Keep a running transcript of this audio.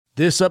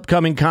This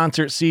upcoming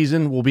concert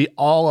season will be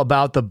all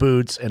about the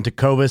boots, and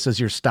Tecovas is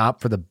your stop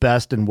for the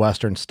best in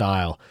Western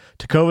style.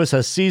 Tecovas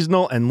has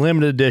seasonal and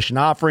limited edition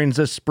offerings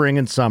this spring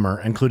and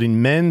summer,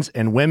 including men's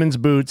and women's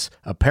boots,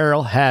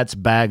 apparel, hats,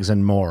 bags,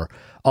 and more.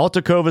 All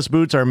Tecovas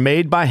boots are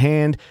made by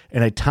hand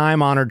in a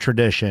time-honored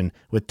tradition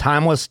with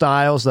timeless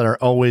styles that are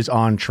always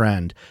on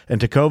trend. And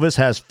Tecovas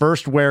has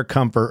first wear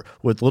comfort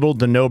with little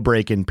to no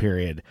break-in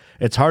period.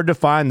 It's hard to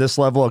find this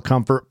level of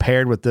comfort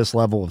paired with this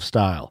level of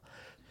style.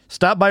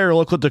 Stop by your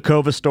local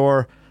Tecovas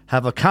store,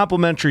 have a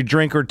complimentary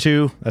drink or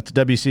two, that's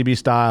WCB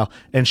style,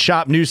 and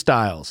shop new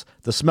styles.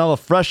 The smell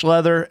of fresh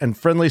leather and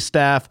friendly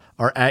staff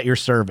are at your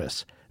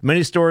service.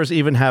 Many stores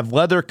even have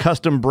leather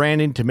custom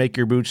branding to make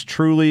your boots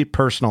truly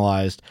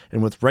personalized.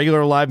 And with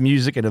regular live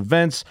music and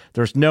events,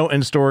 there's no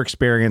in-store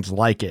experience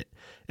like it.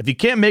 If you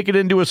can't make it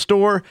into a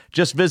store,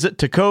 just visit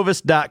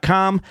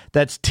tecovas.com.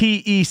 That's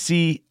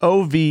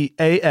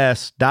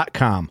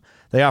TECOVAS.com.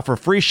 They offer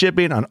free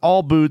shipping on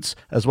all boots,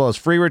 as well as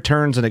free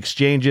returns and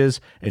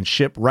exchanges, and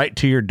ship right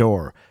to your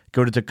door.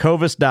 Go to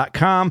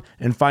tecovas.com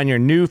and find your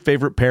new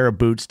favorite pair of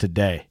boots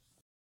today.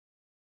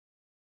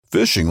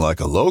 Fishing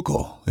like a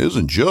local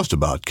isn't just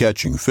about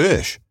catching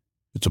fish.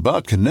 It's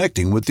about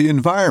connecting with the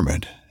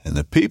environment and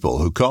the people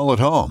who call it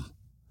home.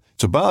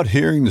 It's about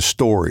hearing the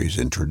stories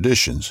and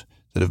traditions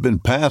that have been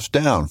passed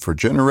down for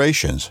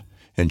generations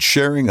and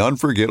sharing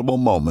unforgettable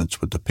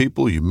moments with the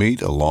people you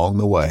meet along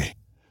the way.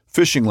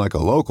 Fishing like a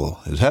local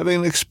is having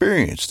an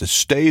experience that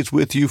stays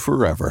with you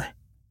forever.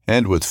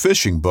 And with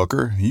Fishing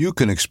Booker, you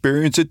can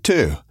experience it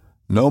too,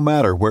 no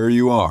matter where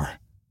you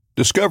are.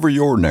 Discover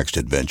your next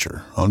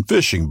adventure on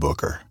Fishing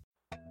Booker.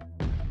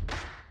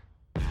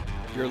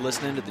 You're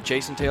listening to the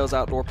Chasing Tales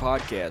Outdoor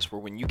Podcast,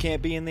 where when you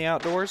can't be in the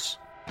outdoors,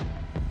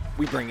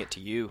 we bring it to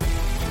you.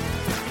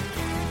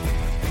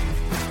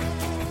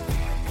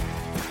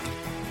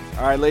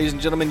 All right, ladies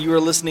and gentlemen, you are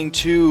listening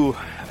to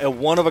a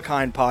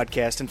one-of-a-kind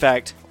podcast. In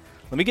fact,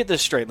 let me get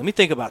this straight. Let me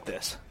think about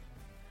this.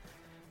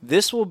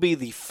 This will be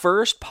the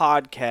first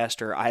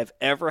podcaster I have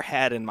ever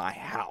had in my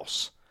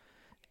house.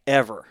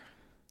 Ever.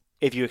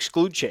 If you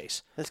exclude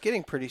Chase. That's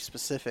getting pretty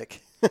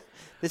specific.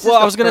 This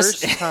Well, I is the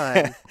first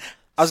time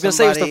I was going to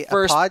say it was the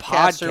first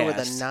podcaster with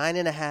a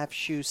 9.5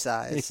 shoe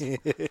size.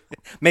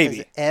 Maybe.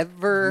 Has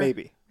ever.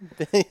 Maybe.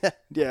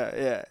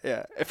 Yeah.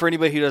 For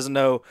anybody who doesn't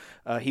know,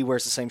 he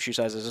wears the same shoe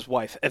size as his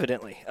wife,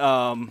 evidently.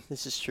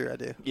 This is true, I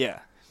do.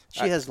 Yeah.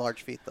 She has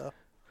large feet, though.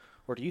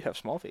 Or do you have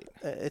small feet?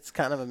 It's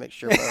kind of a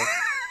mixture of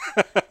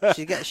both.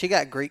 she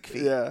got Greek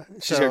feet. Yeah,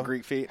 she's got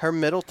Greek feet. Her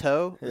middle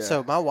toe. Yeah.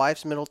 So my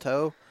wife's middle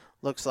toe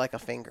looks like a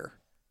finger.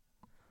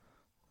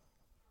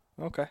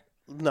 Okay.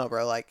 No,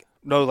 bro, like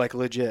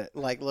legit.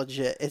 Like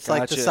legit. It's Gotcha.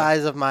 like the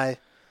size of my.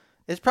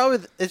 It's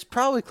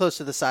probably close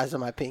to the size of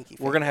my pinky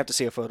finger. We're gonna have to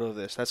see a photo of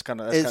this. That's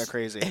kind of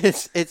crazy.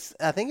 It's.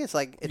 I think it's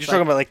like. You're talking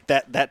about like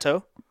that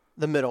toe?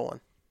 The middle one.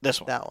 This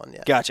one. That one.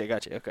 Yeah. Gotcha.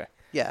 Okay.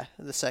 Yeah,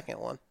 the second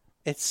one.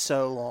 It's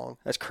so long.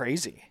 That's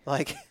crazy.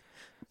 Like,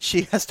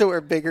 she has to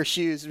wear bigger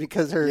shoes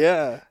because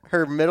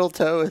her middle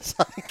toe is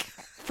like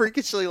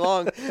freakishly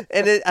long,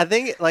 and I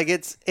think like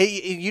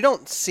you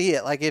don't see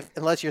it like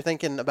unless you're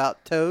thinking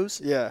about toes.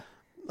 Yeah.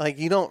 Like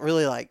you don't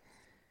really like.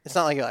 It's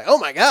not like you're like, oh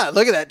my god,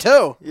 look at that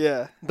toe.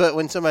 Yeah. But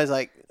when somebody's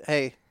like,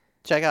 hey,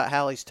 check out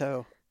Hallie's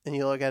toe, and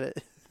you look at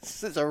it,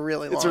 it's a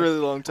really long. It's a really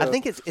long toe. I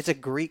think it's a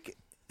Greek.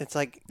 It's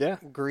like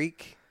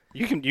Greek.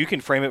 You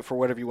can frame it for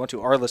whatever you want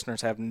to. Our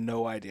listeners have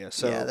no idea.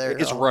 So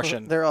it's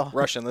Russian. They're all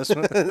Russian. This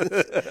one.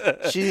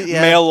 She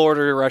Mail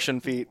order Russian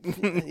feet.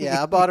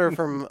 Yeah, I bought her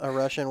from a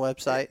Russian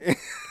website.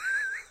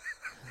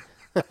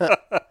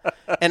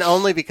 And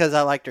only because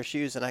I liked her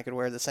shoes and I could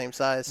wear the same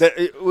size.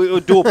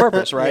 Dual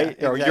purpose, right? Yeah,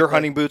 exactly. Or your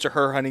hunting boots or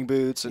her hunting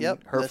boots and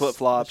her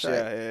flip-flops.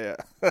 Right.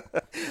 Yeah.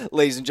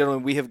 Ladies and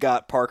gentlemen, we have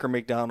got Parker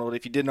McDonald.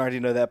 If you didn't already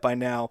know that by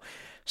now,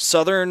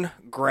 Southern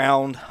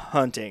Ground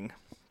Hunting.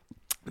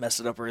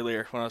 Messed it up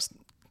earlier when I was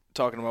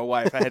talking to my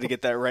wife. I had to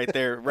get that right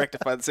there,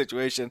 rectify the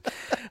situation.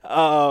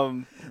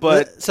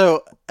 But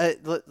so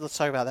let's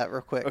talk about that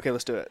real quick. Okay,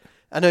 let's do it.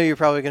 I know you're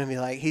probably going to be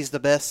like, he's the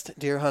best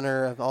deer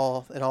hunter of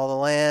all in all the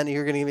land.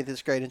 You're going to give me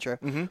this great intro,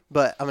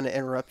 but I'm going to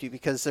interrupt you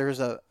because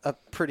there's a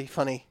pretty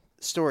funny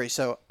story.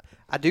 So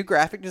I do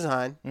graphic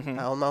design.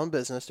 I own my own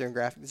business doing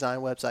graphic design,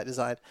 website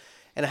design,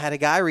 and I had a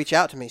guy reach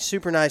out to me,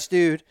 super nice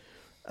dude,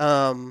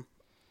 and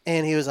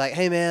he was like,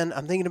 "Hey man,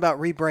 I'm thinking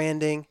about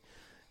rebranding."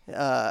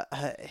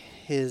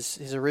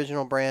 His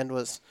original brand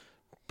was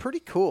pretty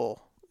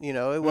cool. You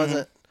know, it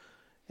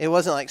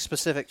wasn't like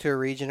specific to a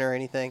region or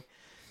anything.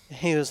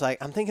 He was like,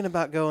 I'm thinking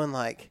about going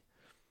like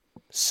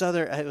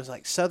Southern. It was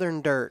like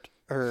Southern Dirt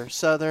or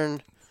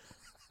Southern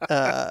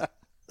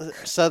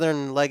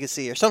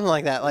Legacy or something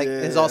like that. Like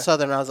it's all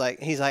Southern. I was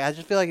like, he's like, I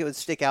just feel like it would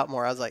stick out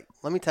more. I was like,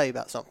 let me tell you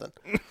about something.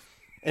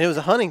 And it was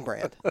a hunting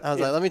brand. I was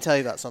like, let me tell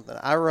you about something.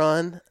 I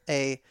run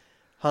a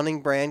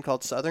hunting brand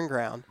called Southern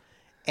Ground.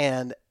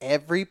 And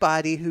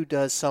everybody who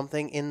does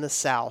something in the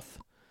South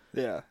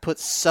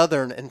puts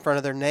Southern in front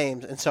of their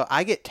names. And so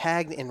I get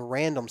tagged in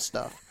random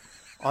stuff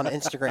on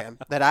Instagram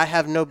that I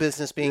have no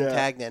business being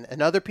tagged in.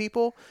 And other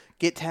people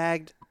get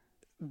tagged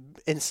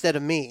instead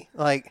of me.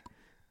 Like,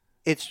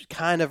 it's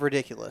kind of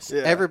ridiculous.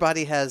 Yeah.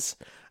 Everybody has.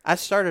 I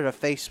started a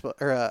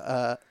Facebook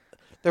or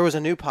there was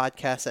a new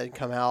podcast that had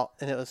come out,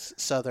 and it was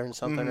Southern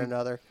something or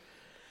another.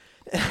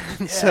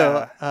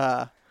 So,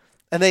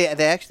 and they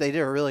did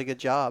a really good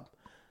job.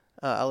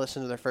 I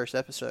listened to their first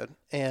episode,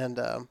 and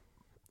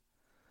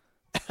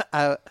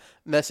I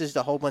messaged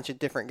a whole bunch of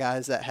different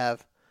guys that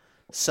have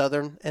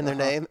Southern in their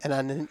name, and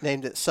I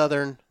named it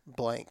Southern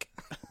Blank.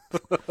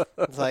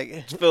 It's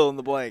like fill in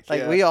the blank.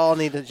 Like, yeah. we all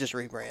need to just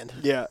rebrand.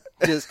 Yeah.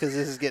 Just because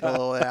this is getting a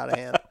little bit out of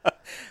hand.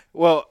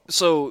 Well,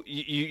 so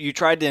you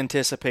tried to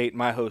anticipate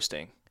my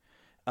hosting,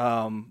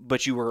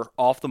 but you were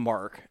off the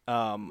mark.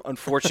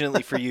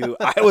 Unfortunately for you,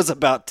 I was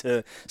about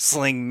to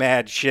sling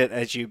mad shit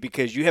at you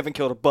because you haven't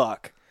killed a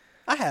buck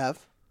I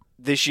have.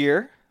 this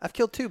year. I've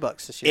killed 2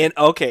 bucks this year.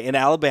 In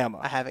Alabama.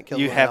 I haven't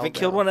killed You one in haven't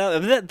killed one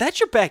out. That's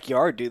your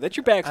backyard, dude. That's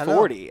your back I know.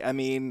 40. I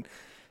mean,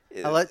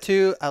 I let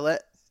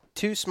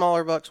two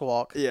smaller bucks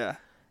walk yeah.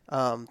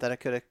 that I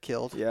could have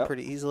killed Yep.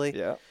 pretty easily.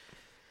 Yeah.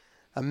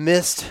 I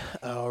missed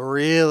a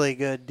really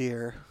good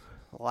deer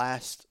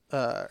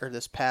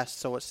this past,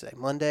 so what's today,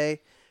 Monday.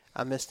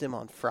 I missed him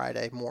on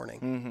Friday morning.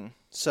 Mm-hmm.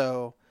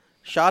 So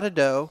shot a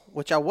doe,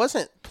 which I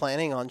wasn't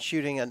planning on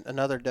shooting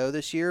another doe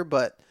this year,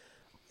 but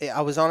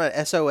I was on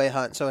an SOA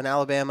hunt. So in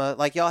Alabama,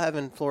 like y'all have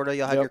in Florida,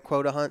 y'all have Yep. your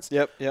quota hunts.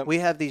 Yep. We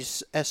have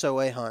these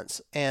SOA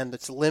hunts, and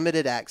it's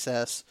limited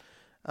access.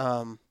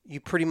 You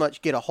pretty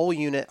much get a whole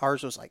unit.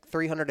 Ours was like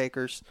 300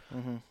 acres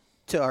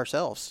to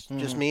ourselves,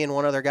 just me and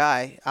one other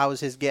guy. I was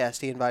his guest.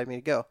 He invited me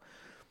to go.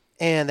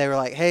 And they were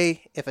like,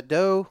 hey, if a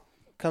doe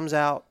comes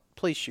out,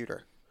 please shoot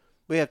her.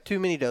 We have too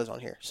many does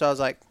on here. So I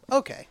was like,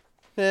 okay,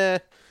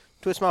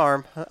 twist my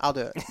arm. I'll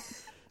do it.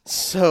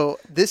 So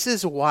this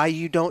is why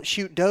you don't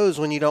shoot does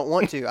when you don't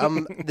want to.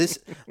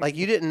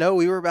 You didn't know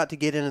we were about to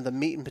get into the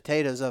meat and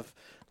potatoes of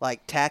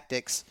like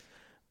tactics.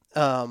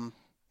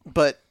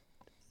 But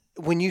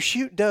when you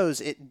shoot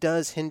does, it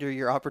does hinder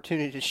your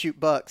opportunity to shoot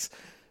bucks.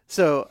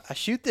 So I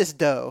shoot this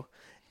doe,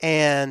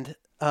 and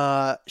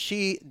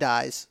she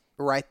dies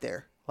right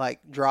there, like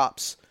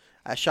drops.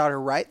 I shot her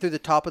right through the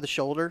top of the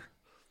shoulder,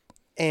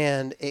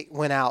 and it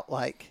went out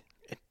like.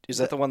 Is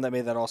that the one that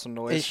made that awesome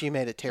noise? She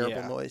made a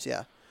terrible noise,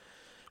 yeah.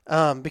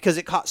 Because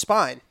it caught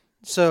spine.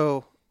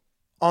 So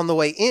on the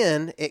way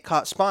in, it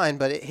caught spine,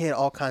 but it hit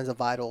all kinds of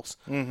vitals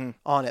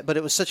on it. But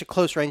it was such a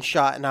close range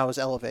shot, and I was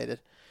elevated.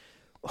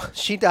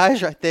 She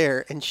dies right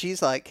there, and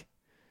she's like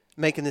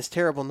making this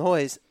terrible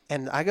noise.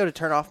 And I go to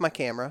turn off my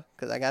camera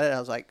because I got it. I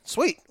was like,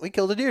 sweet, we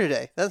killed a deer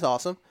today. That's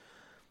awesome.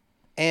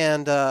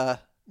 And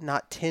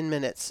not 10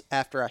 minutes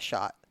after I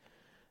shot,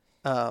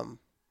 I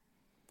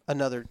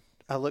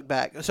look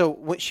back.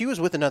 So she was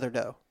with another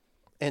doe.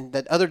 And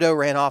that other doe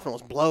ran off and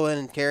was blowing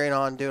and carrying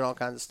on, doing all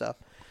kinds of stuff.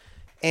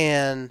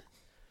 And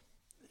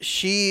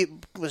she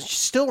was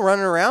still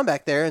running around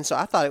back there, and so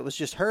I thought it was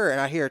just her. And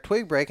I hear a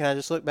twig break, and I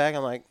just look back.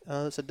 I'm like,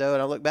 oh, it's a doe.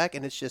 And I look back,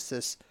 and it's just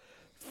this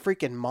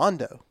freaking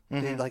mondo,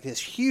 dude, like this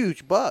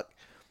huge buck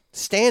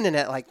standing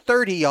at like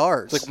 30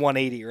 yards. It's like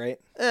 180, right?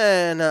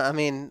 And I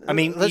mean,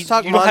 let's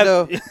talk you don't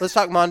mondo. have- Let's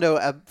talk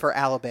mondo for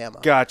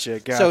Alabama.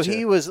 Gotcha. So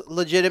he was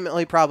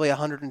legitimately probably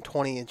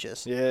 120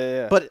 inches.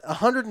 Yeah. But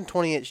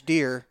 120-inch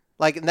deer,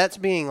 like, and that's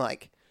being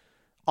like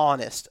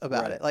honest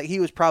about Right. it. Like, he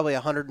was probably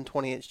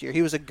 120-inch deer.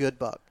 He was a good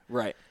buck.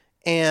 Right.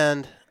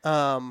 And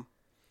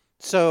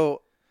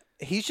so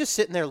he's just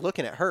sitting there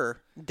looking at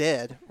her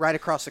dead right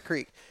across the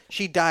creek.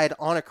 She died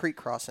on a creek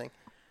crossing,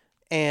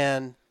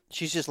 and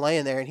she's just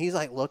laying there, and he's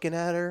like looking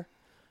at her,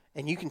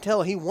 and you can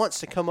tell he wants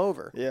to come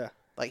over. Yeah.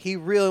 Like, he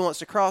really wants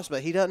to cross,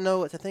 but he doesn't know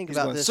what to think He's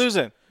about going, this.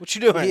 Susan, what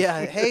you doing?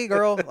 Yeah, hey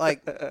girl,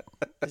 like,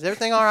 is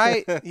everything all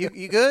right?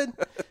 You good?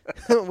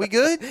 We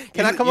good?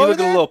 Can I come you over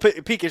looking there? a little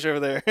peakish over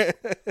there.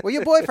 Where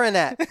your boyfriend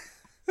at?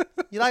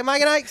 You like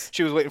Mike and Ike's?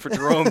 She was waiting for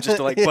Jerome just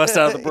to like bust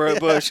out of the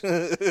bush.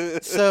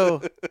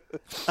 So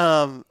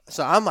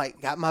I'm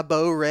like, got my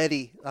bow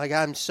ready. Like,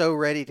 I'm so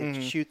ready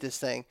to shoot this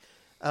thing.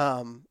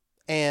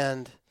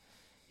 And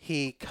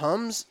he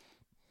comes,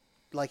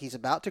 like he's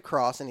about to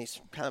cross, and he's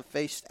kind of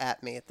faced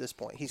at me at this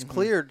point. He's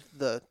cleared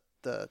the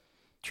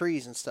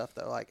trees and stuff,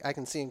 though. Like, I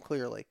can see him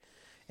clearly.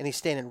 And he's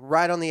standing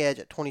right on the edge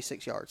at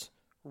 26 yards.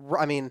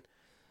 I mean,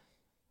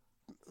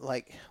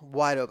 like,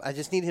 wide open. I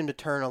just need him to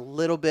turn a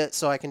little bit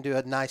so I can do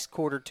a nice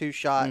 1/4-2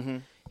 shot,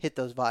 hit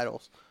those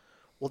vitals.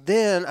 Well,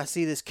 then I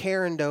see this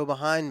Karen doe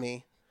behind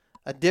me,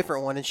 a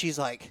different one, and she's,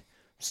 like,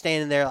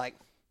 standing there, like,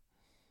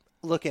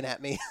 looking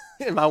at me.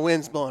 And my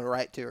wind's blowing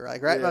right to her,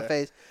 like, right in my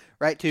face,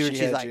 right to her. And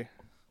She she's had like, you.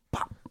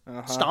 pop,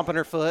 stomping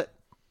her foot.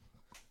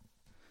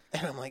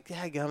 And I'm like,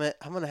 dadgummit,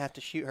 I'm going to have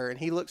to shoot her. And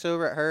he looks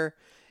over at her,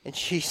 and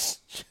she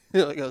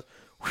goes,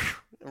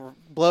 whew,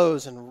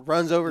 blows and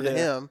runs over to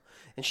him.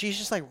 And she's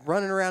just like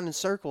running around in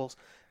circles.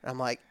 And I'm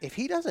like, if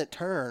he doesn't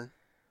turn,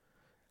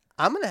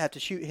 I'm going to have to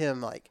shoot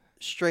him like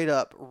straight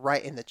up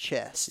right in the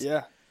chest.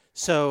 Yeah.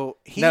 So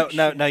he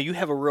Now you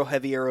have a real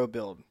heavy arrow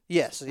build.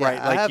 Yes. Yeah,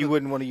 Right. Like you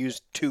wouldn't want to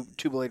use two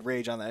blade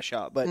rage on that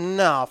shot. But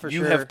no, for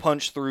you sure. have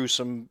punched through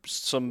some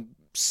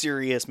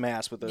serious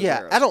mass with those Yeah,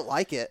 arrows. I don't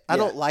like it. I Yeah.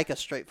 don't like a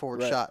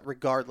straightforward Right. shot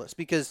regardless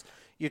because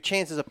your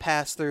chances of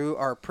pass through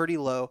are pretty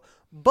low.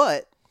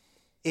 But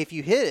if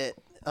you hit it,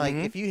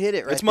 if you hit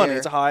it right It's money. there,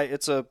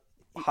 It's a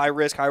high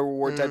risk, high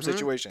reward type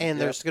situation. and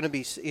Yep. there's going to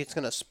be, it's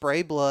going to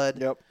spray blood.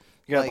 Yep.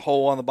 You got the like-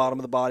 hole on the bottom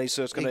of the body,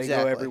 so it's going to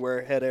Exactly. go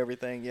everywhere, head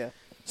everything. Yeah.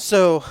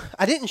 So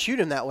I didn't shoot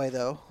him that way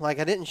though. Like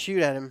I didn't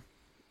shoot at him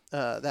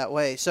that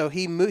way. So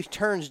he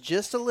turns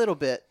just a little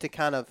bit to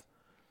kind of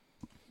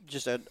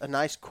just a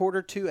nice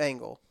 1/4-2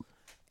 angle,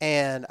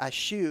 and I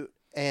shoot,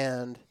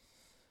 and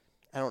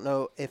I don't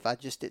know if I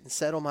just didn't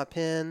settle my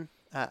pin.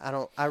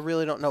 I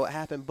really don't know what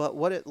happened. But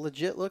what it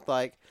legit looked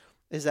like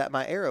is that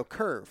my arrow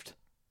curved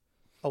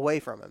away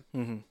from him.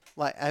 Mm-hmm.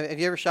 Like have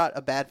you ever shot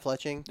a bad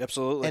fletching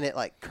Absolutely. and it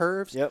like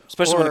curves? Yep.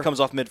 Especially when Or- it comes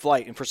off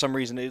mid-flight, and for some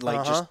reason it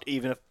like just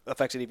even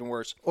affects it even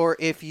worse. Or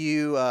if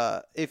you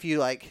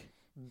like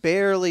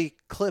barely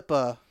clip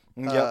a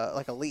Yep.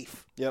 like a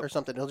leaf Yep. or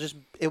something,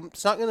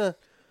 it's not gonna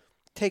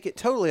take it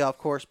totally off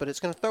course, but it's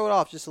gonna throw it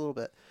off just a little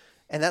bit.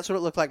 And that's what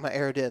it looked like my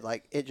arrow did.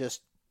 Like it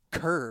just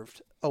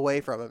curved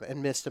away from him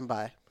and missed him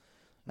by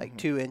like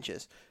 2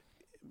 inches.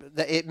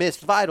 It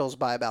missed vitals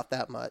by about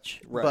that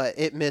much, Right. but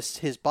it missed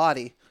his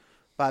body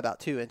by about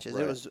 2 inches.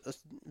 Right. It was a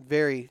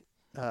very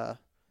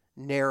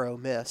narrow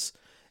miss.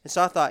 And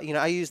so I thought,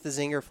 I used the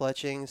Zinger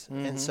fletchings,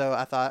 and so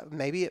I thought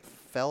maybe it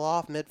fell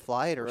off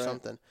mid-flight or Right.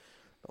 something.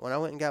 But when I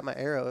went and got my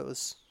arrow, it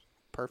was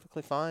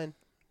perfectly fine.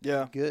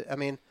 Yeah. Good. I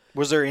mean,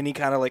 Was there any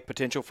kind of like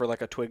potential for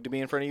like a twig to be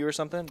in front of you or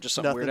something? Just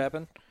something weird Nothing.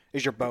 happened?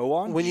 Is your bow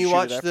on? when Did you shoot it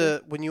watch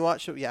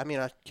after? I mean,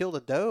 I killed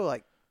a doe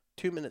like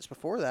 2 minutes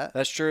before that.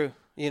 That's true.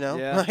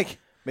 Yeah. Like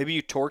Maybe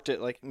you torqued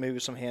it, like maybe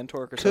with some hand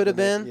torque or something. Could have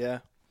been. Yeah.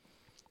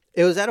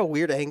 it was at a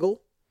weird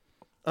angle.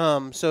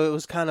 So it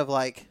was kind of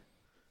like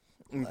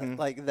Mhm.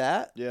 like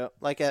that. Yeah.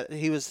 Like I'm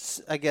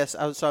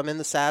in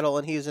the saddle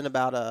and he was in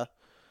about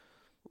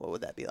what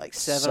would that be, like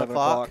 7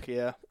 o'clock?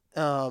 Yeah.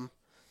 So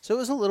it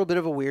was a little bit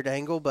of a weird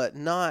angle, but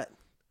not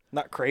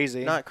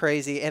crazy.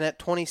 crazy. And at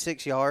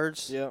 26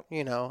 yards, Yep.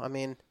 I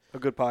mean, A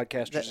good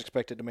podcaster's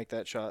expected to make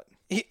that shot.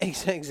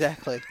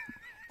 exactly.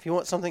 If you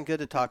want something good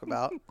to talk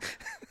about.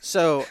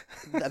 So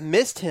I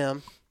missed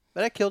him,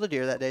 but I killed a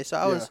deer that day.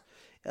 So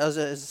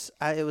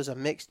it was a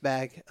mixed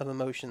bag of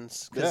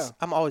emotions because Yeah.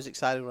 I'm always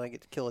excited when I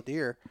get to kill a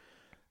deer.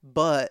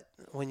 But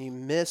when you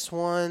miss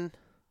one,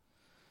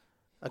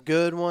 a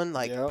good one,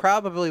 like Yep.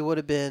 probably would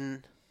have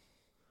been,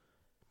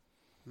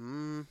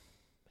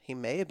 he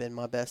may have been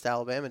my best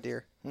Alabama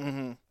deer.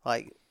 Mm-hmm.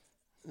 Like,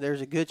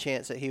 there's a good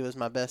chance that he was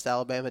my best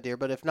Alabama deer,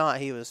 but if not,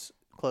 he was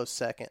close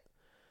second.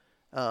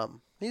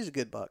 He's a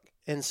good buck,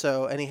 and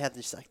he had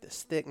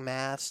this thick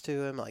mass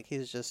to him, like he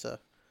was just a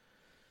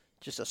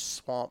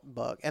swamp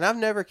buck. And I've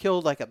never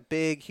killed like a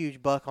big,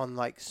 huge buck on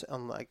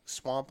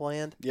swamp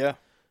land. Yeah.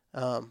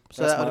 So That's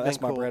that would have that's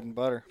been cool. my bread and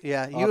butter.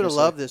 Yeah, you would have obviously.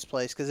 loved this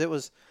place because it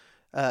was.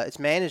 It's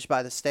managed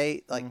by the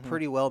state, like Mm-hmm.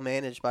 pretty well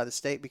managed by the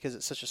state because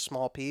it's such a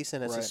small piece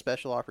and it's a Right.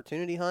 special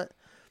opportunity hunt.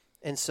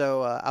 And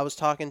so I was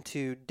talking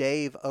to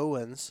Dave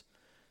Owens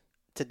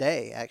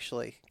today,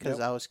 actually, because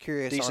Yep. I was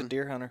curious. Decent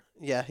deer hunter.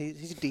 Yeah,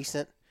 he's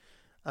decent.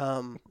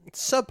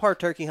 Subpar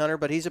turkey hunter,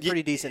 but he's a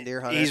pretty decent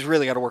deer hunter. He's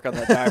really got to work on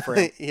that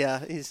diaphragm.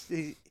 Yeah, it's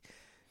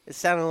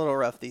sounding a little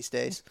rough these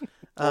days.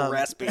 A little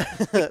raspy.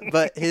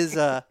 But his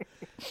I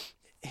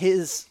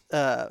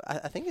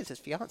think it's his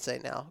fiance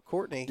now,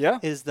 Courtney. Yeah.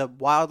 Is the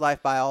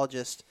wildlife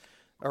biologist,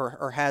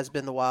 or has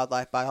been the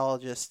wildlife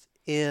biologist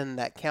in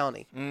that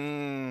county.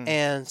 Mm.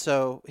 And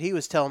so he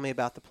was telling me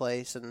about the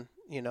place and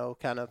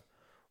kind of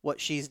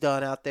what she's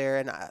done out there.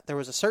 And there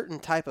was a certain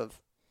type of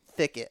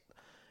thicket,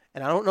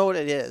 and I don't know what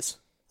it is.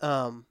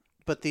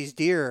 But these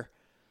deer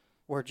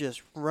were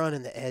just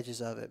running the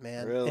edges of it,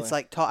 man. Really? It's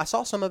like tall. I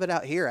saw some of it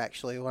out here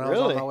actually when I was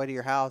Really? on my way to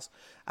your house.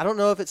 I don't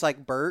know if it's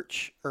like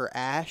birch or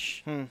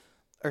ash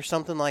or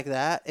something like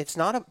that. It's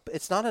not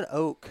an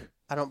oak,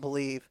 I don't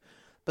believe,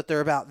 but they're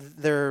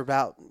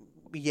about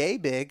yay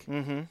big.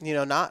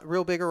 Mm-hmm. Not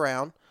real big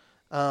around.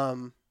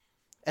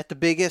 At the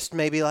biggest,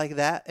 maybe like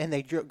that, and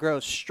they grow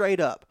straight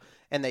up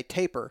and they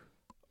taper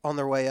on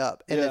their way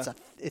up, and Yeah.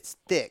 it's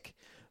thick,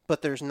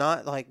 but there's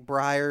not like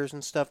briars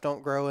and stuff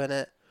don't grow in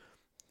it,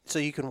 so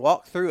you can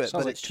walk through it.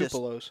 Sounds but like it's just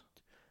tupelos.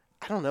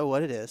 I don't know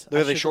what it is. Are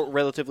I they should-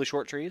 relatively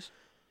short trees?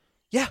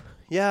 Yeah.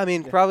 I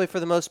mean, probably for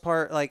the most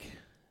part, like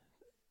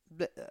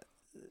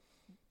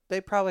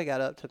they probably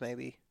got up to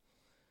maybe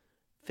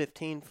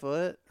 15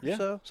 foot or Yeah.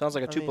 so. Sounds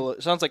like a I mean- tupelo.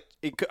 Sounds like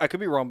I could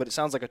be wrong, but it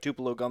sounds like a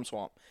tupelo gum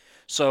swamp.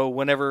 So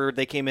whenever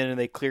they came in and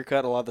they clear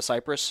cut a lot of the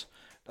cypress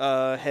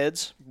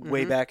heads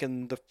way back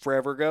in the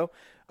forever ago,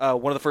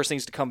 one of the first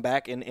things to come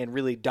back and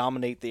really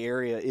dominate the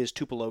area is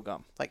tupelo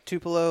gum. Like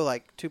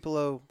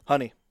Tupelo,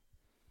 Honey,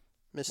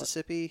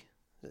 Mississippi.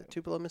 Is it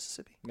Tupelo,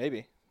 Mississippi?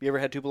 maybe. You ever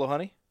had Tupelo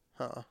honey?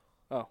 Huh.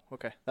 Oh,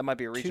 okay. That might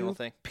be a regional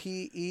thing.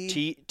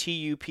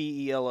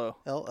 Tupelo.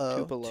 Tupelo.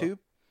 Tupelo.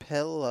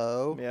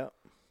 Tupelo Yeah.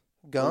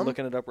 I'm gum.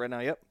 looking it up right now.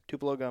 Yep.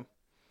 Tupelo gum.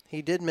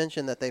 He did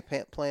mention that they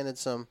planted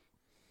some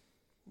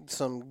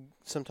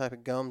type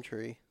of gum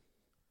tree.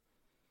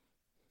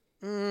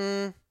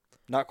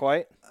 Not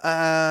quite.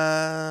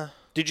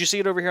 Did you see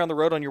it over here on the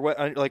road on your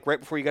way, like right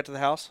before you got to the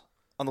house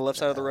on the left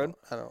side of the road?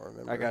 I don't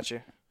remember. I got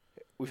you.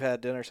 We've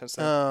had dinner since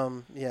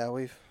then.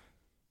 Yeah,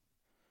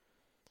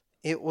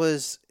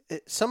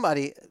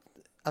 somebody.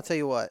 I'll tell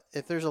you what.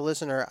 If there's a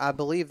listener, I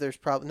believe there's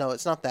probably no.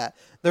 It's not that.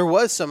 There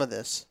was some of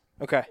this.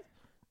 Okay.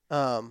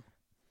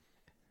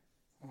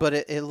 But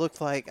it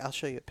looked like, I'll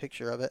show you a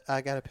picture of it.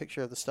 I got a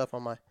picture of the stuff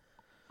on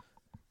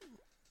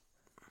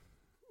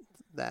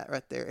that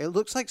right there. It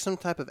looks like some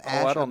type of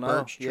ash I don't or know.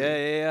 birch tree.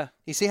 Yeah.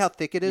 You see how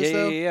thick it is,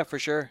 though? Yeah, for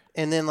sure.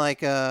 And then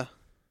Yeah,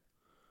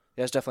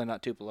 it's definitely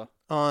not Tupelo.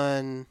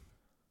 on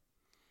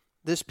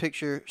this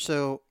picture,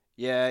 so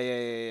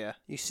Yeah.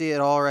 you see it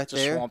all right It's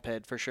there. a swamp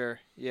head for sure.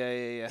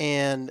 Yeah.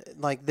 And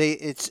like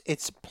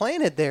it's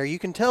planted there. You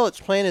can tell it's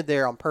planted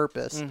there on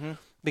purpose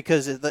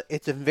because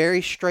it's a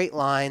very straight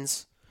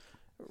lines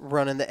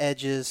running the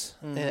edges,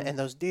 and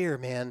those deer,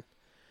 man,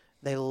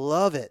 they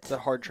love it. It's a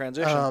hard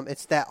transition.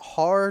 It's that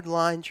hard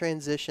line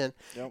transition,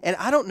 and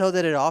I don't know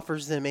that it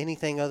offers them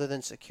anything other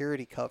than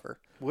security cover.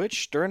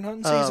 Which during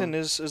hunting season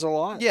is a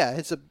lot. Yeah,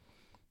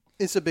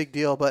 it's a big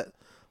deal, but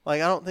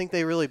like I don't think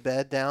they really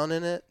bed down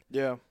in it.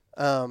 Yeah.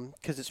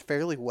 Because it's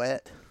fairly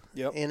wet.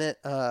 Yep. In it.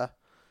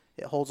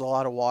 It holds a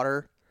lot of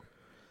water.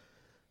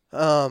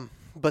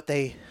 But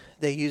they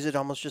use it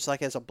almost just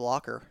like as a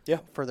blocker. Yeah.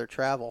 For their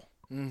travel.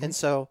 And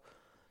so,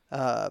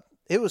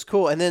 it was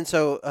cool. And then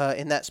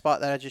in that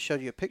spot that I just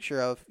showed you a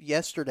picture of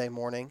yesterday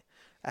morning,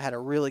 I had a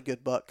really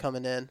good buck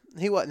coming in.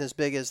 He wasn't as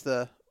big as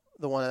the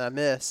one that I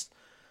missed,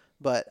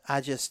 but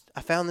I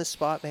found this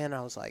spot, man.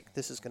 I was like,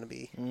 this is going to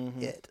be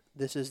it.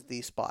 This is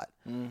the spot.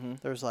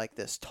 There's like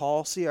this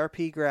tall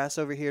CRP grass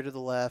over here to the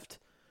left,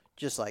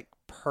 just like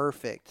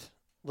perfect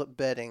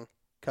bedding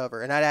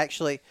cover. And I'd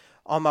actually,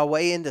 on my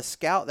way in to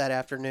scout that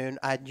afternoon,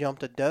 I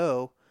jumped a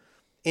doe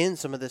in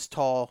some of this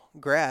tall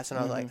grass, and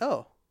I was like,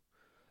 oh,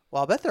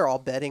 well, I bet they're all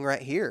bedding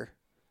right here.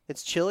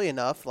 It's chilly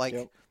enough,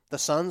 like the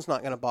sun's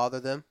not going to bother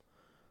them.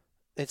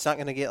 It's not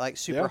going to get like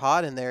super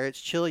hot in there.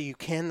 It's chilly. You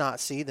cannot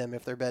see them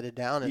if they're bedded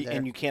down in there.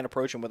 And you can't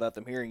approach them without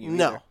them hearing you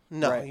No,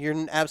 either. Right.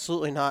 You're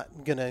absolutely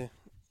not going to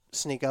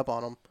sneak up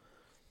on them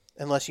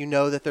unless you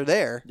know that they're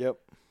there. Yep.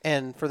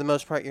 And for the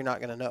most part, you're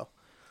not going to know.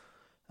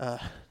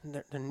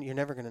 You're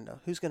never going to know.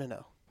 Who's going to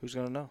know? Who's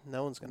going to know?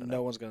 No one's going to know.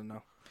 No one's going to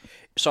know.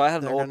 So I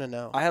had They're gonna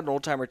know. I had an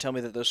old timer tell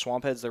me that those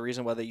swamp heads, the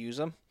reason why they use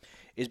them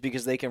is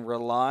because they can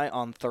rely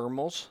on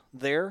thermals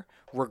there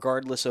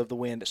regardless of the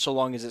wind, so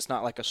long as it's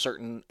not like a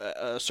certain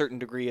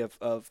degree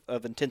of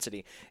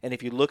intensity. And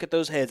if you look at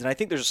those heads, and I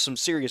think there's some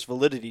serious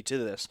validity to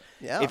this.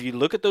 Yeah. If you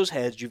look at those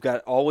heads, you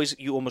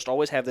almost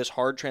always have this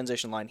hard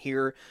transition line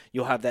here.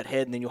 You'll have that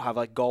head, and then you'll have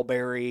like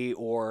gallberry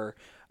or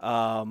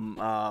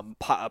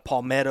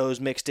palmettos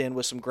mixed in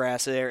with some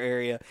grass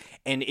area.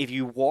 And if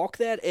you walk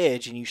that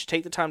edge and you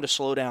take the time to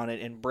slow down,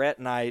 and Brett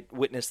and I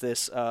witnessed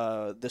this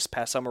this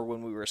past summer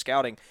when we were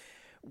scouting,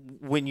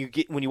 when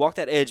you walk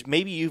that edge,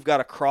 maybe you've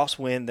got a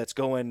crosswind that's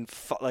going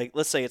like,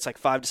 let's say it's like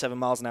 5 to 7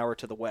 miles an hour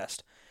to the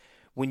west.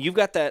 When you've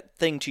got that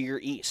thing to your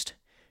east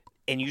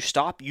and you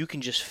stop, you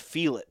can just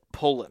feel it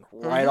pulling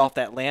right off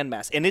that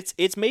landmass. And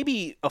it's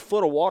maybe a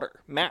foot of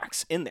water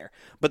max in there,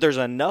 but there's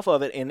enough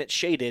of it and it's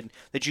shaded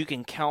that you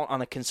can count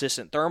on a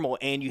consistent thermal,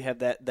 and you have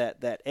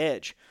that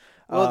edge.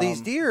 Well,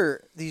 these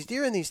deer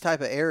in these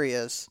type of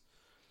areas,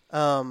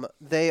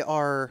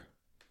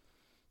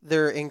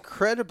 they're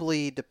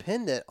incredibly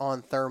dependent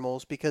on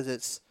thermals because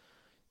it's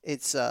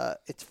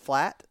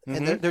flat,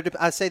 and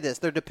I say this,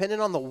 they're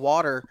dependent on the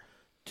water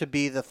to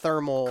be the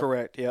thermal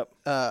Correct. Yep.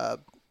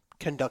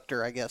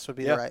 Conductor, I guess would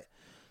be the right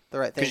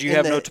thing. Because you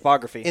have no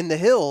topography in the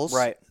hills.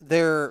 Right.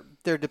 They're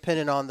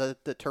dependent on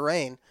the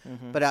terrain,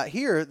 but out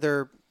here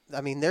they're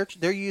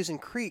using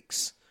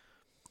creeks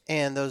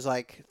and those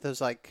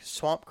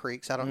swamp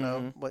creeks. I don't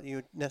know what you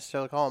would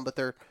necessarily call them, but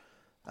they're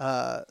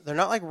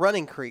not like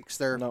running creeks.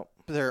 They're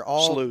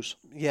all sloughs.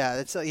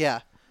 Yeah,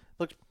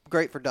 looked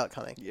great for duck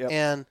hunting. Yep.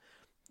 And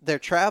they're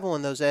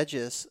traveling those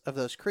edges of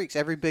those creeks.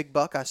 Every big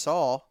buck I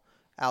saw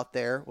out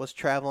there was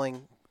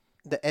traveling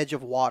the edge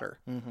of water,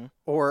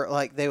 or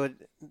like the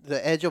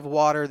edge of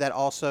water that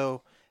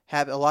also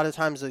have a lot of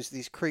times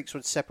these creeks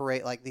would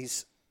separate like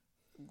these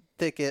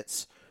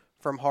thickets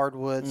from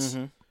hardwoods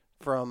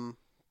from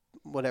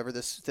whatever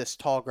this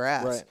tall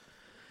grass. Right.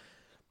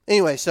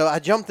 Anyway, so I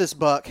jumped this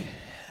buck,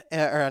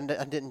 or I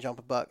didn't jump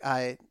a buck.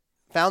 I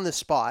found this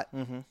spot,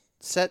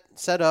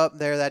 set up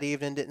there that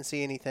evening, didn't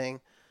see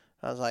anything.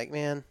 I was like,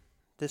 man,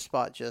 this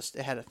spot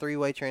it had a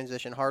 3-way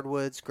transition,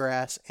 hardwoods,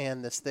 grass,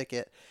 and this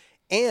thicket.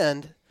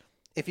 And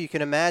if you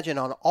can imagine,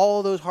 on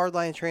all those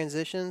hardline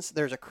transitions,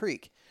 there's a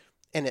creek,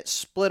 and it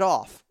split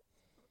off.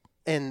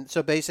 And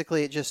so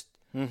basically it just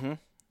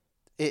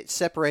it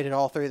separated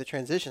all three of the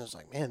transitions. I was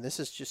like, man, this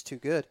is just too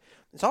good.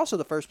 It's also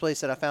the first place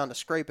that I found a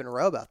scrape and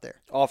rub out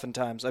there.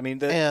 Oftentimes. I mean,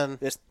 go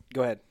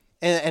ahead.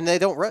 And they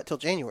don't rut till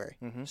January.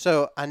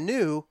 So I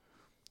knew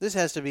this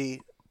has to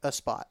be a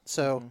spot.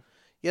 So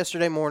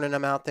yesterday morning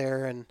I'm out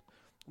there, and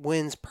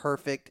wind's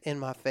perfect in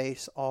my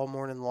face all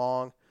morning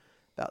long.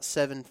 About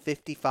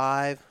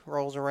 7:55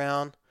 rolls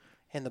around,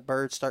 and the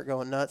birds start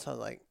going nuts. I was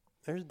like,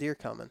 there's deer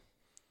coming.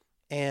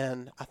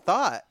 and I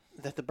thought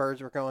that the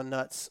birds were going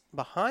nuts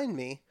behind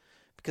me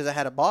because I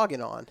had a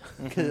boggin on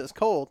because it was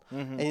cold.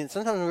 And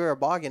sometimes when we wear a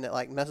boggin, it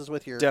like messes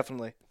with your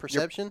Definitely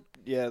perception.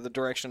 The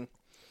direction.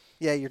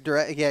 Yeah,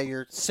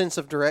 your sense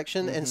of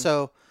direction. And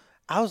so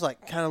I was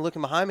like kind of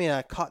looking behind me, and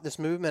I caught this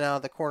movement out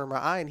of the corner of my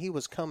eye, and he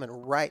was coming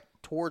right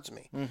towards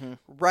me,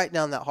 right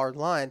down that hard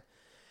line.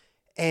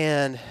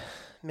 And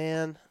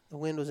man, the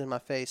wind was in my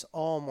face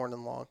all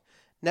morning long.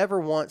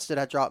 Never once did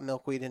I drop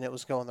milkweed and it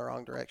was going the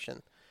wrong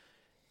direction.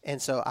 And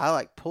so I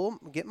like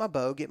get my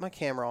bow, get my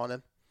camera on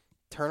him,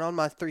 turn on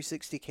my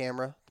 360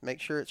 camera to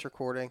make sure it's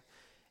recording.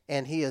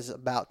 And he is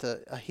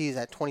he's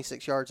at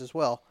 26 yards as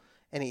well.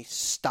 And he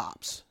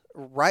stops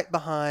right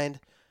behind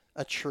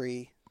a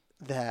tree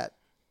that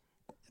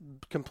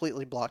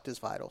completely blocked his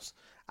vitals.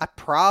 I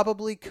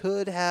probably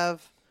could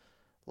have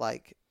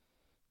like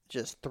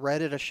just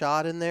threaded a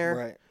shot in there.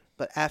 Right.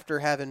 But after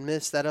having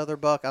missed that other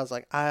buck, I was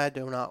like, I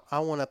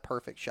want a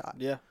perfect shot.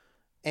 Yeah.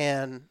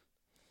 And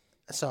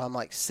so I'm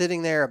like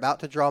sitting there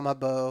about to draw my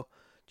bow,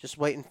 just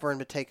waiting for him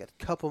to take a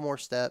couple more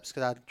steps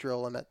because I'd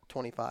drill him at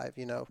 25,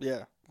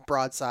 Yeah.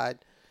 broadside.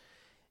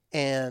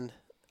 And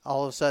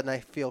all of a sudden I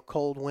feel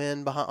cold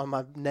wind on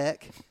my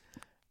neck,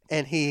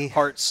 and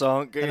Heart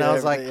sunk. and I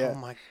was like, oh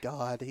my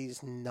God,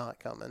 he's not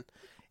coming.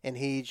 And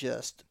he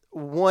just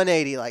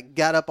 180, like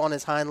got up on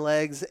his hind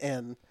legs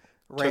and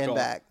ran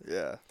back.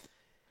 Yeah.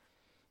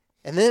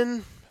 And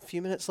then a few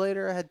minutes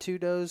later, I had two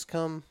does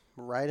come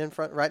right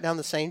down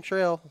the same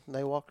trail. And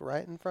they walked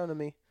right in front of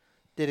me,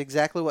 did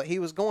exactly what he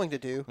was going to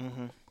do,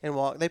 and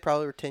walked. They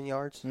probably were 10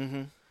 yards.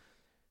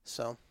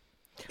 So,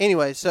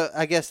 anyway, so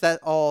I guess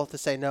that all to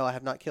say, no, I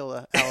have not killed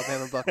an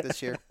Alabama buck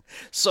this year.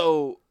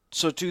 So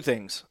two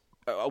things.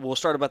 We'll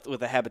start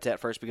with the habitat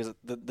first, because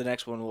the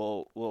next one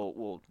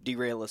will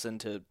derail us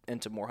into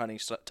more hunting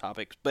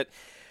topics. But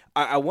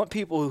I want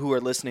people who are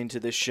listening to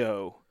this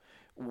show,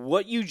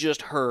 what you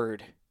just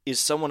heard is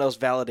someone else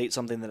validate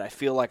something that I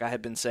feel like I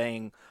have been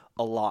saying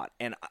a lot.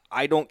 And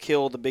I don't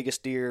kill the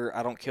biggest deer.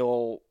 I don't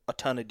kill a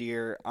ton of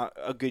deer.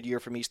 A good year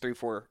for me is 3,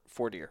 4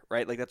 deer,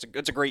 right? Like that's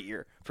a great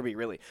year for me,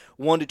 really.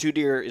 1 to 2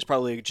 deer is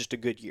probably just a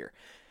good year.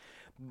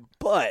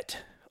 But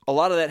a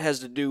lot of that has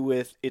to do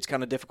with it's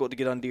kind of difficult to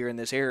get on deer in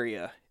this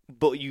area.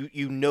 But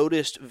you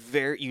notice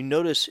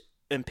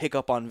and pick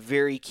up on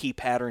very key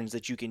patterns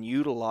that you can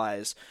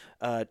utilize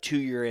to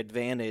your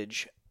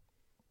advantage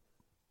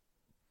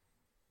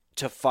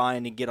to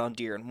find and get on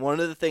deer. And one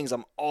of the things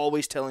I'm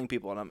always telling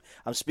people, and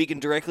I'm speaking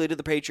directly to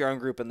the Patreon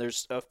group, and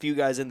there's a few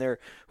guys in there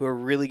who are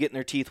really getting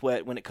their teeth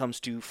wet when it comes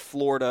to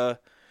Florida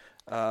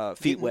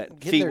feet wet.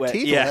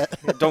 Yeah.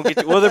 Don't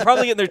get well, they're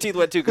probably getting their teeth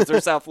wet too because they're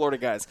South Florida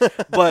guys.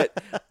 But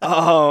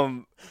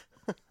I'm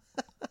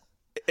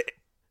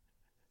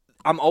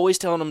always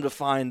telling them to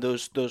find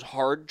those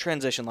hard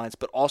transition lines,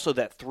 but also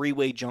that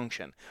 3-way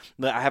junction.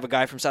 I have a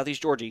guy from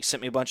Southeast Georgia. He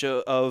sent me a bunch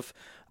of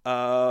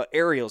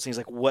aerials. And he's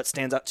like, what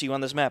stands out to you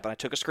on this map? And I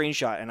took a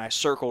screenshot and I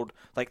circled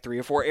like 3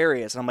 or 4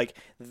 areas. And I'm like,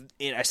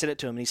 and I sent it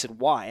to him and he said,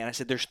 why? And I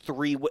said, there's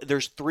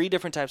 3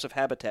 different types of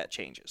habitat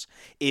changes.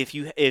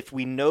 If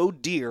we know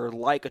deer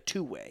like a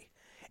 2-way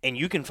and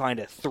you can find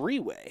a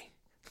 3-way,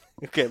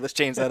 okay, let's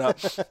change that up.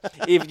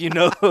 If you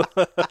know,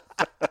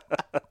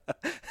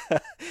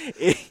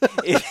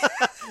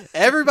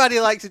 everybody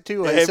likes a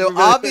 2-way, so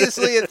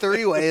obviously a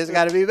 3-way has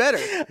got to be better,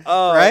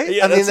 right?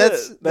 Yeah, I mean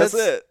that's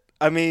it.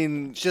 I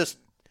mean, just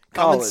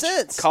college, common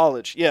sense.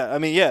 College, yeah. I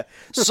mean, yeah.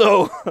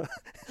 So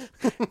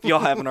if y'all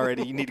haven't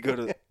already, you need to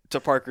go to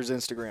Parker's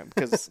Instagram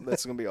because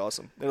that's gonna be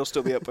awesome. It'll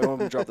still be up. I'm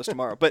gonna drop this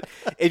tomorrow. But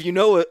if you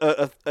know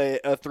a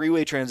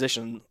 3-way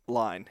transition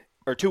line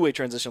or 2-way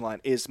transition line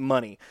is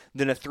money,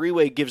 then a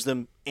 3-way gives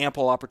them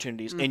ample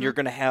opportunities, and you're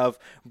going to have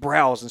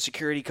browse and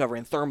security cover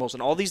and thermals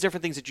and all these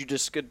different things that you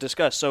just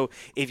discussed. So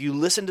if you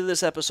listen to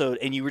this episode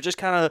and you were just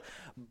kind of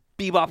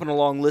bebopping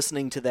along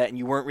listening to that and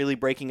you weren't really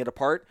breaking it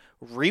apart,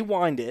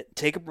 rewind it,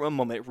 take a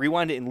moment,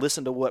 rewind it, and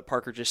listen to what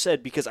Parker just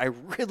said, because I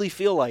really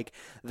feel like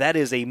that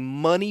is a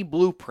money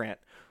blueprint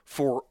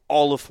for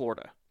all of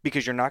Florida,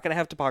 because you're not going to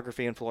have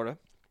topography in Florida.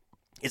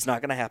 It's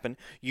not going to happen.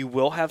 You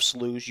will have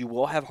sloughs, you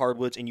will have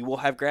hardwoods, and you will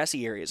have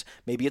grassy areas.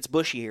 Maybe it's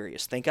bushy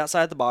areas. Think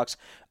outside the box.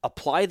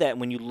 Apply that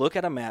when you look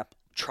at a map.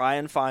 Try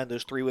and find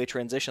those 3-way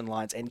transition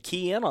lines and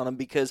key in on them,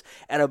 because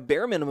at a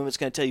bare minimum, it's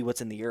going to tell you what's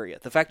in the area.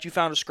 The fact you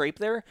found a scrape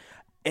there,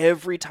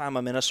 every time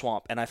I'm in a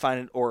swamp and I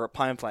find it, or a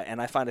pine flat,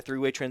 and I find a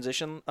 3-way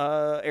transition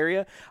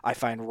area, I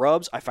find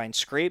rubs, I find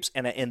scrapes,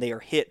 and they are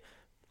hit.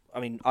 I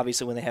mean,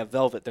 obviously when they have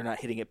velvet, they're not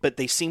hitting it, but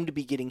they seem to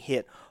be getting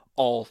hit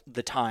all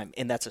the time,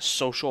 and that's a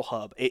social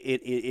hub.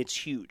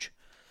 It's huge.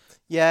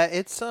 Yeah,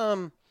 it's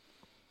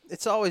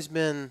always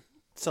been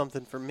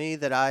something for me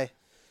that I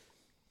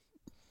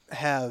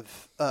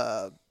have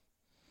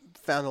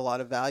found a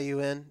lot of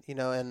value in,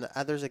 and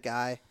there's a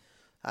guy,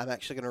 I'm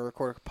actually going to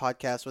record a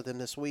podcast with him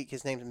this week.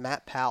 His name's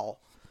Matt Powell,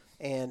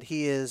 and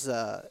he is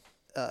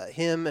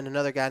him and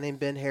another guy named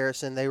Ben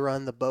Harrison. They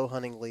run the Bow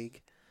Hunting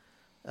League,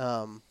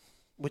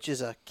 which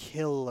is a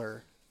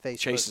killer Facebook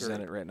Chase is group.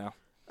 in it right now.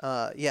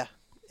 Yeah.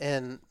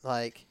 And,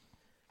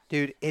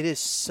 dude, it is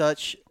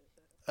such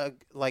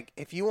like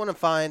if you want to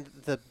find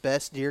the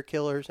best deer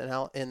killers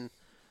in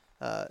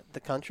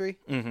the country,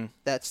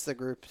 that's the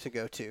group to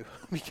go to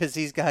because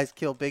these guys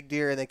kill big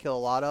deer and they kill a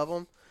lot of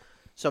them.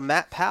 So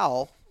Matt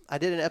Powell, I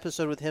did an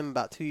episode with him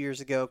about 2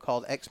 years ago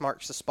called X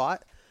Marks the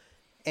Spot,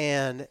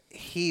 and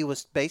he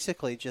was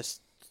basically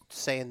just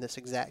saying this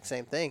exact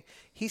same thing.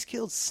 He's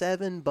killed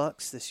 7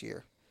 bucks this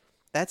year.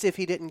 That's if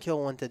he didn't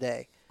kill one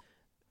today.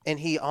 And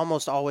he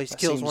almost always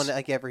kills one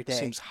like every day.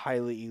 Seems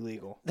highly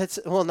illegal. That's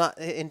not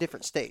in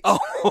different states. Oh,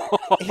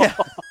 yeah.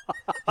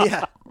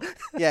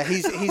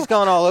 He's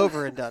gone all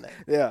over and done it.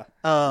 Yeah,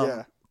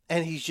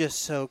 And he's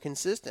just so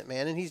consistent,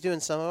 man. And he's doing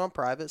some of it on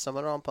private, some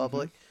of it on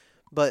public.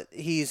 But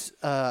he's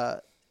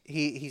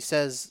he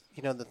says,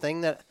 the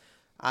thing that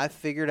I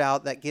figured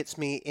out that gets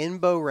me in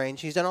bow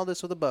range. He's done all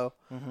this with a bow.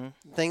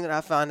 The thing that I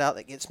found out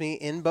that gets me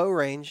in bow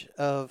range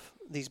of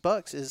these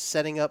bucks is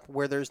setting up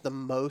where there's the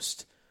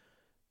most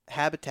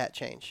habitat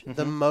change,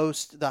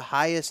 the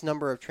highest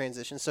number of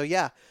transitions. So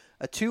yeah,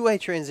 a 2-way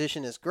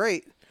transition is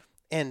great,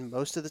 and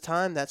most of the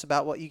time that's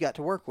about what you got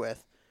to work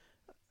with.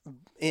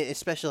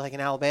 Especially like in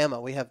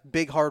Alabama, we have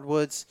big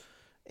hardwoods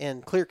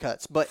and clear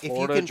cuts. But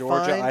Florida, if you can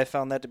Georgia, find, I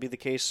found that to be the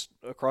case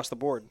across the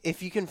board.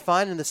 if you can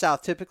find in the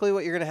South, typically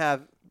what you're going to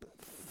have,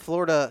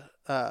 Florida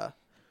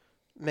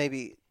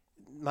maybe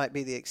might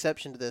be the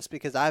exception to this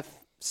because I've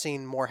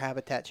seen more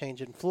habitat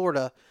change in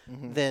Florida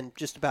than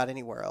just about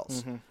anywhere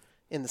else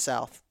in the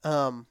South.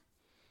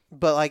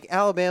 But like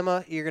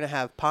Alabama, you're going to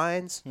have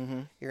pines,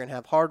 you're going to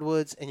have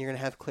hardwoods, and you're going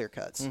to have clear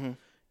cuts.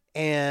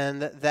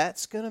 And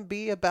that's going to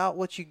be about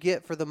what you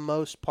get for the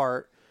most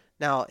part.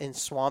 Now, in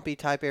swampy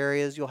type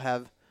areas, you'll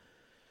have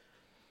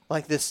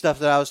like this stuff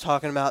that I was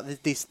talking about,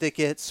 these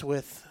thickets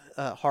with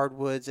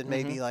hardwoods and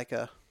maybe like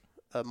a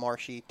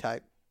marshy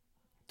type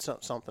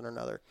something or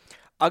another.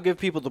 I'll give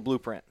people the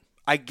blueprint.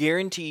 I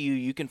guarantee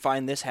you can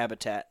find this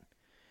habitat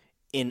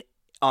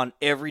on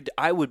every.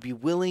 I would be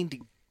willing to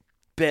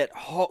bet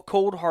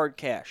cold hard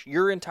cash,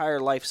 your entire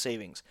life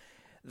savings,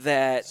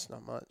 that That's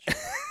not much.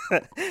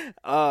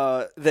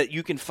 that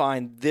you can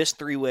find this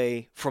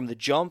 3-way from the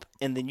jump,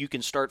 and then you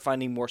can start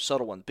finding more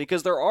subtle ones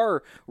because there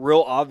are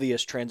real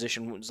obvious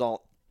transition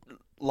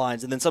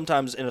lines, and then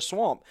sometimes in a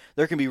swamp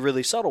there can be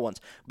really subtle ones.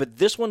 But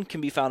this one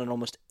can be found in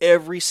almost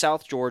every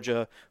South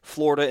Georgia,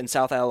 Florida, and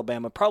South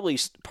Alabama,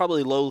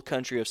 probably low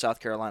country of South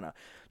Carolina.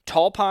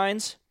 Tall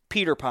pines,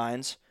 Peter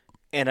pines,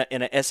 and a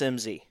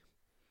SMZ.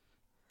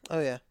 Oh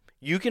yeah.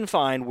 You can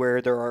find where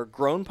there are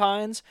grown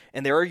pines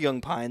and there are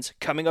young pines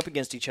coming up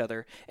against each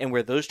other, and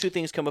where those two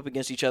things come up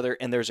against each other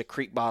and there's a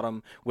creek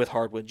bottom with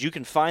hardwoods. You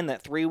can find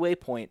that 3-way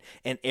point,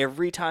 and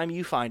every time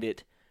you find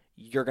it,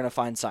 you're going to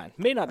find sign.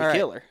 May not be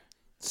killer.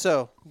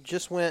 So,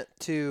 just went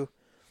to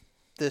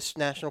this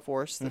national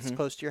forest that's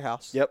close to your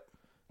house. Yep.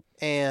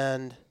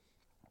 And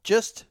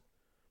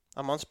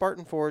I'm on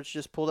Spartan Forge,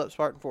 just pulled up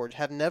Spartan Forge.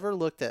 Have never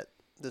looked at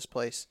this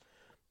place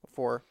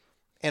before.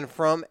 And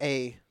from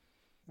a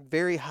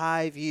very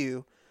high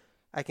view,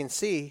 I can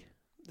see,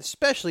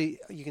 especially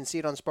you can see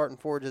it on Spartan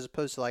Forge as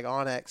opposed to like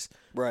Onyx,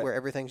 Right. where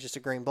everything's just a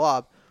green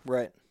blob.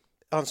 Right.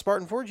 On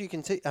Spartan Forge, you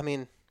can see,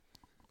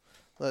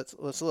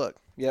 let's look.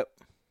 Yep.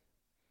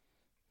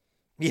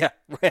 Yeah,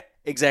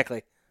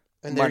 exactly.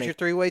 And there's Money. your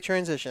 3-way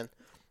transition.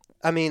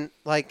 I mean,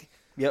 like,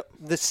 Yep.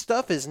 this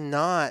stuff is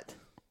not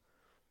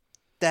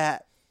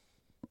that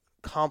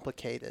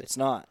complicated. It's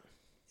not.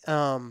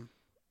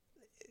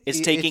 It's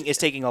It's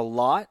taking a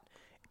lot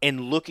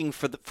and looking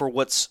for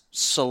what's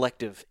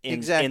selective in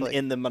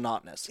the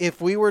monotonous.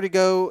 If we were to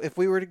go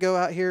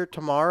out here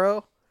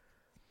tomorrow,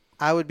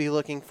 I would be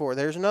looking for.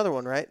 There's another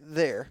one right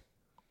there.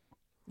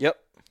 Yep.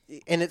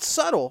 And it's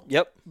subtle.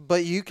 Yep.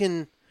 But you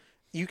can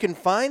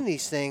find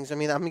these things. I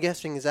mean, I'm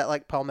guessing, is that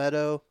like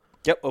palmetto?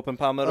 Yep. Open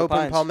palmetto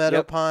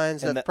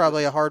pines. And That's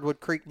probably a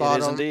hardwood creek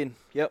bottom. It is indeed.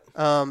 Yep.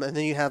 And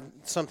then you have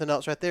something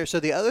else right there. So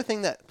the other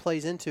thing that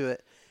plays into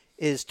it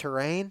is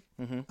terrain.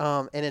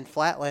 And in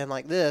flatland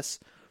like this,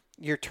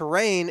 your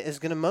terrain is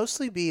going to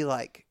mostly be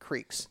like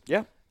creeks.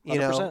 Yeah.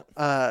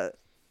 100%.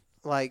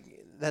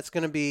 Like that's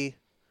going to be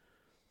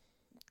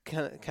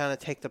kind of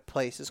take the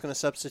place. It's going to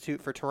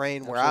substitute for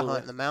terrain where I Absolutely.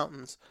 hunt in the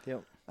mountains.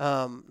 Yep.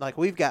 Like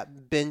we've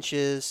got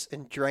benches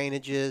and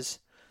drainages.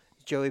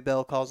 Joey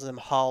Bell calls them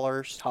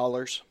hollers.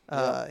 Hollers.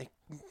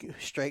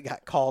 Straight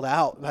got called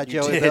out by You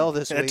Joey did. Bell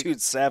this That week.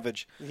 dude's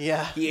savage.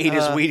 Yeah. He ate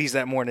his Wheaties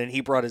that morning.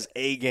 He brought his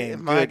A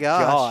game. My Good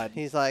gosh. God.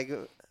 He's like,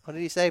 what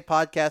did he say?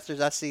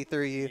 Podcasters, I see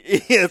through you.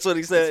 Yeah, that's what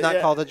he said. It's not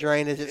yeah. called a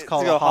drainage. It's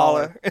called a a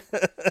holler.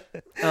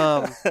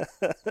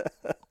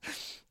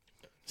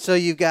 So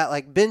you've got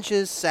like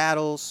benches,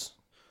 saddles,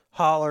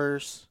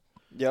 hollers,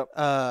 Yep.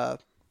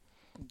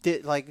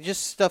 like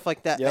just stuff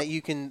like that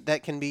Yep.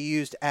 that can be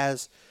used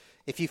as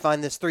if you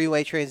find this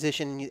 3-way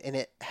transition and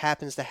it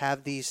happens to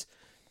have these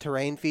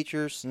terrain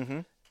features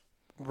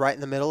right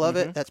in the middle of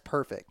it. That's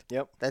perfect.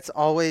 Yep. That's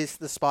always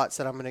the spots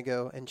that I'm going to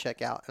go and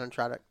check out and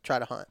try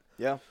to hunt.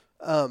 Yeah.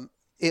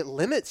 It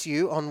limits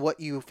you on what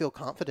you feel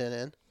confident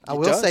in. I It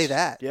will does. say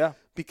that. Yeah.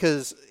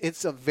 Because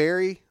it's a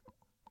very,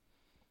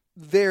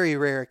 very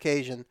rare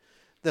occasion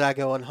that I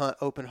go and hunt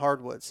open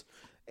hardwoods.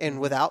 And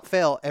without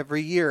fail,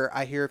 every year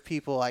I hear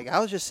people like, I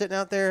was just sitting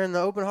out there in the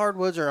open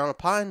hardwoods or on a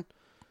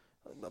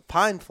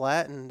pine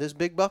flat, and this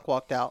big buck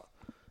walked out.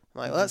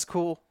 I'm like, well, that's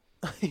cool.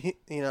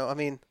 I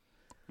mean,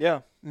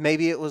 Yeah.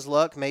 maybe it was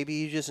luck. Maybe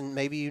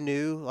you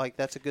knew like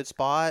that's a good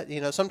spot.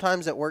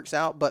 Sometimes it works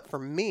out. But for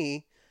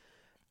me,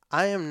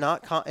 I am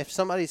not. If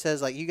somebody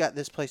says like you got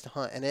this place to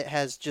hunt and it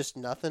has just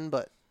nothing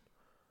but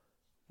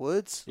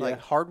woods, like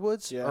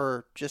hardwoods,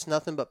 or just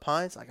nothing but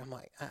pines, like I'm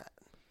like,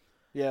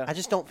 I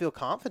just don't feel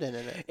confident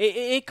in it.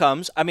 It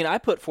comes. I mean, I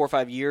put 4 or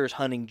 5 years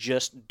hunting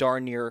just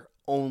darn near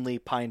only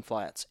pine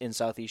flats in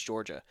southeast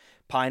Georgia,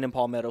 pine and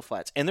palmetto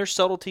flats. And there's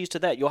subtleties to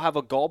that. You'll have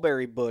a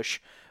gallberry bush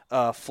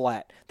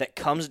flat that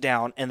comes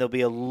down, and there'll be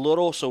a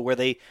little, so where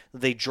they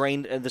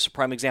drained, and this is a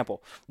prime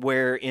example,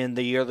 where in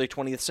the early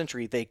 20th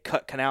century they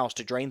cut canals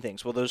to drain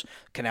things. Well, those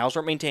canals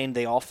weren't maintained.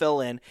 They all fell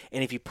in,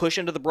 and if you push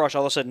into the brush,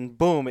 all of a sudden,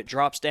 boom, it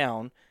drops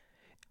down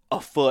a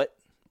foot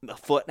and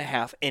a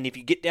half, and if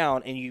you get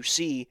down and you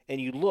see and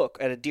you look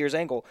at a deer's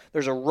angle,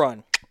 there's a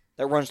run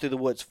that runs through the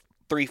woods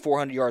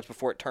 300-400 yards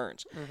before it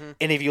turns.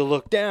 And if you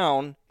look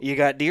down, you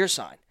got deer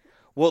sign.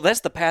 Well, that's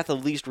the path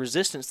of least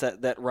resistance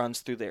that runs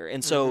through there.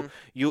 And so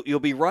you'll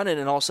be running,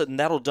 and all of a sudden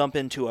that'll dump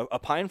into a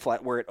pine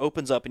flat where it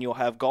opens up, and you'll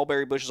have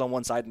gallberry bushes on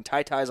one side and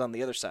tie-ties on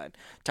the other side.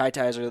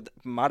 Tie-ties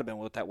might have been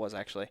what that was,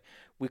 actually.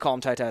 We call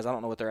them tie-ties. I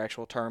don't know what their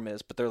actual term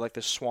is, but they're like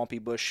this swampy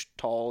bush,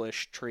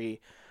 tallish tree.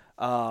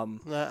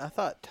 I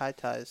thought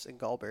tie-ties and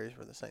gallberries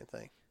were the same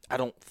thing. I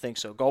don't think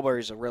so.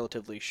 Gallberries are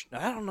relatively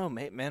I don't know,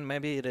 man.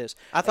 Maybe it is.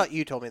 I thought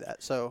you told me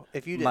that. So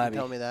if you didn't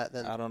tell me that,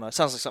 then I don't know. It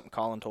sounds like something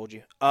Colin told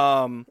you.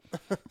 Well,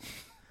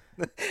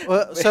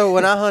 so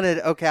when I hunted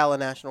Ocala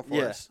National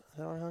Forest, is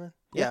that what I hunted?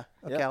 Yeah.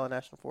 Ocala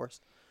National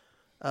Forest.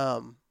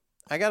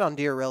 I got on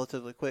deer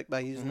relatively quick by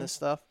using this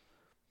stuff,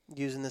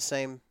 using the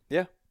same.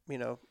 Yeah.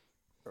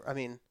 I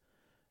mean,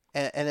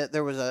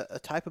 there was a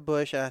type of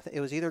bush, and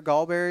it was either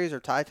gallberries or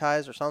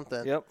tie-ties or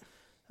something. Yep.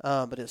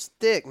 But it was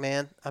thick,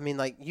 man. I mean,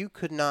 like you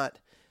could not.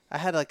 I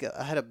had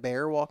a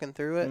bear walking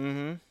through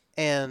it,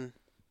 and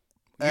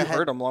you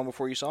heard him long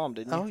before you saw him,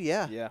 didn't you? Oh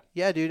yeah,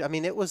 yeah, dude. I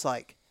mean, it was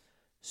like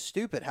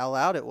stupid how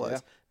loud it was.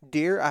 Yeah.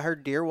 Deer. I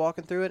heard deer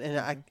walking through it,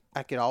 and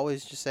I could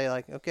always just say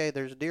like, okay,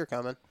 there's a deer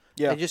coming.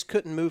 Yeah. I just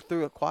couldn't move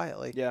through it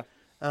quietly. Yeah.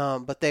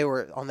 But they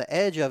were on the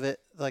edge of it,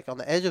 like on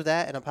the edge of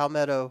that and a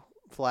palmetto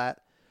flat.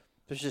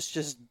 There's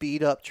just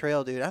beat up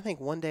trail, dude. I think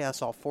one day I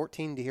saw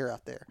 14 deer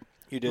out there.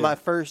 You did. My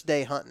first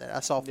day hunting it,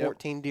 I saw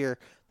 14 deer.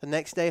 The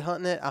next day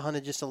hunting it, I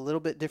hunted just a little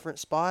bit different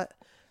spot.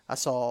 I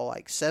saw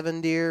like 7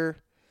 deer,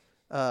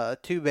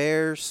 2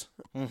 bears,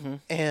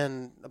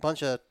 and a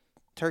bunch of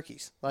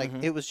turkeys. Like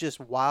it was just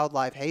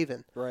wildlife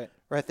haven,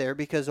 right there,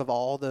 because of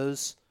all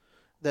those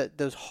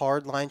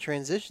hard line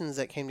transitions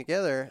that came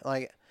together.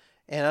 Like,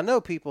 and I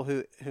know people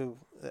who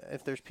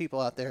if there's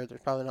people out there, there's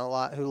probably not a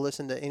lot who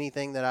listen to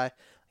anything that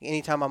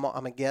anytime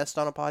I'm a guest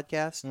on a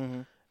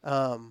podcast.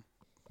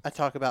 I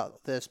talk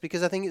about this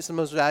because I think it's the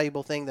most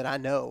valuable thing that I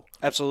know.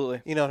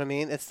 Absolutely. You know what I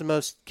mean? It's the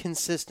most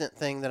consistent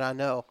thing that I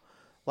know.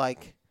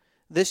 Like,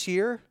 this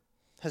year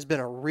has been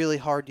a really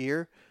hard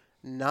year,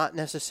 not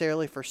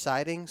necessarily for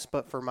sightings,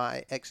 but for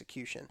my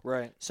execution.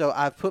 Right. So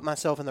I've put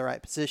myself in the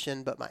right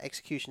position, but my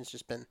execution's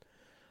just been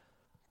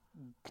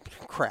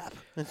crap.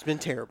 It's been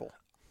terrible.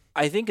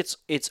 I think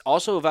it's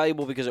also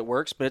valuable because it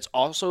works, but it's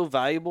also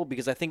valuable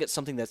because I think it's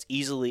something that's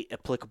easily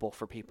applicable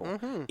for people.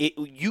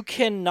 You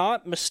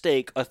cannot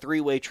mistake a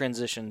 3-way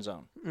transition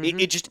zone.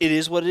 It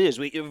is what it is.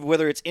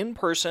 Whether it's in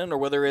person or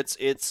whether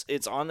it's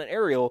on an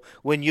aerial,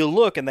 when you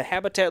look and the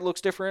habitat looks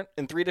different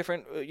in 3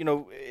 different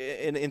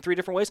in 3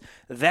 different ways,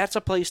 that's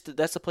a place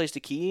to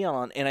key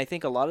on. And I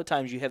think a lot of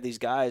times you have these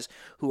guys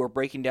who are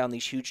breaking down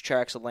these huge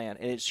tracts of land,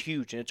 and it's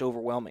huge and it's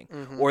overwhelming,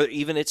 or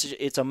even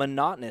it's a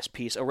monotonous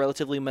piece, a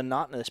relatively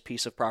monotonous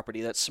piece of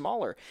property that's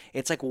smaller.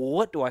 It's like,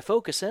 what do I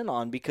focus in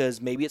on? Because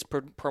maybe it's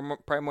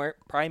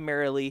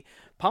primarily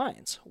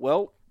pines.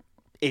 Well,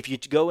 if you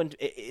go and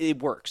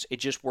it works, it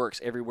just works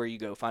everywhere you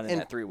go, finding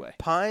that 3-way.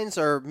 Pines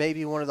are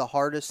maybe one of the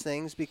hardest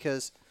things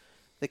because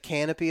the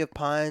canopy of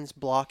pines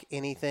block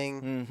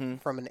anything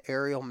from an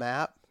aerial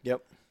map.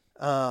 Yep.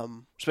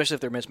 Especially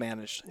if they're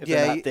mismanaged, if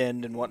they're not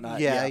thinned and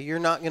whatnot. Yeah, you're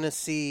not going to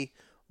see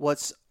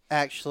what's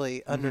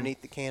actually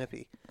underneath the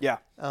canopy. Yeah.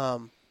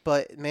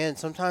 But, man,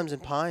 sometimes in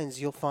pines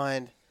you'll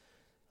find,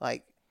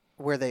 like,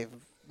 where they've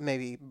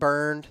maybe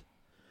burned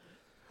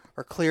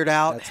or cleared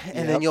out,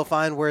 and then you'll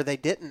find where they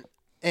didn't.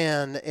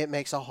 And it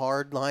makes a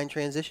hard line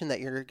transition that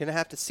you're going to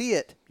have to see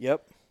it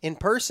in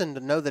person to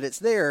know that it's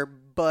there,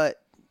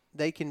 but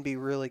they can be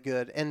really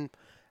good. And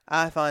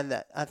I find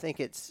that I think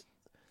it's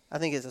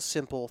a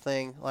simple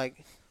thing.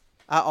 Like,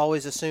 I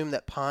always assume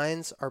that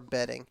pines are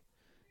bedding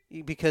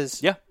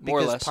because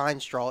more or less.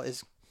 Pine straw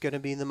is going to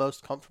be the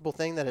most comfortable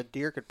thing that a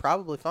deer could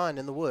probably find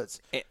in the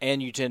woods.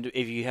 And you tend to,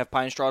 if you have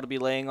pine straw to be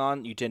laying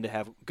on, you tend to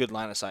have good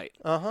line of sight.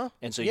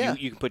 And so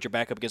you can put your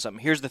back up against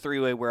something. Here's the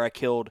 3-way where I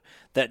killed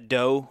that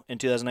doe in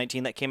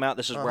 2019 that came out.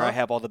 This is where I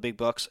have all the big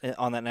bucks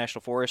on that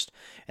national forest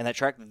and that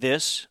track.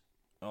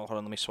 Hold on,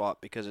 let me swap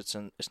because it's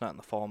not in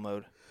the fall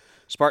mode.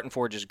 Spartan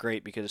Forge is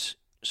great because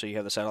So you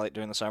have the satellite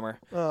during the summer,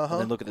 Uh-huh.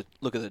 and then look at the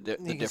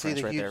You can see difference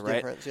the right huge there, right?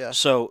 difference, yeah.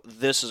 So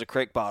this is a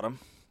creek bottom,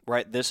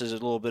 right? This is a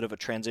little bit of a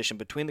transition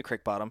between the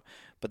creek bottom,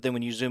 but then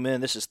when you zoom in,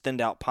 this is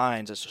thinned out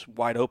pines. It's just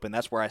wide open.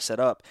 That's where I set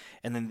up,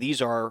 and then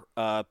these are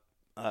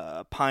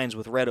pines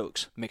with red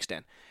oaks mixed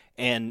in.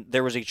 And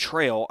there was a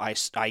trail, I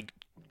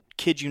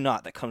kid you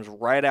not, that comes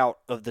right out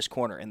of this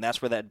corner, and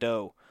that's where that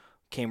doe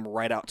came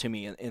right out to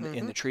me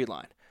in the tree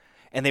line.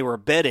 And they were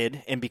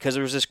bedded, and because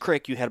there was this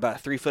creek, you had about a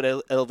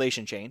 3-foot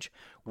elevation change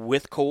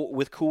with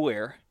cool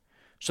air.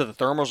 So the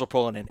thermals are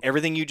pulling in.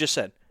 Everything you just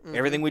said,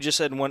 everything we just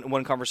said in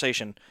one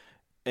conversation,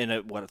 in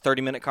a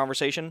 30-minute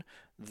conversation,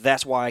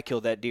 that's why I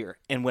killed that deer.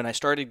 And when I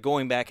started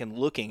going back and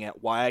looking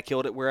at why I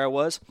killed it where I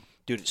was,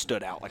 dude, it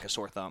stood out like a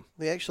sore thumb.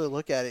 We actually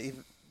look at it.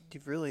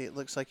 It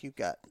looks like you've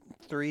got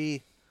 4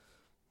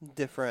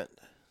 different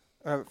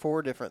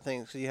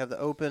things. So you have the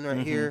open right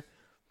here.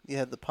 You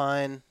have the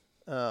pine.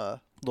 A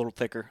little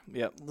thicker.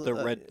 Yep. The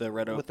red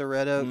oak. With the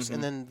red oaks.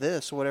 And then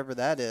this, whatever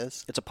that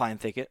is. It's a pine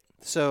thicket.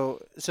 So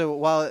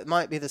while it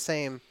might be the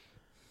same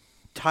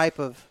type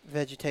of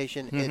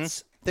vegetation,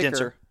 it's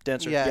thicker.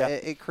 Denser. Yeah,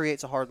 it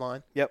creates a hard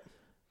line. Yep.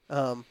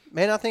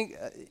 Man, I think,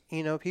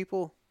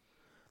 people,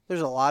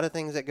 there's a lot of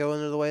things that go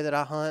into the way that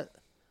I hunt.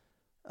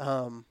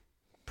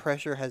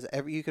 Pressure has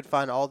you could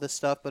find all this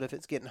stuff, but if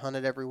it's getting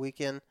hunted every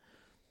weekend,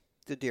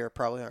 the deer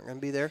probably aren't going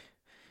to be there.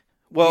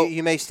 Well,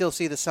 you may still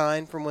see the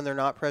sign from when they're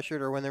not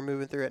pressured or when they're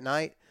moving through at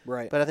night.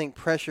 Right. But I think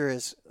pressure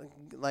is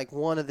like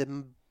one of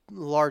the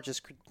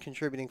largest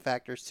contributing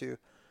factors to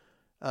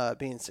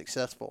being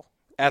successful.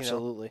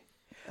 Absolutely.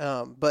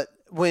 But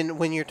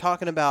when you're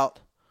talking about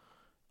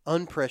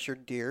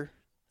unpressured deer,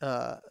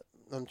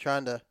 I'm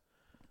trying to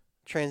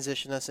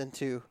transition us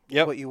into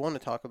what you want to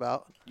talk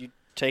about. You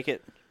take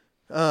it.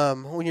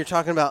 When you're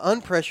talking about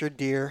unpressured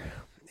deer,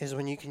 is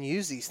when you can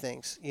use these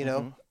things.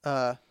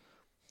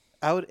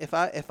 I would if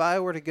I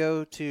were to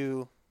go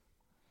to,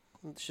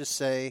 let's just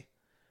say,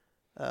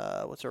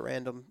 what's a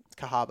random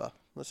Cahaba.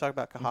 Let's talk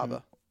about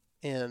Cahaba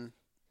in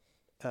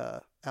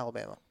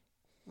Alabama.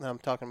 And I'm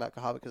talking about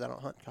Cahaba because I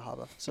don't hunt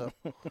Cahaba. So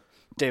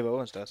Dave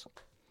Owens does.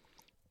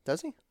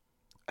 Does he?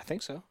 I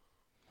think so.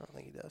 I don't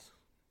think he does.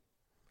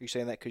 Are you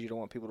saying that because you don't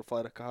want people to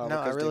fly to Cahaba? No,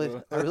 I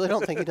really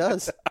don't think he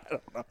does. I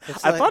don't know.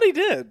 I thought he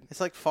did.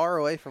 It's like far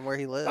away from where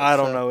he lives. I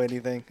don't know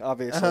anything,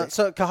 obviously.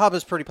 So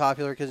Cahaba's pretty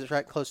popular because it's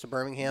right close to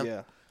Birmingham.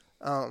 Yeah.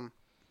 And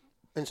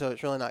so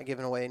it's really not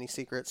giving away any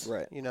secrets.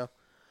 Right.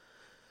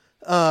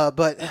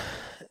 But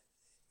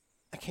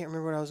I can't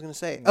remember what I was going to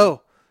say. Mm-hmm.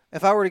 Oh,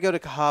 if I were to go to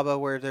Cahaba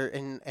where they're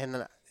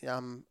and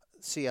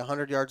see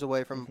 100 yards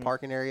away from a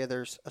parking area,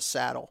 there's a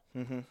saddle,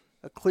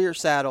 a clear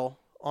saddle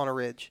on a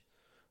ridge.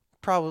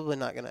 Probably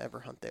not going to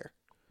ever hunt there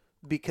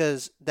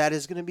because that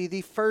is going to be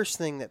the first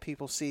thing that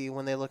people see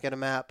when they look at a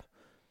map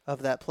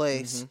of that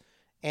place.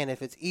 And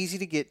if it's easy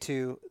to get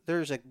to,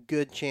 there's a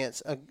good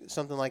chance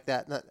something like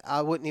that.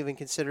 I wouldn't even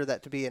consider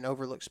that to be an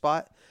overlooked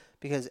spot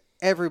because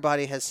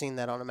everybody has seen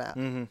that on a map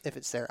if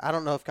it's there. I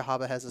don't know if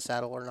Cahaba has a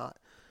saddle or not,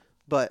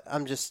 but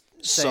I'm just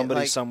saying.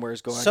 Somebody somewhere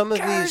is going, some of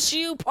curse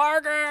you,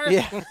 Parker!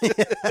 Yeah.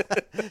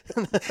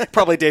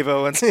 Probably Dave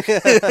Owens.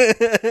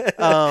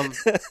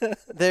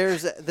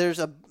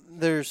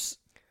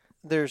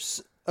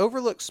 There's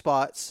overlooked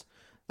spots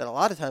that a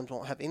lot of times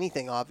won't have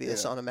anything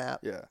obvious on a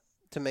map. Yeah.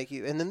 To make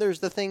you, and then there's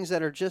the things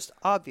that are just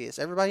obvious.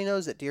 Everybody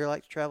knows that deer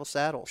like to travel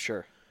saddles.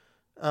 Sure.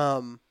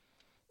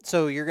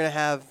 So you're gonna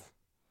have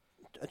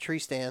a tree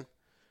stand,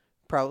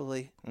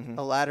 probably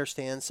a ladder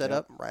stand set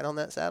up right on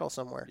that saddle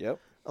somewhere. Yep.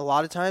 A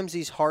lot of times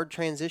these hard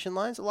transition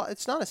lines,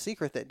 it's not a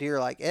secret that deer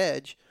like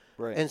edge.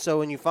 Right. And so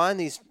when you find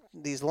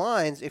these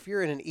lines, if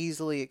you're in an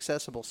easily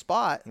accessible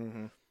spot,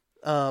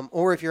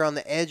 or if you're on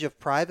the edge of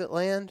private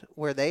land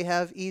where they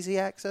have easy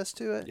access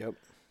to it,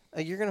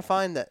 you're gonna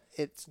find that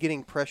it's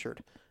getting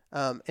pressured.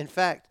 In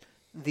fact,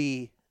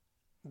 the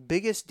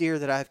biggest deer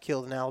that I've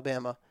killed in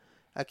Alabama,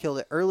 I killed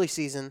it early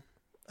season,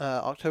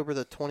 October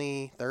the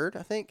 23rd,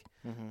 I think,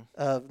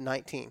 of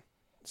 19.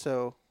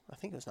 So I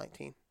think it was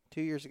 19,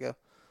 2 years ago.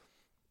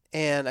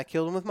 And I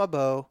killed him with my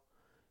bow,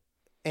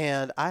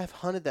 and I've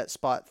hunted that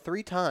spot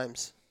 3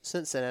 times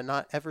since then and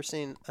not ever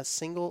seen a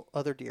single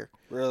other deer.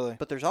 Really?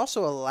 But there's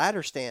also a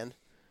ladder stand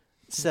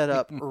set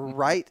up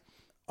right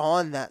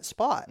on that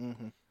spot.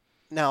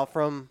 Now,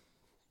 from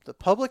the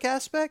public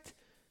aspect,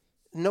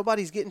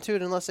 nobody's getting to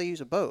it unless they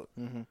use a boat.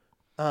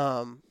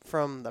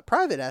 From the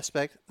private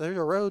aspect, there's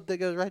a road that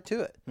goes right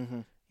to it.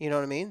 You know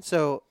what I mean?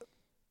 So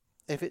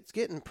if it's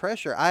getting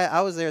pressure,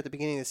 I was there at the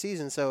beginning of the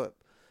season, so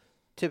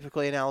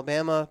typically in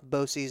Alabama,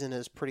 bow season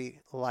is pretty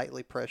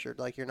lightly pressured.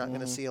 Like you're not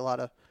going to see a lot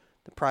of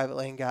the private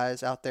lane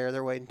guys out there.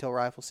 They're waiting until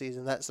rifle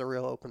season. That's the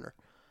real opener.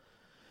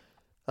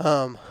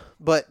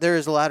 But there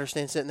is a ladder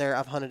stand sitting there.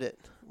 I've hunted it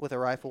with a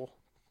rifle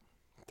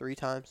 3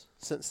 times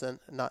since then,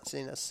 not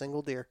seen a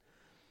single deer.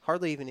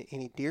 Hardly even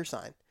any deer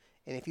sign.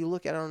 And if you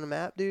look at it on the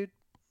map, dude,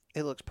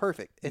 it looks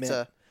perfect. It's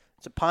a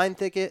pine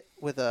thicket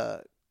with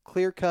a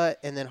clear cut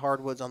and then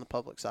hardwoods on the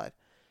public side.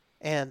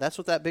 And that's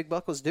what that big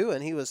buck was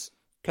doing. He was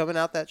coming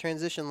out that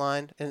transition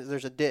line, and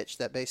there's a ditch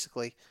that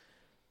basically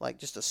like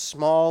just a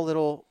small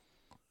little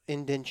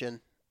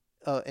indention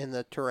in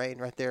the terrain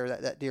right there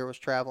that deer was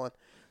traveling,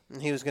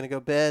 and he was going to go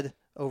bed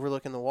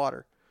overlooking the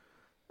water.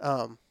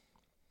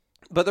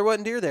 But there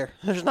wasn't deer there.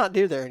 There's not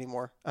deer there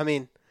anymore. I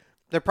mean,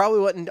 there probably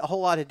wasn't a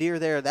whole lot of deer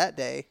there that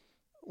day.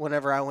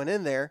 Whenever I went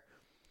in there,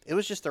 it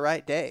was just the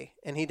right day,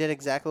 and he did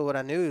exactly what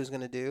I knew he was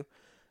going to do,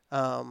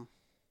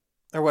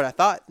 or what I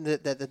thought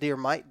that the deer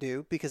might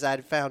do, because I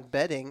had found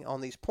bedding on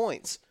these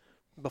points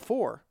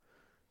before,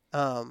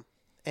 and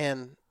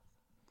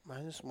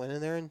I just went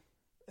in there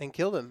and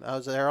killed him. I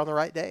was there on the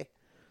right day.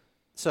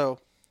 So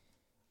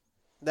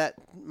that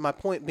my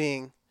point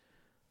being,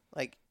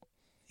 like,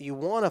 you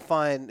want to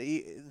find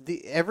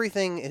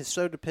everything is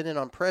so dependent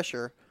on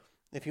pressure.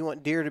 If you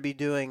want deer to be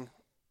doing,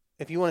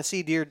 if you want to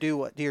see deer do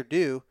what deer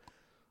do,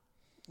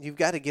 you've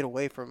got to get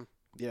away from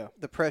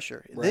the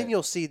pressure. Right. Then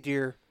you'll see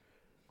deer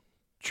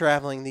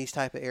traveling these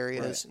type of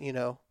areas,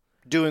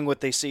 doing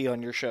what they see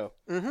on your show.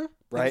 Mm-hmm.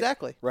 Right.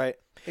 Exactly. Right.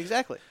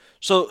 Exactly.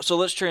 So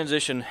let's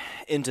transition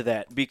into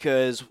that,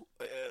 because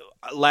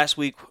last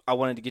week I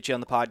wanted to get you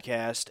on the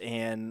podcast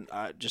and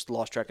I just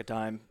lost track of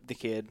time. The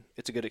kid,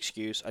 it's a good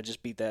excuse. I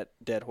just beat that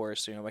dead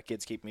horse. My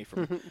kids keep me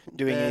from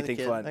doing anything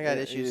fun. I got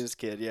issues. It is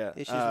kid, yeah.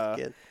 Issues with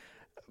the kid.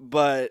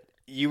 But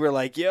you were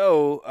like,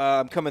 yo,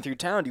 I'm coming through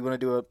town. Do you want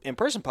to do an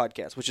in-person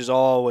podcast? Which is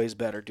always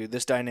better, dude.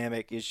 This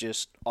dynamic is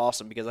just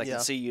awesome because I can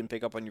see you and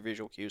pick up on your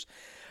visual cues.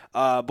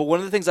 But one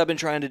of the things I've been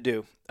trying to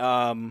do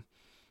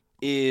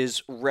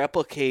is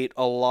replicate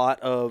a lot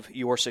of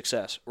your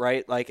success,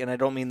 right? Like, and I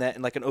don't mean that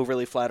in like an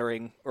overly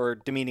flattering or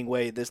demeaning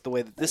way. This the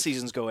way that this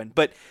season's going,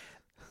 but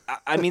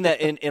I mean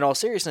that in all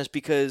seriousness,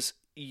 because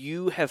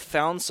you have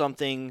found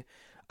something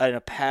and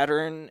a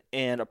pattern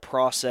and a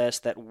process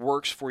that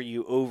works for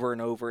you over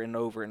and over and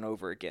over and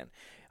over again.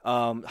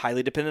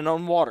 Highly dependent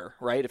on water,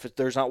 right? If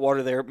there's not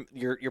water there,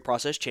 your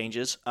process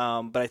changes.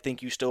 But I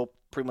think you still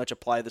pretty much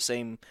apply the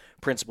same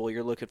principle.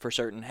 You're looking for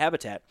certain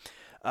habitat.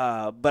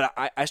 But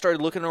I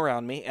started looking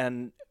around me,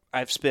 and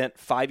I've spent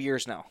 5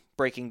 years now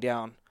breaking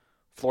down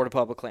Florida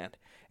public land.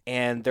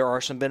 And there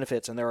are some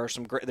benefits, and there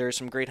is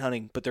some great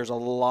hunting, but there's a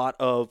lot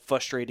of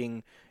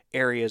frustrating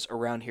areas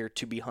around here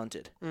to be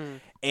hunted.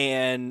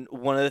 And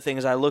one of the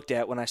things I looked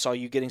at when I saw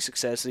you getting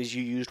success is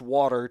you used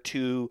water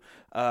to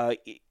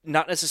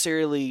not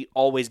necessarily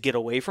always get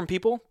away from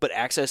people, but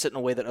access it in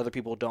a way that other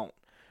people don't,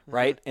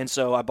 right? And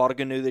so I bought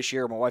a Gnu this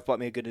year. My wife bought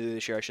me a Gnu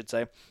this year, I should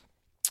say.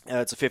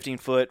 It's a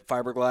 15-foot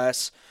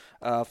fiberglass,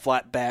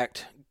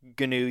 flat-backed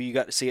Gnu. You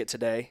got to see it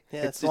today.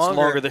 Yeah, it's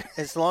longer than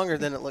it's longer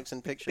than it looks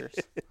in pictures.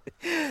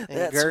 And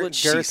That's what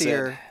she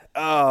girthier,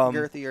 said.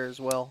 girthier as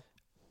well.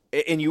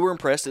 And you were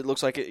impressed. It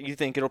looks like you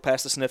think it'll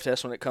pass the sniff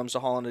test when it comes to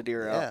hauling a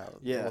deer out.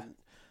 Yeah. Well,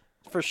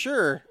 for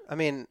sure. I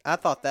mean, I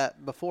thought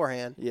that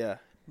beforehand. Yeah.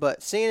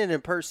 But seeing it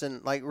in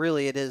person, like,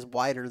 really, it is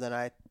wider than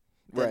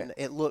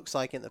it looks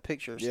like in the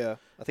pictures. Yeah.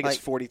 I think it's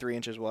 43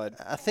 inches wide.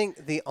 I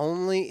think the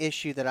only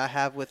issue that I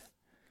have with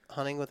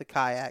hunting with a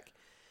kayak,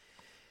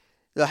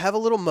 I have a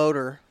little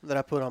motor that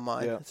I put on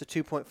mine. Yeah. It's a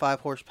 2.5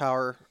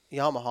 horsepower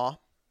Yamaha.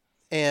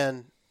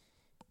 And,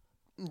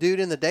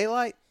 dude, in the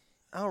daylight,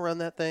 I'll run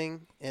that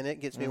thing, and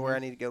it gets me where I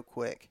need to go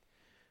quick.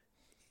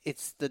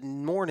 It's the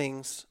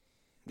mornings,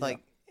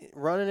 like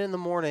running in the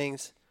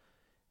mornings,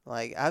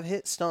 like I've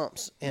hit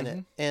stumps in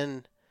it,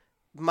 and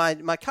my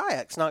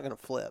kayak's not going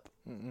to flip,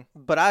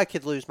 but I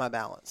could lose my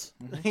balance.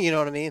 You know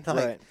what I mean?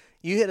 Like,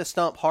 you hit a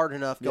stump hard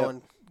enough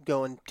going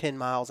 10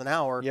 miles an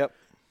hour. Yep.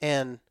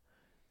 And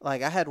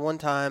like I had one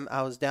time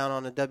I was down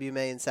on a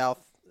WMA in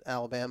South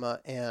Alabama,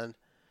 and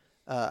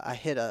I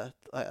hit a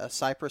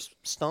cypress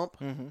stump.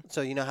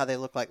 So you know how they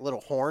look like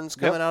little horns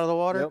coming out of the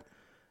water? Yep.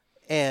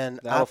 And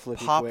I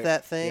popped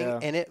that thing,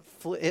 and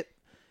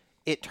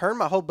it turned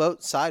my whole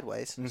boat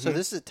sideways. So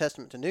this is a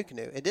testament to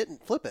NuCanoe. It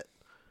didn't flip it.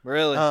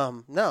 Really?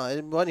 No,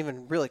 it wasn't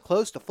even really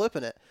close to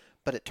flipping it,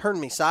 but it turned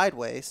me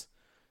sideways,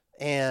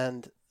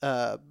 and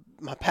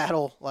my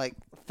paddle like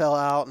fell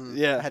out,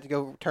 and I had to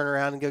go turn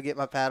around and go get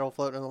my paddle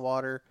floating in the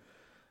water.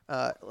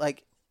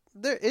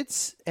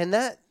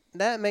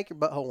 That make your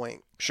butthole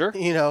wink. Sure.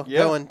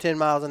 Going 10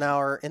 miles an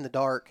hour in the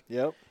dark.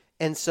 Yep.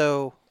 And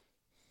so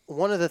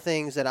one of the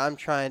things that I'm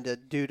trying to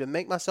do to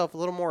make myself a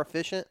little more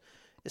efficient,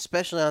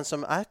 especially on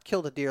I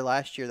killed a deer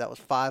last year that was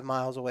 5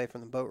 miles away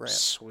from the boat ramp.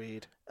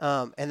 Sweet.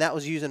 And that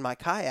was using my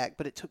kayak,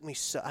 but it took me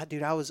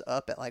I was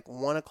up at like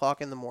 1 o'clock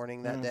in the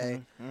morning that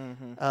day.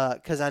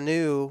 Because I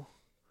knew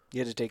you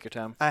had to take your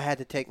time. I had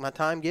to take my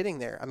time getting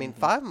there. I mean,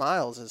 5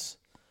 miles is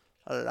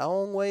a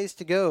long ways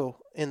to go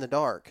in the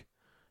dark.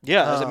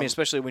 Yeah, I mean,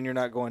 especially when you're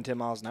not going 10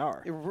 miles an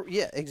hour.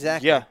 Yeah,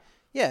 exactly.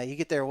 Yeah, you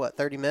get there,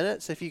 30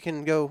 minutes if you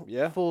can go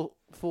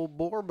full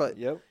bore. But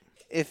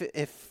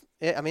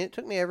it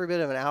took me every bit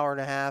of an hour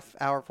and a half,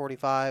 hour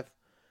 45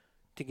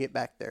 to get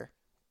back there.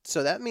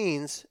 So that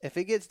means if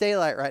it gets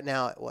daylight right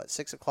now at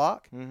 6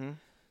 o'clock,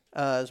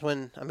 is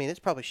when, it's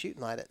probably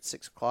shooting light at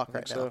 6 o'clock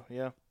right now. So,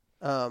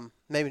 yeah.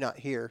 Maybe not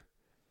here.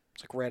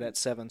 It's like right at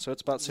 7, so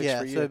it's about 6 for you.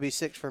 Yeah, so it'd be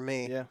 6 for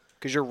me. Yeah,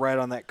 because you're right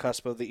on that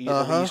cusp of the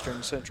eastern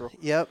and central.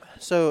 Yep.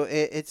 So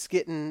it's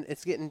getting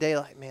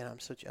daylight. Man, I'm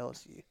so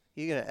jealous of you.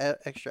 you get an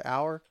extra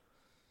hour,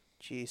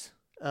 jeez.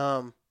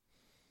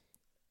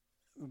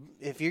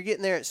 If you're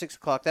getting there at 6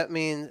 o'clock, that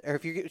means, or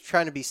if you're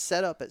trying to be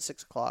set up at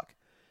 6 o'clock,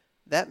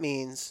 that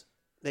means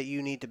that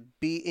you need to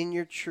be in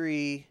your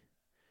tree,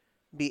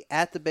 be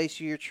at the base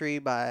of your tree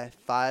by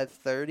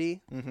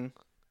 5:30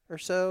 or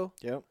so.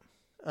 Yep.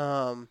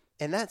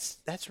 And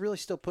that's really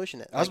still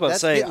pushing it. I was about to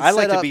say, I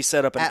like to be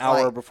set up an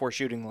hour before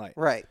shooting light.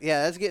 Right.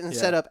 Yeah, that's getting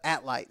set up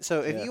at light. So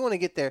if you want to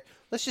get there,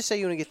 let's just say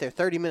you want to get there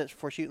 30 minutes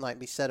before shooting light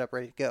and be set up,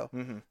 ready to go.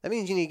 That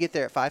means you need to get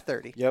there at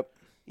 5:30. Yep.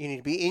 You need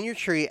to be in your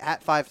tree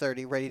at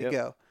 5:30, ready to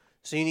go.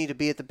 So you need to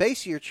be at the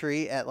base of your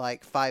tree at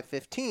like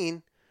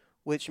 5:15,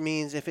 which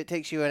means if it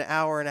takes you an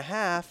hour and a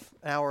half,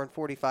 an hour and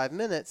 45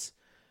 minutes,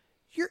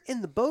 you're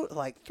in the boat at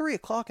like 3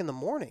 o'clock in the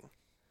morning.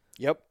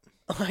 Yep.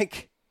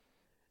 Like,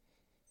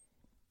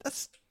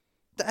 that's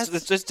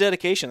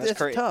dedication. That's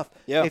crazy. tough.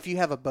 Yeah. If you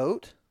have a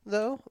boat,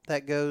 though,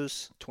 that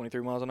goes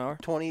 23 miles an hour.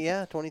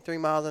 23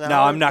 miles an hour.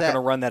 No, I'm not going to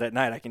run that at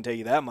night. I can tell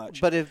you that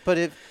much. But if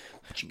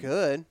you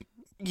could,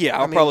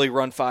 I'll probably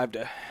run 5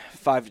 to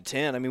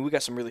 10. I mean, we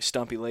got some really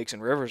stumpy lakes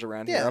and rivers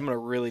around here. I'm going to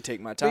really take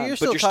my time. But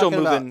you're still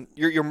moving.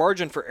 Your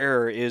margin for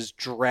error is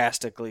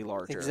drastically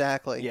larger.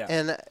 Exactly. Yeah.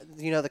 And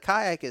the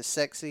kayak is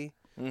sexy.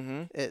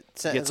 Mm-hmm. It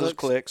gets those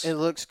clicks. It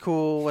looks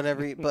cool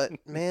whenever.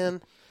 But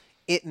man,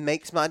 it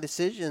makes my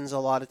decisions a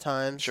lot of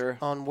times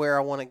on where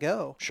I want to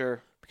go.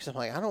 Sure. Because I'm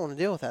like, I don't want to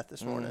deal with that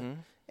this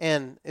morning.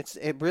 And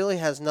it really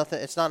has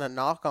nothing. It's not a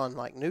knock on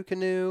like new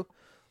canoe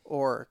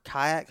or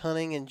kayak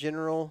hunting in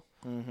general.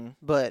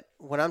 But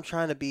when I'm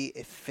trying to be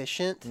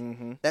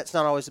efficient, that's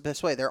not always the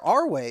best way. There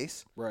are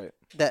ways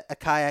that a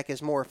kayak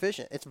is more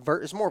efficient.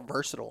 It's more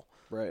versatile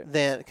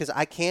than, because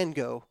I can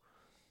go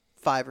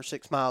 5 or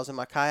 6 miles in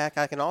my kayak.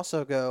 I can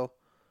also go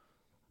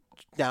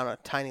down a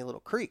tiny little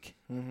creek,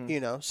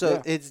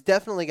 So it's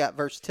definitely got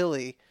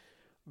versatility,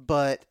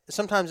 but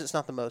sometimes it's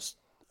not the most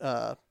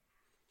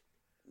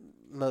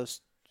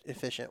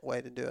efficient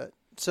way to do it.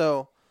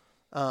 So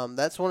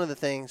that's one of the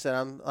things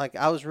that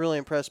I was really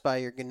impressed by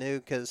your canoe,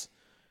 because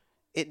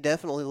it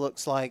definitely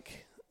looks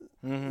like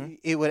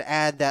it would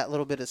add that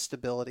little bit of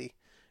stability,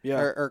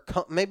 or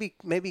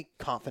maybe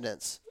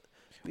confidence.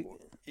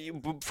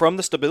 From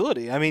the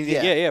stability. I mean,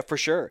 yeah, for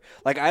sure.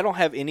 Like, I don't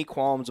have any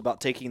qualms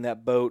about taking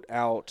that boat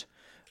out.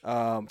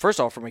 First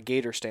off, from a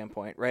gator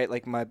standpoint, right?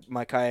 Like,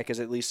 my kayak is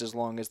at least as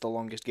long as the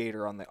longest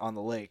gator on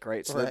the lake,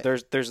 right? So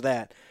there's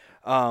that.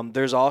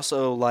 There's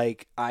also,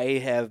 like,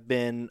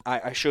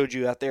 I showed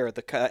you out there,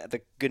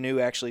 the canoe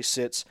actually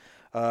sits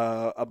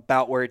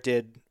about where it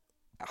did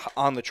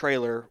on the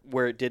trailer,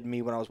 where it did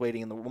me when I was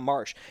waiting in the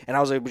marsh, and I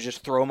was able to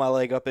just throw my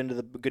leg up into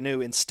the canoe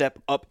and step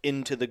up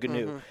into the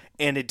canoe,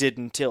 and it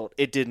didn't tilt,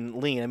 it didn't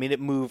lean. I mean, it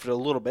moved a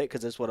little bit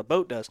because that's what a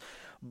boat does,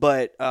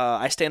 but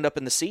I stand up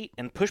in the seat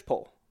and push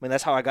pull. I mean,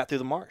 that's how I got through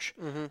the marsh.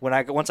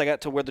 Once I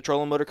got to where the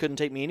trolling motor couldn't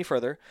take me any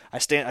further, I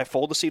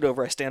fold the seat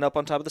over, I stand up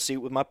on top of the seat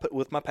with my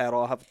paddle.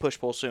 I'll have a push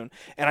pull soon,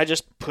 and I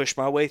just push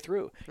my way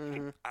through.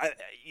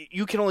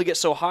 You can only get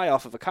so high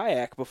off of a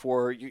kayak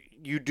before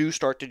you do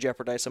start to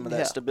jeopardize some of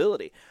that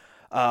stability.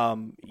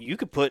 You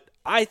could put,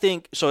 I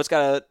think, so it's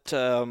got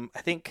I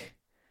think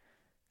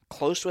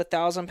close to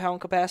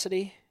 1,000-pound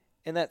capacity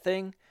in that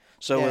thing.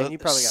 So you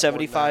probably got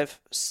 75.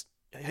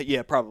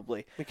 Yeah,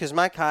 probably. Because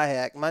my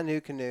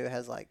new canoe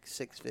has like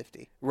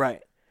 650.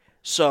 Right.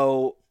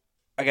 So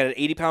I got an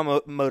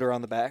 80-pound motor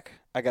on the back.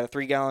 I got a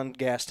 3-gallon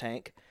gas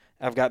tank.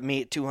 I've got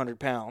me at 200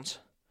 pounds.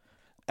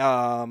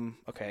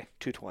 Okay,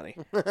 220.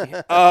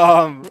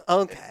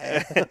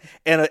 Okay.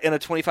 and a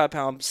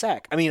 25-pound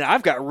sack. I mean,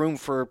 I've got room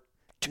for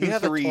 2, you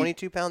have 3. A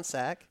 22-pound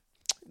sack?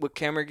 With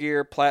camera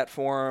gear,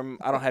 platform.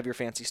 I don't have your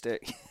fancy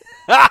stick.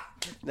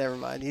 Never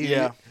mind.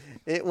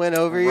 It went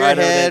over your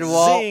head.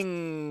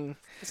 Zing.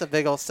 That's a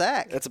big old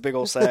sack. That's a big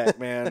old sack,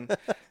 man.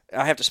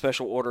 I have to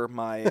special order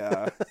my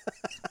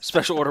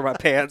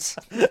pants.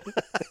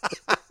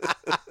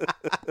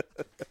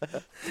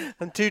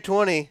 I'm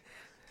 220.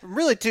 I'm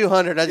really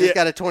 200. I just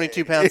got a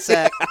 22-pound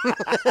sack.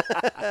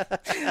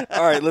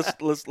 All right,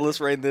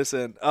 let's rein this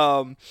in.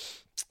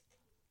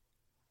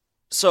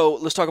 So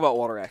let's talk about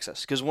water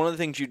access, because one of the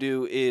things you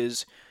do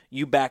is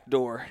you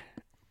backdoor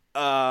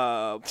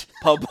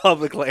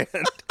public land.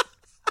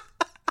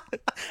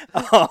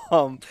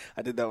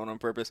 I did that one on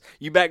purpose.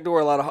 You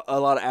backdoor a lot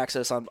of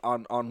access on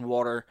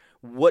water.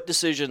 What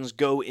decisions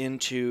go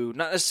into,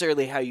 not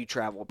necessarily how you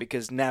travel,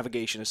 because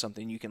navigation is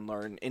something you can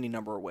learn any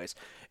number of ways,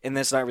 and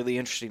that's not really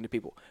interesting to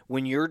people.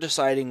 When you're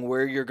deciding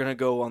where you're going to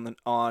go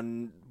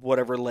on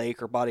whatever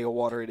lake or body of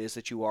water it is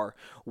that you are,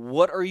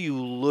 what are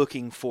you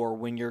looking for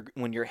when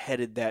you're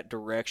headed that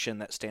direction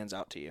that stands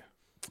out to you?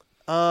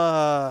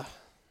 Man,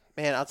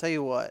 I'll tell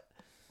you what.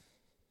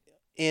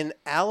 In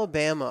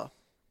Alabama,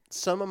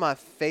 some of my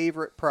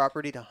favorite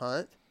property to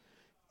hunt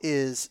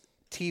is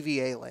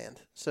TVA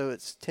land. So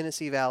it's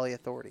Tennessee Valley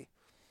Authority.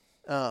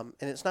 And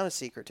it's not a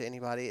secret to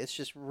anybody. It's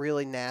just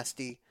really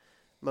nasty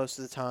most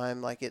of the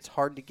time. Like, it's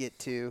hard to get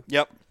to.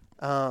 Yep.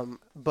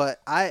 But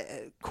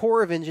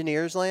Corps of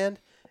Engineers land,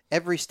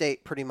 every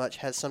state pretty much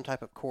has some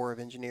type of Corps of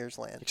Engineers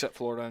land. Except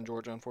Florida and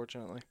Georgia,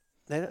 unfortunately.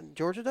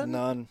 Georgia doesn't?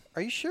 None.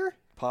 Are you sure?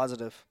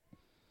 Positive.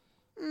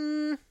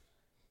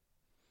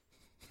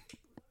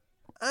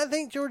 I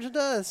think Georgia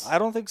does. I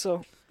don't think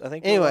so. I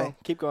think Anyway.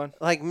 keep going.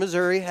 Like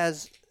Missouri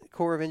has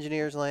Corps of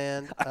Engineers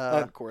land.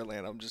 Core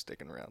land. I'm just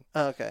sticking around.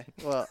 Okay.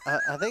 Well,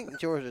 I think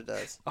Georgia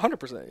does.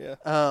 100%.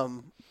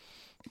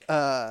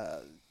 Yeah.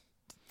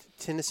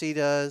 Tennessee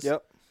does.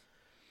 Yep.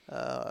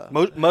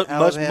 Alabama.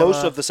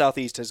 Most of the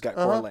Southeast has got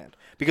core land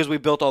because we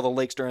built all the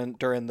lakes during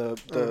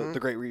the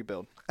Great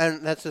Rebuild.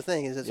 And that's the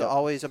thing is it's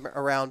always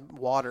around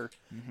water,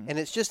 and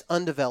it's just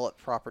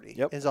undeveloped property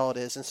is all it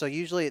is. And so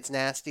usually it's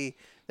nasty.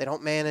 They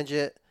don't manage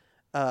it.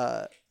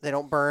 They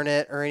don't burn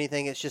it or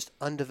anything. It's just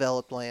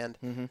undeveloped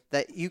land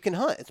that you can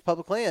hunt. It's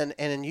public land,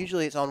 and then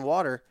usually it's on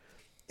water.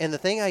 And the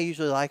thing I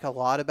usually like a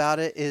lot about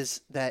it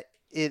is that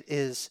it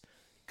is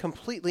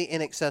completely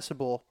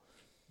inaccessible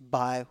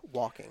by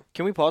walking.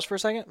 Can we pause for a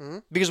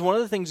second? Because one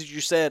of the things that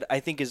you said I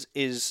think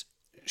is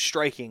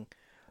striking.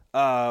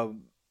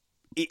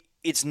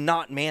 It's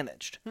not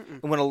managed.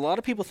 And when a lot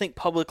of people think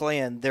public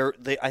land,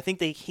 I think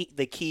they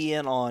key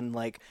in on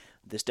like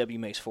this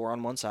WMA's 4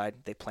 on one side.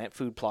 They plant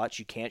food plots.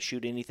 You can't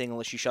shoot anything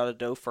unless you shot a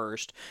doe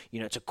first.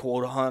 It's a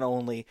quota hunt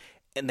only.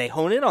 And they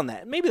hone in on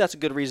that. Maybe that's a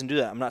good reason to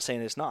do that. I'm not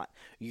saying it's not.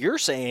 You're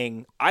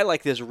saying I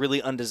like this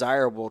really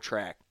undesirable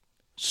track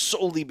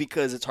solely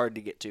because it's hard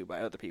to get to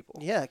by other people.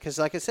 Yeah, because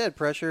like I said,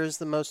 pressure is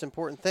the most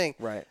important thing.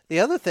 Right. The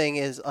other thing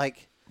is,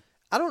 like,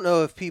 I don't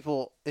know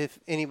if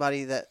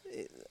anybody that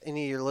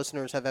any of your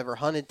listeners have ever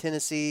hunted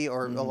Tennessee,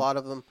 or a lot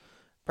of them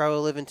probably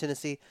live in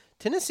Tennessee.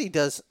 Tennessee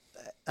does,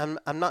 I'm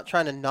not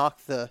trying to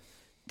knock the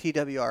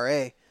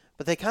TWRA,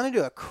 but they kind of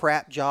do a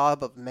crap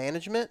job of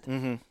management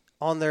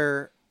on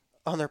their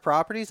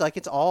properties. Like,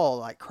 it's all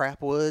like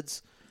crap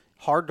woods,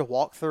 hard to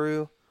walk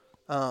through.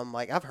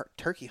 Like, I've heard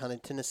turkey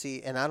hunted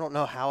Tennessee, and I don't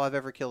know how I've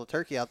ever killed a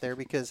turkey out there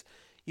because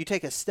you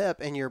take a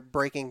step and you're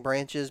breaking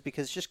branches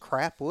because it's just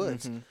crap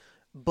woods.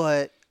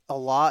 But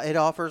it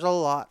offers a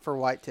lot for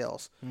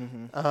whitetails.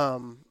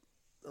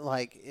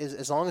 Like,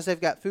 as long as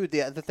they've got food.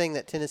 The other thing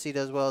that Tennessee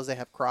does well is they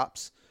have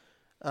crops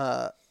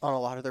on a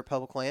lot of their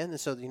public land. And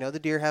so, the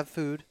deer have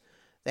food.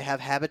 They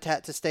have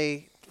habitat to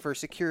stay for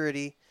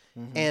security.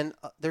 And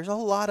there's a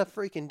lot of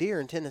freaking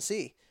deer in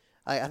Tennessee.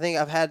 I think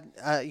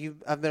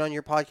I've been on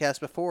your podcast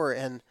before,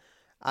 and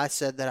I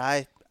said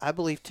that I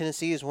believe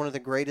Tennessee is one of the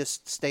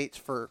greatest states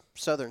for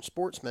Southern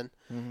sportsmen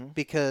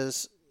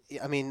because,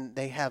 I mean,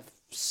 they have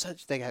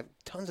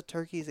tons of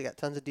turkeys, they got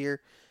tons of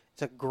deer.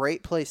 It's a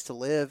great place to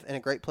live and a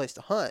great place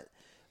to hunt,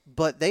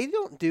 but they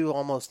don't do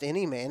almost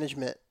any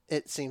management,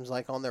 it seems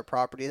like, on their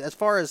property as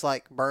far as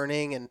like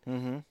burning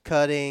and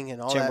cutting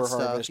and all Timber that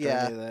stuff. harvest,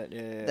 Yeah, any of that.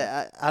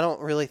 Yeah. I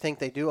don't really think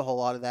they do a whole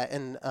lot of that,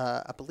 and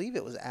I believe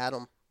it was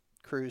Adam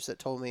Cruz that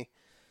told me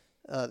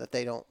that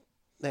they don't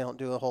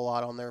do a whole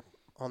lot on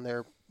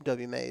their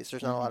WMAs.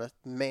 There's not a lot of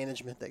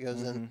management that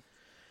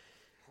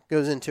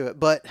goes into it,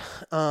 but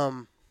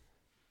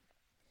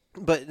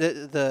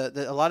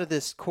the a lot of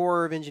this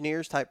Corps of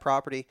Engineers type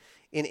property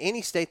in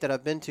any state that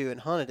I've been to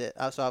and hunted it.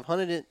 So I've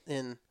hunted it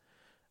in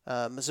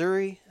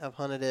Missouri, I've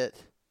hunted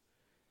it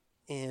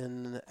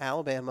in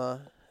Alabama,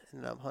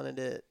 and I've hunted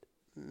it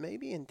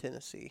maybe in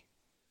Tennessee.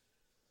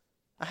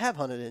 I have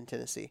hunted it in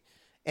Tennessee,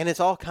 and it's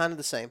all kind of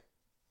the same.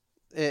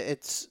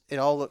 It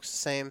all looks the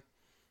same,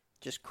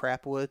 just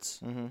crap woods,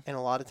 and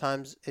a lot of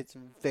times it's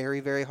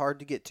very, very hard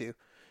to get to,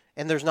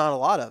 and there's not a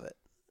lot of it,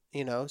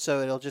 so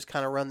it'll just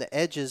kind of run the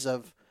edges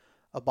of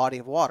a body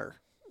of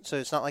water. So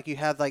it's not like you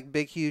have like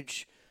big,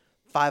 huge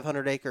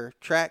 500-acre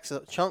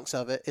chunks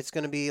of it. It's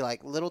going to be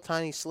like little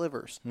tiny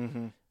slivers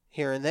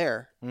here and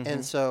there,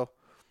 and so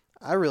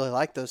I really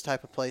like those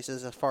type of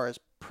places as far as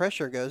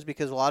pressure goes,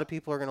 because a lot of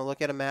people are going to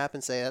look at a map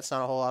and say that's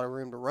not a whole lot of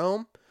room to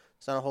roam.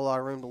 It's not a whole lot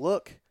of room to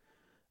look.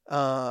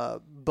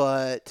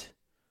 But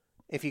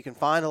if you can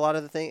find a lot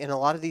of the thing, and a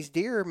lot of these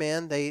deer,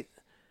 man,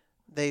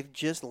 they've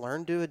just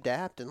learned to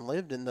adapt and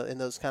lived in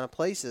those kind of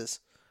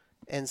places.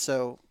 And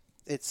so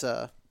it's,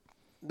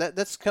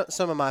 that's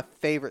some of my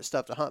favorite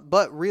stuff to hunt,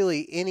 but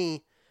really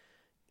any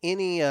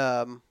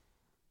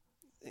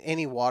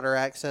water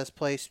access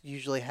place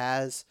usually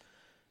has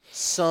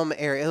some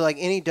area, like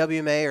any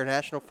WMA or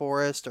national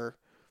forest or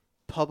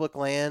public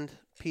land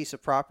piece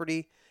of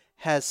property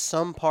has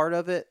some part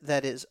of it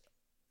that is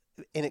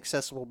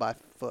inaccessible by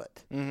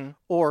foot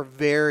or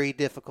very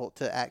difficult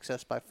to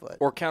access by foot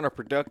or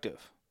counterproductive.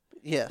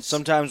 Yes.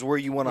 Sometimes where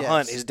you want to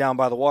hunt is down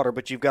by the water,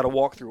 but you've got to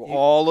walk through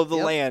all of the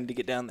land to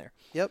get down there.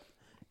 Yep.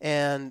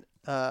 And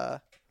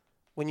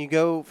when you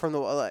go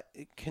from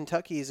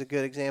Kentucky is a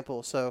good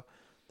example. So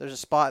there's a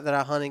spot that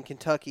I hunt in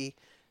Kentucky.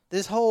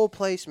 This whole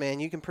place, man,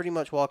 you can pretty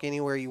much walk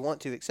anywhere you want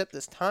to, except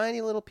this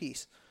tiny little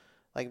piece,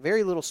 like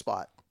very little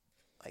spot,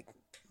 like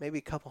maybe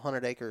a couple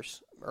 100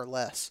 acres or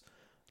less,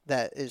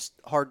 that is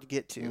hard to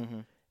get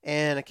to.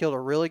 And I killed a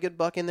really good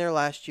buck in there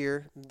last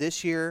year.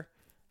 This year,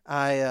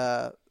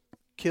 I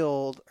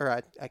killed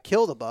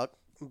a buck,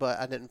 but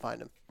I didn't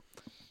find him.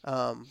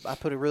 I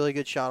put a really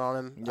good shot on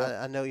him.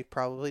 Yep. I know he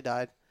probably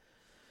died.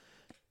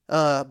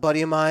 A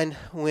buddy of mine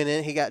went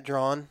in. He got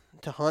drawn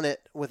to hunt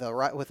it with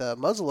a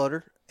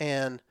muzzleloader,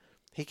 and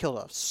he killed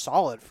a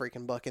solid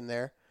freaking buck in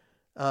there.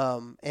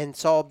 And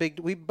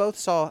we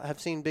both have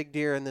seen big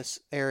deer in this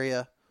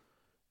area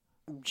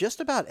just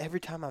about every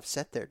time I've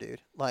sat there,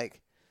 dude.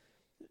 Like,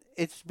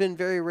 it's been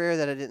very rare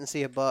that I didn't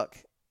see a buck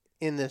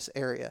in this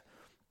area.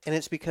 And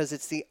it's because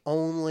it's the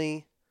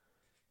only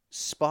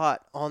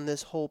spot on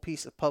this whole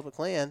piece of public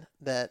land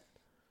that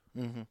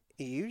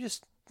you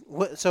just...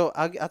 So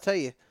I'll tell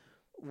you,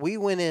 we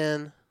went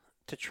in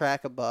to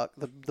track a buck,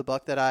 the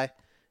buck that I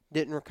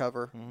didn't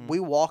recover. We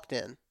walked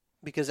in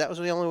because that was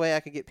the only way I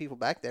could get people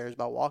back there is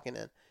by walking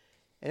in.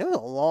 And it was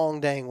a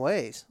long dang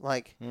ways.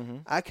 Like,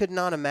 I could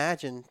not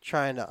imagine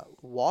trying to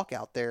walk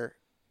out there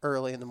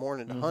early in the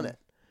morning to hunt it.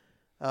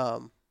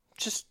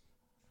 Just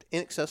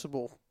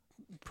inaccessible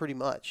pretty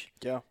much.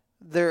 Yeah.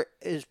 There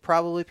is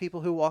probably people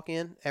who walk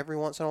in every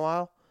once in a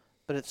while,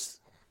 but it's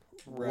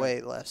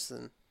way less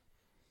than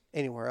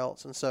anywhere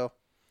else. And so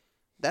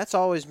that's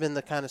always been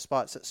the kind of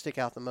spots that stick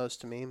out the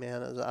most to me,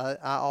 man. Is I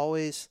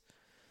always,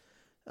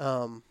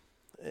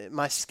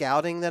 my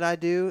scouting that I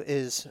do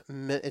is,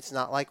 it's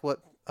not like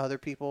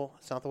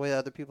it's not the way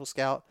other people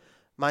scout.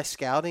 My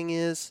scouting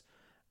is,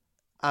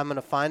 I'm going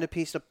to find a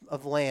piece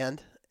of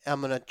land.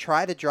 I'm going to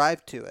try to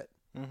drive to it.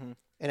 And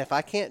if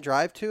I can't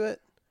drive to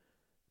it,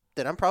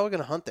 then I'm probably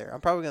going to hunt there.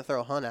 I'm probably going to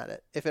throw a hunt at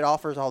it if it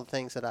offers all the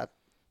things that I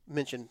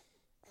mentioned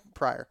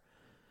prior.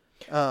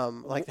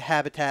 Like the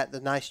habitat,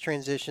 the nice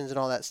transitions and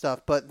all that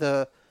stuff. But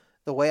the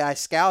way I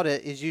scout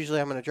it is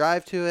usually I'm going to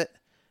drive to it,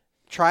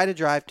 try to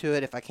drive to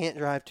it. If I can't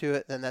drive to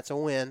it, then that's a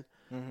win.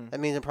 That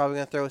means I'm probably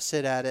going to throw a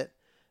sit at it.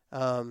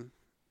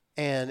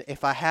 And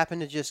if I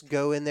happen to just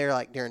go in there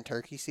like during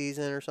turkey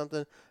season or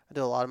something, I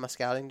do a lot of my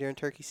scouting during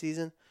turkey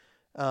season.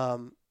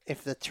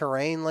 If the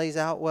terrain lays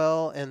out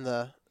well and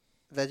the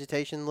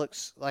vegetation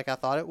looks like I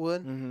thought it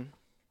would,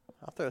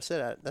 I'll throw a sit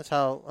at it. That's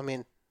how,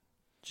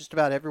 just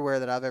about everywhere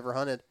that I've ever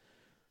hunted,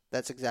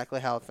 that's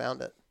exactly how I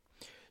found it.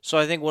 So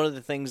I think one of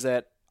the things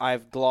that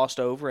I've glossed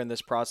over in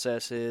this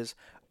process is,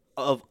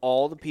 of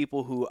all the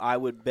people who I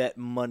would bet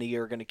money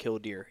are going to kill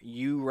deer,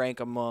 you rank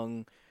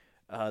among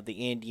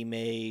the Andy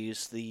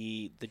Mays,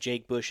 the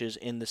Jake Bushes,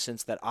 in the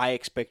sense that I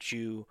expect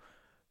you,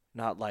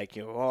 not like,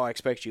 I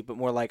expect you, but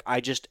more like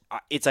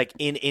it's like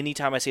in any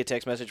time I see a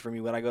text message from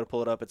you, when I go to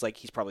pull it up, it's like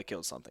he's probably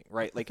killed something,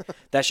 right? Like,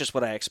 that's just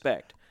what I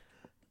expect.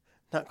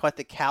 Not quite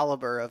the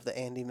caliber of the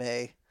Andy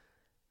May.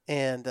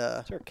 And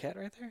is there a cat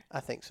right there? I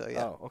think so,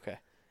 yeah. Oh, okay.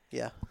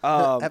 Yeah.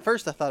 At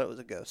first I thought it was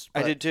a ghost.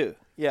 I did too.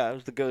 Yeah, it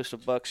was the ghost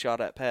of buck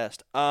shot at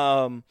past.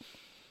 But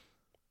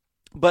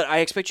I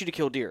expect you to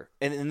kill deer,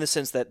 and in the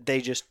sense that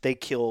they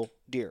kill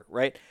deer,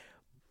 right?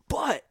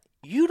 But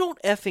you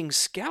don't effing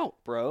scout,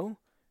 bro.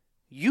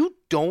 You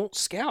don't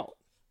scout.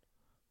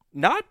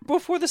 Not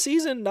before the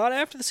season, not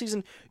after the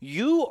season.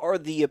 You are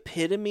the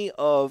epitome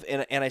of,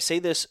 and I say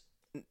this,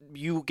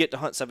 you get to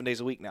hunt 7 days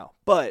a week now,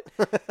 but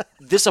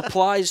this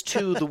applies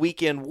to the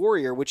weekend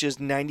warrior, which is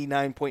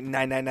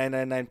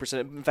 99.99999%.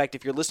 In fact,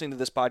 if you're listening to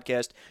this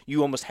podcast,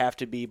 you almost have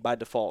to be, by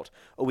default,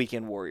 a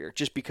weekend warrior,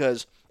 just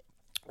because,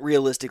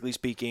 realistically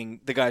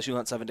speaking, the guys who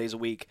hunt 7 days a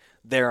week,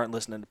 they aren't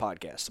listening to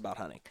podcasts about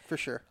hunting. For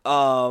sure.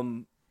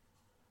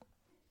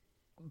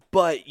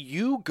 But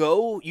you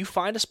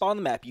find a spot on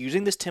the map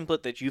using this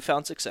template that you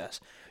found success.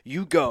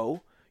 You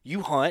go,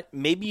 you hunt,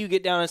 maybe you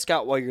get down and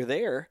scout while you're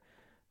there,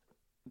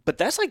 but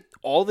that's like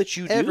all that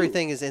you do.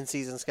 Everything is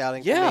in-season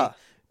scouting for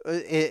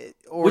me.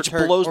 Which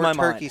blows my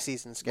mind. Turkey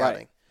season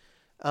scouting.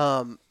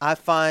 Right. I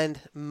find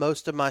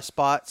most of my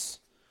spots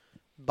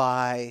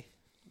by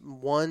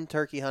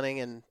turkey hunting,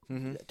 and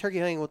turkey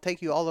hunting will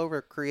take you all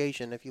over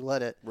creation if you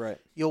let it. Right.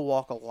 You'll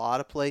walk a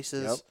lot of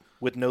places. Yep.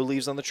 With no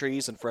leaves on the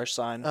trees and fresh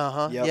sign.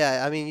 Yep.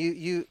 Yeah,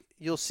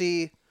 you'll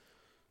see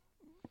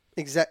see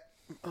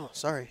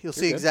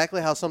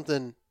exactly how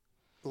something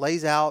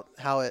lays out,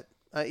 how it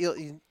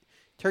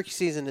turkey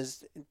season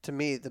is, to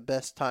me, the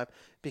best time,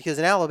 because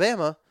in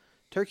Alabama,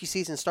 turkey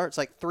season starts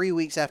like 3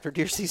 weeks after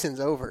deer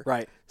season's over.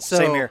 Right. So,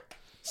 same here.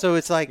 So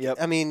it's like,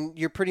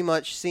 you're pretty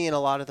much seeing a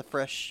lot of the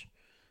fresh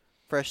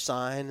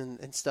sign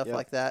and stuff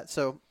like that.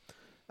 So,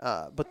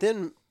 but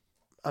then,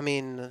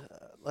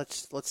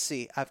 let's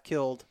see. I've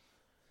killed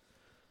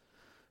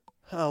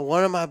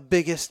one of my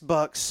biggest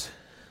bucks,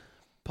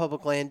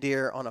 public land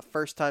deer, on a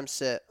first time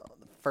sit,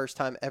 first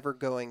time ever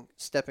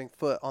stepping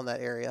foot on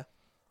that area.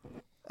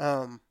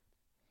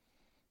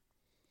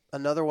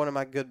 Another one of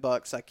my good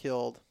bucks I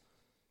killed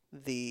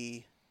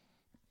the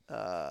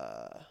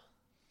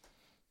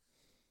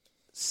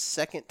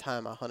second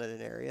time I hunted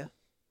an area,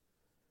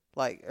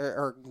 like,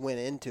 or went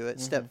into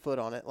it, stepped foot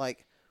on it.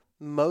 Like,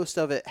 most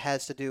of it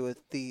has to do with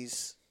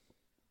these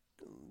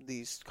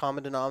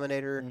common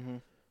denominator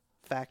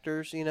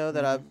factors,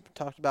 that I've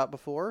talked about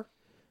before.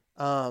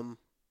 And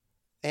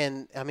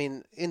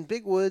in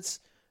big woods,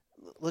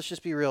 let's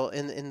just be real,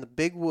 in the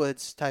big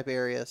woods type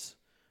areas,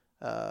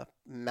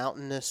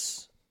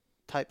 mountainous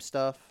type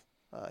stuff,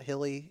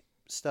 hilly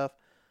stuff,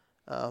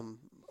 a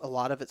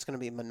lot of it's going to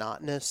be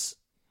monotonous,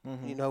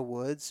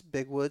 woods,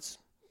 big woods.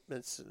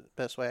 That's the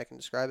best way I can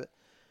describe it.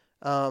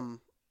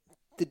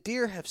 the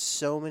deer have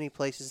so many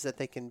places that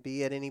they can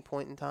be at any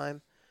point in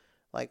time.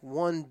 Like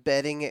one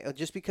bedding,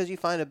 just because you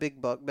find a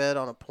big buck bed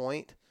on a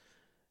point,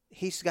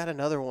 he's got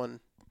another one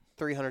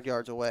 300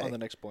 yards away. On the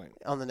next point.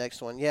 On the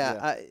next one,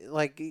 yeah.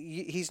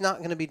 He's not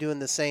going to be doing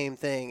the same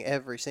thing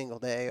every single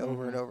day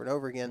over and over and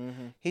over again.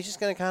 Mm-hmm. He's just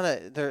going to kind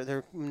of,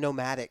 they're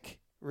nomadic,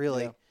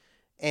 really. Yeah.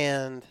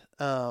 And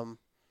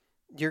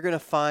you're going to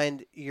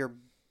find your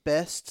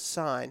best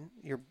sign,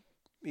 your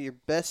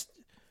best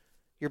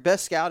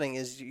scouting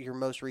is your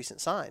most recent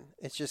sign.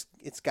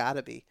 It's got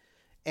to be.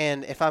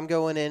 And if I'm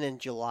going in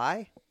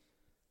July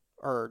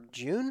or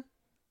June,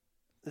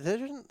 they're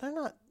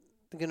not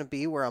going to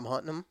be where I'm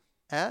hunting them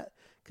at,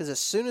 because as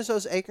soon as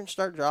those acorns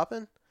start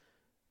dropping,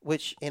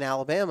 which in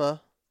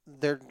Alabama,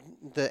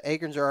 the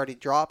acorns are already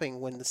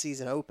dropping when the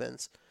season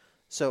opens,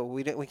 so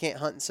we can't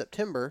hunt in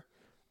September.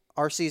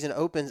 Our season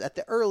opens at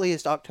the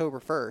earliest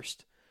October 1st.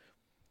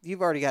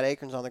 You've already got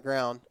acorns on the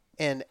ground,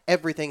 and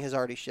everything has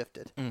already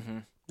shifted. Mm-hmm.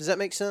 Does that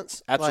make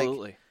sense?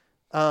 Absolutely.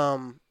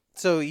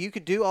 So you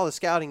could do all the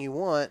scouting you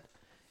want,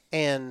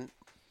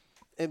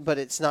 but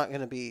it's not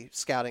going to be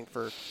scouting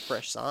for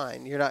fresh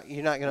sign. You're not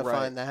going to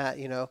find that,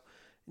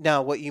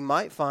 Now, what you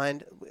might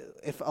find,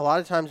 if a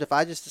lot of times if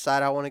I just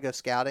decide I want to go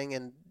scouting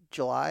in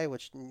July,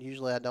 which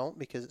usually I don't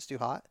because it's too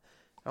hot,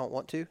 I don't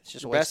want to. It's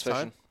just a waste of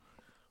time.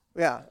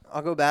 Yeah,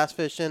 I'll go bass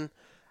fishing.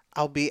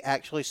 I'll be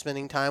actually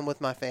spending time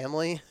with my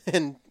family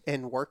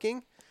and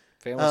working.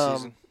 Family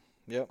season.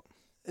 Yep.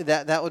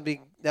 That would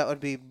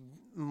be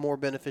more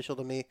beneficial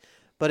to me.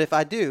 But if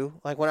I do,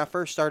 like when I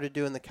first started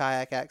doing the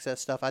kayak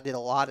access stuff, I did a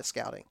lot of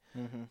scouting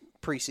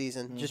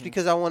preseason just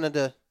because I wanted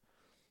to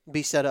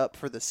be set up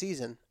for the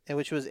season, and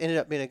which ended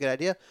up being a good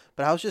idea.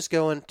 But I was just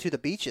going to the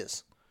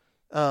beaches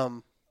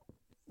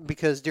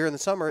because during the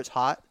summer it's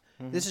hot.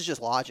 This is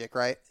just logic,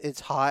 right? It's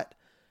hot.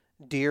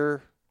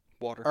 Deer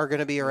are going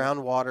to be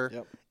around water.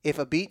 Yep. If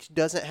a beach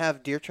doesn't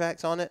have deer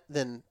tracks on it,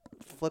 then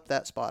flip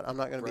that spot. I'm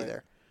not going to be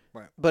there.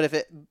 Right. But if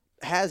it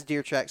has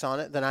deer tracks on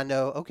it, then I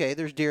know, okay,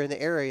 there's deer in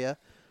the area.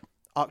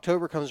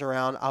 October comes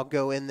around, I'll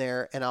go in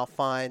there and I'll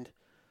find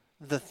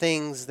the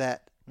things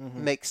that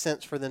make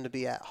sense for them to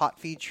be at. Hot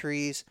feed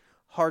trees,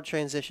 hard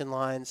transition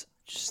lines,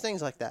 just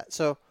things like that.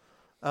 So,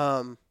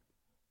 I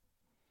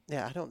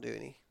don't do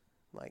any.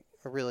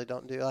 I really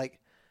don't do.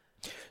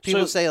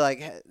 People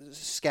say,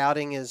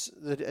 scouting is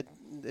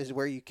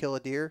where you kill a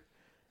deer.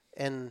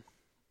 And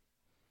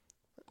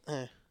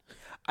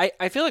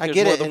I feel like I there's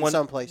get more it than in one,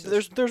 some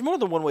places. There's more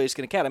than one way to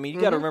skin a cat. I mean, you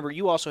got to remember,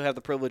 you also have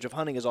the privilege of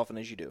hunting as often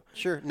as you do.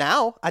 Sure.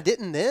 Now, I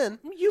didn't then.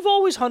 You've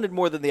always hunted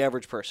more than the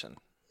average person.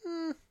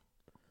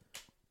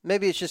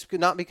 Maybe it's just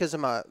not because of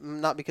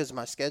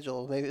my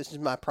schedule. Maybe it's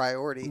just my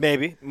priority.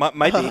 Maybe.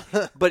 Might be.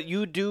 But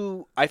you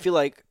do, I feel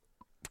like,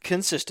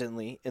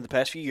 consistently, in the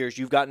past few years,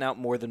 you've gotten out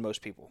more than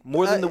most people.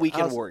 More than the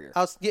weekend warrior.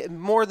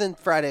 More than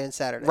Friday and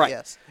Saturday, right.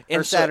 Yes.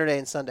 And or Saturday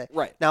and Sunday.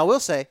 Right. Now, I will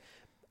say,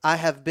 I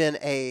have been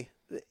a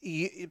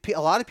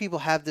lot of people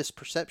have this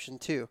perception,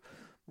 too,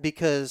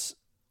 because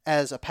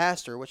as a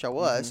pastor, which I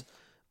was,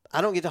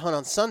 I don't get to hunt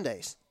on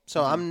Sundays.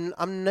 So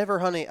I'm never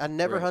hunting. I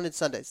never hunted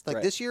Sundays.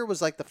 This year was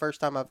the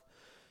first time I've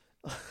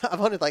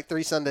hunted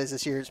 3 Sundays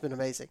this year. It's been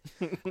amazing.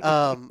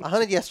 I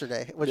hunted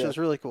yesterday, which was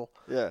really cool.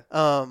 Yeah.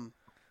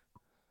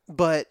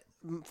 But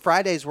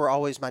Fridays were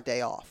always my day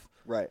off.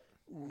 Right.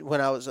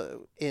 When I was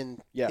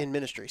in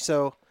ministry.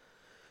 So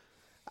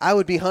I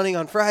would be hunting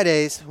on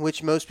Fridays,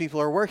 which most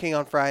people are working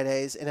on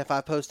Fridays. And if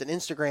I post an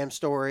Instagram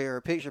story or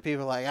a picture,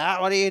 people are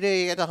like, what do? You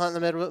get to hunt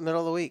in the middle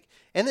of the week.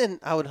 And then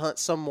I would hunt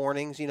some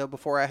mornings,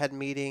 before I had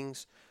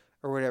meetings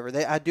or whatever.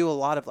 I do a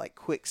lot of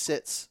quick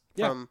sits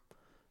from,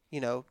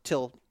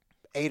 till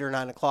 8 or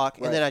 9 o'clock,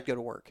 and then I'd go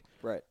to work.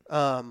 Right.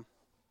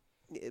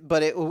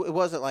 But it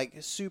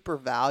wasn't super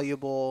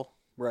valuable.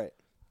 Right.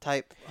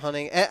 Type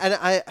hunting, and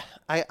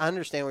I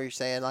understand what you're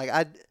saying.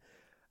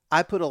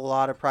 I put a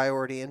lot of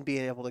priority in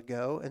being able to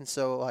go, and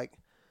so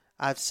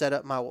I've set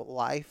up my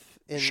life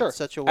in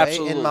such a way,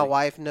 Absolutely. and my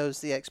wife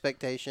knows the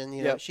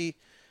expectation.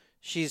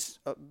 She's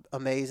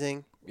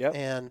amazing, Yep.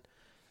 and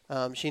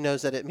she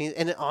knows that it means.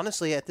 And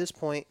honestly, at this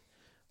point,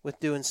 with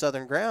doing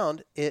Southern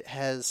Ground, it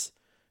has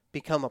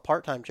become a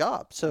part-time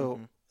job.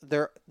 So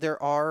there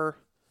are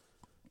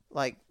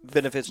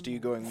benefits to you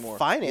going more.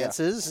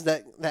 Finances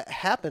that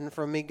happen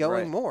from me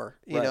going more,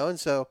 you know, and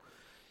so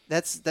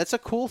that's a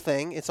cool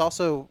thing. It's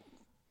also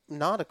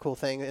not a cool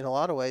thing in a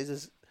lot of ways.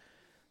 Is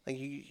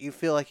you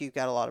feel like you've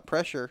got a lot of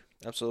pressure,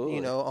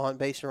 absolutely, on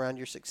based around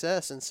your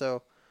success, and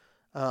so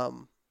I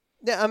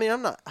mean,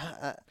 I'm not.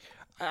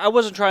 I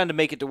wasn't trying to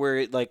make it to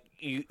where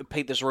you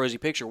paint this rosy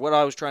picture. What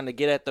I was trying to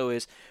get at, though,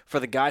 is for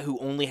the guy who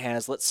only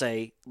has, let's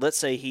say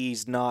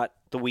he's not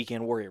the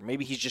weekend warrior.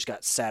 Maybe he's just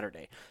got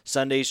Saturday.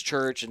 Sunday's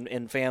church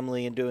and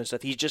family and doing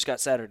stuff. He's just got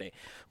Saturday.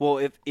 Well,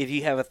 if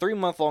you have a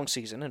 3-month-long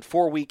season and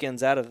 4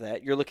 weekends out of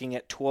that, you're looking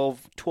at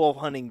 12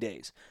 hunting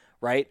days,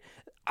 right?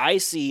 I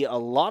see a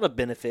lot of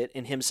benefit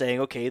in him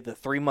saying, okay, the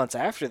 3 months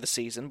after the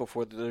season,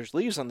 before there's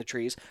leaves on the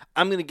trees,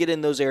 I'm going to get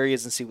in those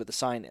areas and see what the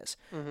sign is.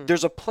 Mm-hmm.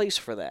 There's a place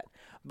for that.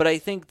 But I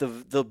think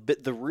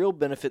the real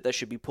benefit that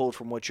should be pulled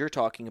from what you're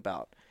talking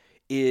about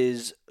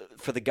is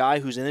for the guy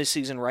who's in his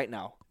season right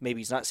now. Maybe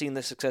he's not seeing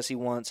the success he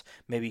wants.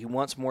 Maybe he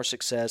wants more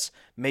success.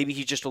 Maybe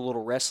he's just a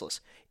little restless.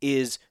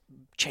 Is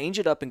change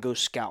it up and go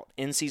scout.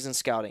 In-season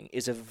scouting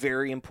is a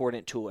very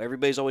important tool.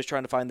 Everybody's always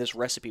trying to find this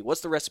recipe.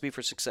 What's the recipe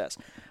for success?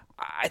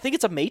 I think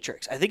it's a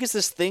matrix. I think it's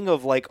this thing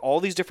of like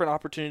all these different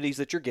opportunities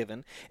that you're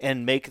given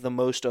and make the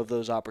most of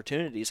those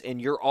opportunities.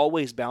 And you're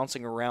always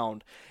bouncing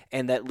around.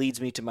 And that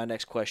leads me to my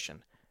next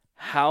question.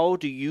 How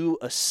do you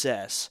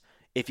assess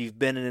if you've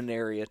been in an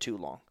area too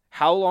long?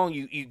 How long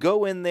you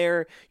go in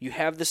there, you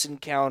have this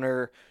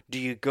encounter, do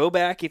you go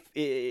back?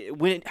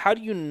 How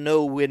do you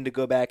know when to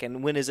go back,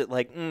 and when is it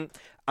like, I'm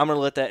going to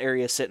let that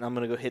area sit and I'm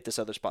going to go hit this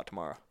other spot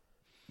tomorrow?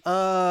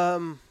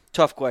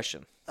 Tough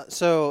question.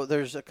 So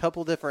there's a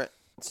couple different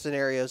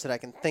scenarios that I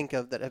can think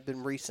of that have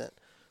been recent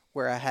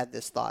where I had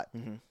this thought.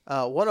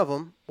 Mm-hmm. One of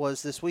them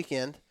was this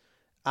weekend.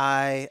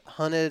 I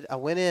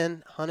went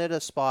in, hunted a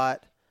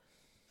spot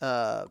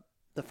the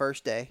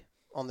first day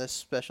on this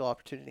special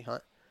opportunity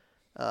hunt.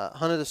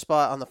 Hunted a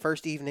spot on the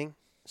first evening,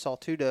 saw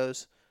 2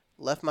 does,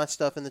 left my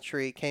stuff in the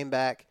tree, came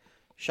back,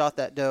 shot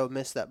that doe,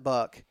 missed that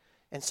buck,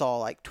 and saw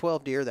like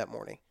 12 deer that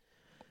morning.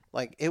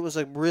 Like, it was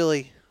a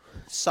really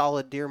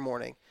solid deer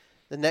morning.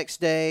 The next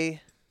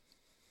day,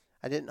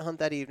 I didn't hunt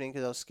that evening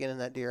because I was skinning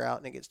that deer out,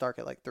 and it gets dark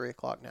at like 3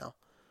 o'clock now.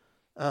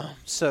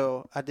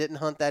 So I didn't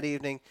hunt that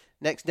evening.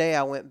 Next day,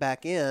 I went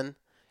back in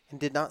and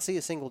did not see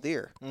a single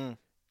deer.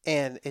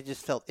 And it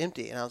just felt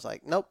empty. And I was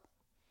like, nope,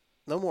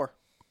 no more.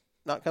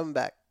 Not coming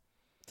back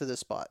to this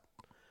spot.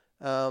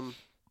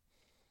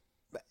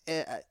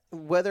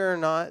 Whether or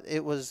not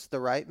it was the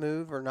right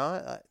move or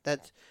not,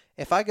 that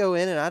if I go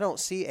in and I don't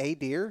see a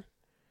deer,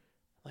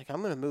 like,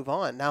 I'm going to move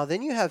on. Now,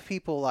 then you have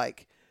people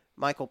like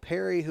Michael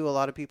Perry, who a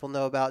lot of people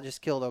know about,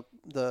 just killed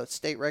the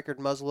state record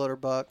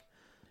muzzleloader buck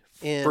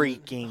in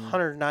freaking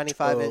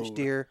 195-inch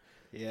deer.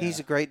 Yeah. He's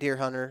a great deer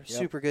hunter,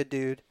 super good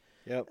dude.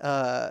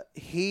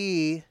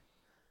 He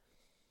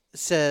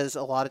says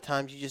a lot of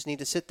times you just need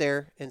to sit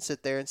there and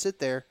sit there and sit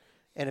there,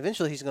 and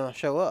eventually he's going to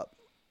show up.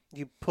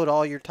 You put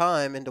all your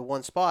time into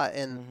one spot,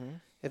 and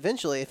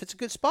eventually, if it's a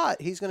good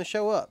spot, he's going to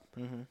show up.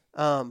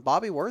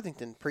 Bobby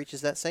Worthington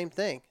preaches that same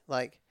thing.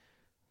 Like,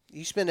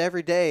 you spend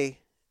every day,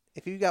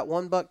 if you got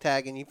one buck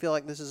tag and you feel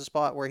like this is a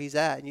spot where he's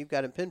at and you've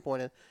got him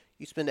pinpointed,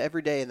 you spend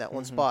every day in that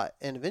one spot,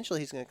 and eventually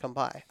he's going to come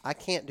by. I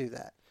can't do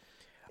that.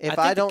 If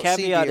I don't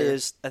see deer,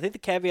 I think the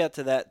caveat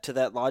to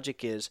that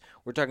logic is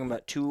we're talking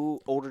about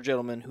 2 older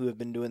gentlemen who have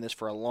been doing this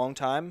for a long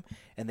time,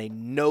 and they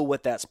know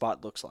what that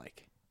spot looks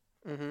like.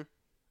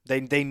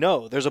 They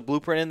know. There's a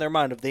blueprint in their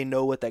mind if they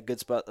know what that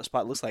good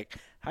spot looks like.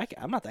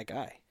 I'm not that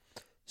guy.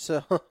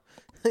 So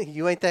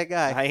you ain't that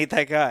guy. I ain't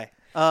that guy.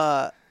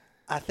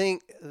 I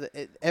think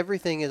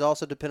everything is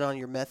also dependent on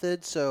your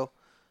method. So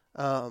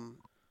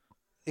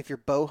if you're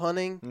bow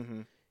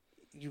hunting,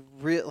 you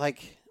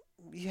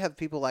you have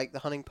people like the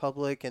Hunting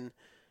Public and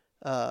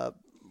Whitetail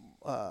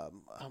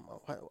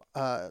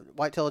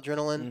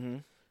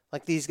Adrenaline,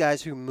 like these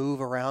guys who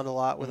move around a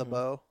lot with a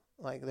bow.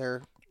 Like,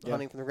 they're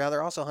hunting from the ground.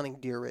 They're also hunting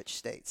deer-rich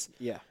states.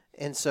 Yeah.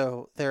 And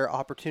so there are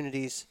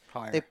opportunities.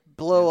 Higher. They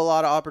blow a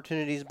lot of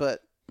opportunities,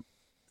 but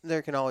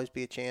there can always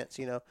be a chance,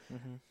 you know.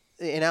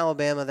 In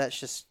Alabama, that's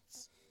just...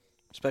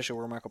 Especially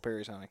where Michael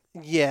Perry's hunting.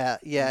 Yeah,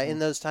 in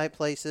those type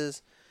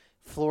places.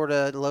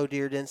 Florida, low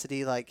deer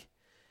density, like...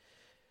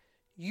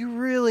 You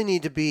really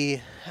need to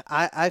be...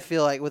 I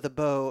feel like with a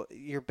bow,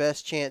 your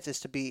best chance is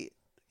to be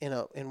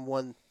in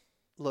one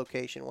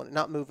location,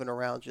 not moving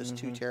around just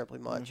too terribly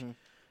much.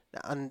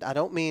 And I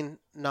don't mean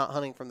not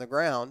hunting from the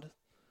ground.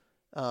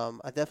 I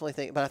definitely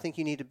think, but I think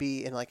you need to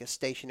be in like a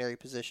stationary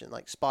position,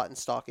 like spot and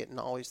stalk it, and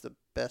always the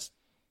best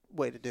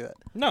way to do it.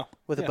 No,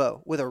 with a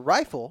bow, with a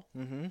rifle,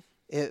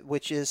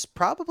 which is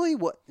probably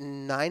what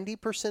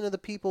 90% of the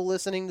people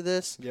listening to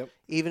this.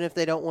 Even if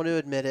they don't want to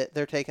admit it,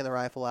 they're taking the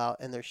rifle out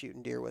and they're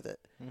shooting deer with it.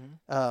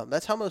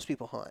 That's how most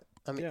people hunt.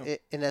 I mean,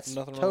 and that's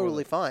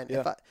totally fine.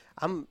 If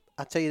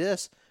I'll tell you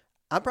this,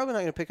 I'm probably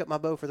not going to pick up my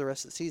bow for the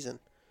rest of the season.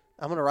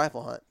 I'm going to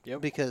rifle hunt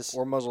because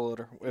or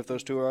muzzleloader if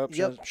those 2 are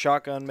options.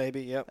 Shotgun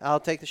maybe. I'll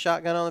take the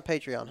shotgun on the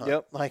Patreon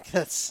hunt. Like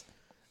that's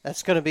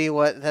going to be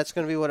what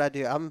I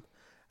do.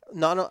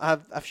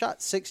 I've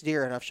shot 6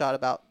 deer and I've shot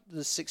about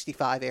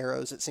 65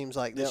 arrows. It seems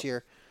like this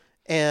year,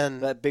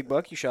 and that big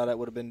buck you shot at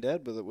would have been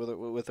dead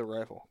with a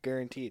rifle,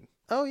 guaranteed.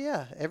 Oh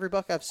yeah, every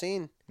buck I've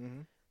seen,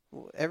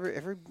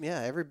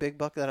 every big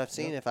buck that I've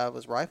seen, if I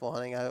was rifle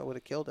hunting, I would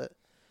have killed it.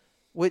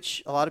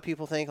 Which a lot of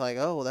people think like,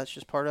 oh, well, that's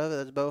just part of it.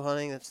 That's bow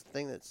hunting. That's the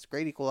thing. That's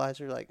great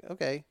equalizer. Like,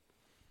 okay.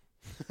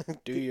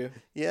 Do you?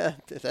 Yeah,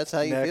 if that's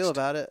how you feel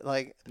about it.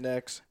 Like,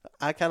 next.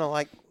 I kind of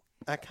like,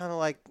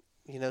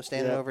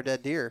 standing over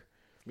dead deer.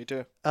 Me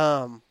too.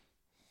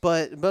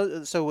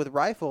 But so with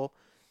rifle,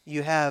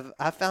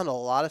 I found a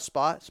lot of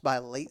spots by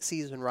late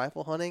season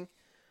rifle hunting.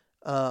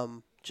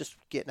 Just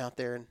getting out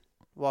there and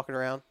walking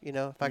around. You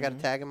know, if I got a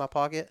tag in my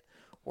pocket,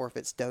 or if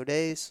it's doe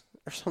days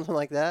or something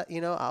like that,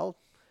 you know, I'll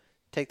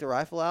take the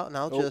rifle out and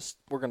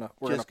we're gonna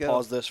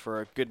pause this for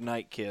a good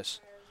night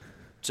kiss.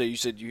 So you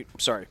said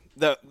this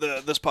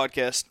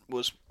podcast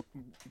was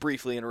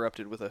briefly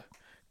interrupted with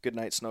Good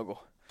night,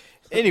 snuggle.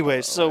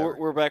 Anyways, so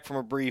we're back from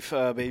a brief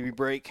baby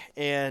break,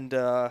 and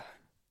I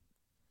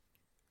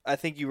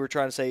think you were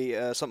trying to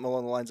say something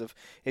along the lines of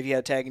if you had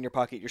a tag in your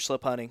pocket, you're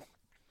slip hunting.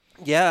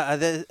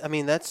 Yeah, I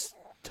mean, that's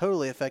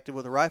totally effective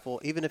with a rifle.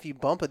 Even if you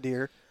bump a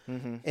deer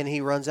and he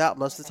runs out,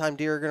 most of the time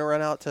deer are going to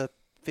run out to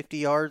 50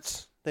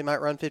 yards. They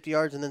might run 50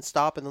 yards and then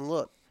stop and then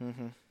look.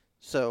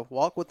 So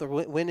walk with the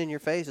wind in your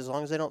face as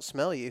long as they don't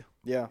smell you.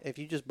 Yeah. If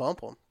you just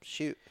bump them,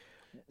 shoot.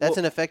 That's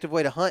an effective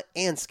way to hunt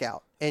and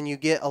scout. And you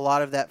get a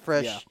lot of that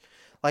fresh. Yeah.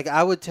 Like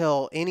I would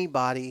tell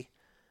anybody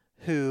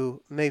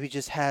who maybe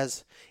just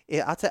has,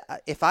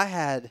 if I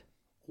had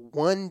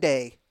one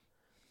day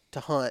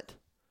to hunt,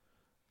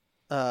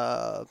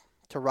 to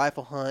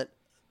rifle hunt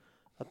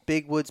a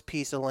big woods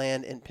piece of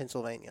land in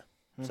Pennsylvania.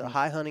 So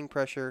high hunting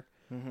pressure,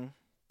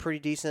 pretty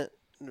decent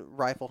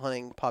rifle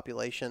hunting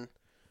population,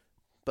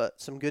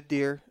 but some good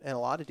deer and a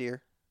lot of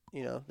deer.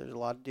 You know, there's a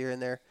lot of deer in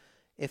there.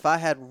 If I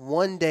had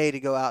one day to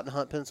go out and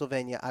hunt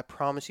Pennsylvania, I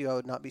promise you I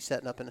would not be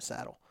setting up in a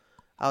saddle.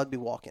 I would be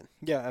walking.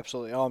 Yeah,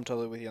 absolutely. Oh, I'm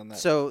totally with you on that.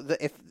 So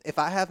if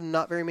I have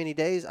not very many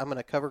days, I'm going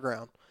to cover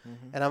ground,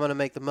 and I'm going to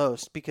make the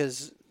most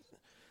because,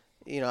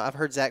 you know, I've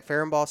heard Zach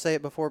Farrenball say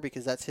it before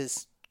because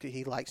that's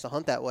he likes to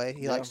hunt that way.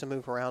 He likes to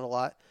move around a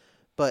lot,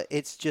 but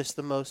it's just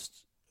the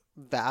most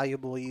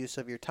valuable use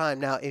of your time.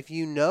 Now, if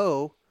you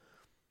know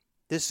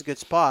this is a good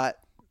spot,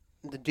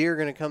 the deer are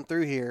going to come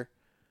through here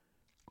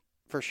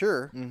for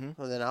sure,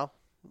 well, then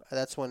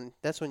that's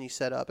when you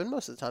set up. And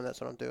most of the time that's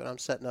what I'm doing. I'm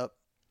setting up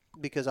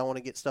because I want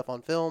to get stuff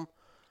on film.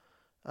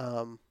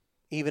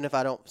 Even if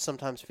I don't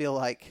sometimes feel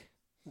like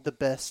the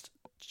best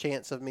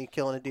chance of me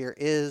killing a deer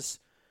is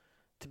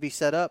to be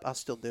set up, I'll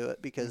still do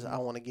it because I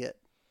want to get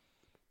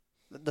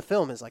the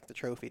film is like the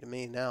trophy to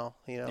me now,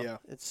 you know. Yeah.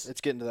 It's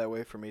getting to that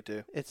way for me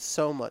too. It's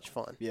so much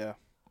fun. Yeah.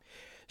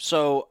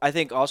 So I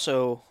think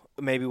also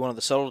maybe one of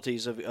the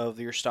subtleties of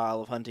your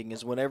style of hunting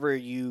is whenever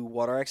you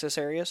water access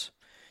areas,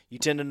 you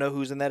tend to know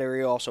who's in that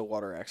area also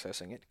water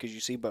accessing it because you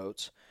see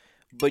boats.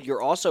 But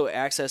you're also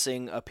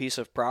accessing a piece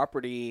of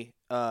property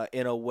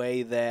in a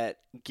way that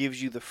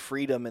gives you the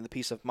freedom and the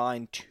peace of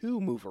mind to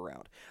move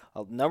around.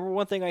 Number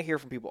one thing I hear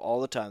from people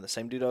all the time, the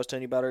same dude I was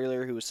telling you about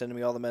earlier who was sending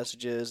me all the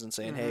messages and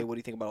saying, hey, what do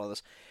you think about all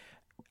this?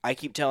 I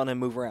keep telling him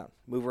move around,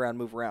 move around,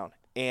 move around.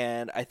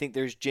 And I think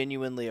there's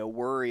genuinely a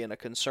worry and a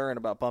concern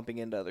about bumping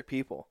into other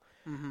people.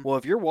 Well,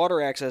 if you're water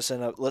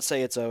accessing, let's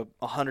say it's a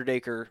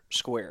 100-acre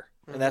square,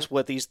 and that's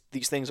what these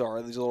things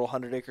are, these little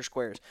 100-acre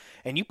squares,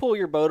 and you pull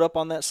your boat up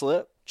on that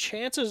slip,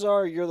 chances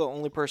are you're the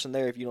only person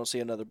there if you don't see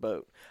another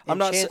boat.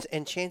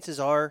 And chances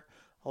are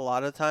a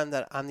lot of the time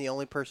that I'm the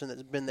only person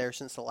that's been there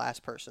since the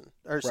last person,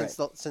 or since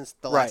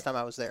the last time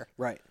I was there.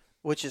 Right.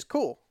 Which is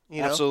cool.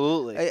 You know?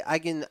 Absolutely. I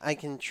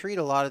can treat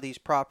a lot of these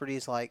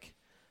properties like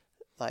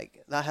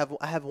I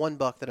have one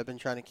buck that I've been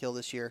trying to kill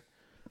this year,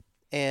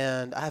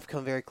 and I have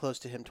come very close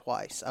to him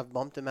twice. I've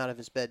bumped him out of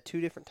his bed 2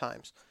 different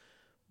times.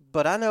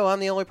 But I know I'm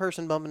the only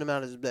person bumping him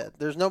out of his bed.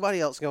 There's nobody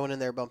else going in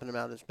there bumping him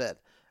out of his bed.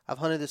 I've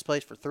hunted this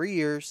place for 3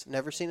 years,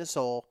 never seen a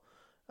soul.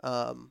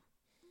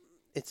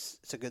 It's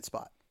a good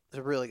spot. It's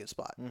a really good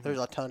spot. There's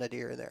a ton of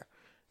deer in there.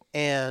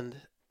 And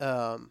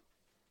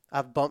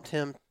I've bumped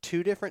him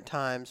 2 different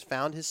times,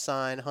 found his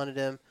sign, hunted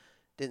him,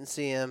 didn't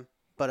see him,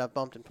 but I've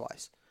bumped him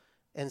twice.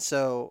 And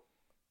so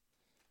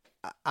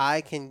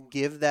I can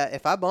give that,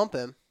 if I bump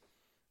him,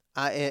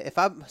 I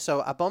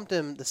bumped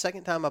him the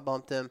second time I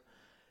bumped him.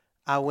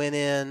 I went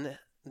in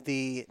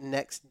the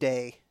next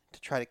day to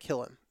try to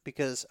kill him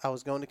because I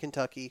was going to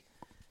Kentucky,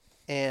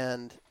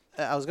 and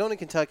I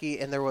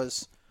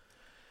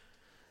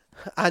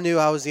knew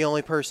I was the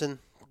only person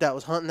that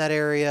was hunting that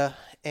area,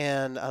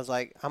 and I was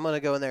like, I'm going to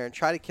go in there and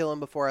try to kill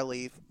him before I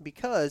leave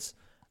because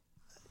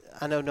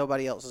I know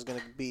nobody else is going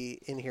to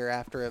be in here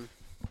after him.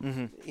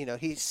 You know,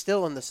 he's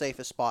still in the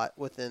safest spot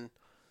within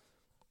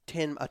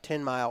a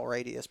 10-mile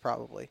radius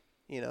probably.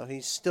 You know,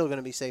 he's still going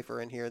to be safer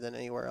in here than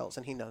anywhere else,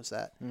 and he knows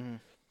that.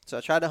 So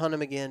I tried to hunt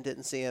him again,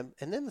 didn't see him,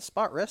 and then the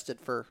spot rested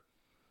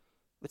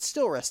it's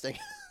still resting,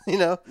 you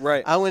know?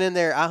 Right. I went in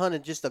there, I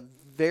hunted just a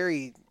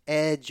very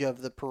edge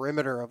of the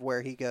perimeter of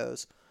where he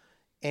goes,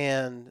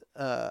 and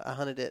I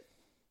hunted it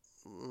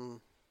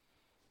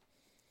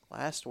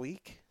last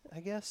week,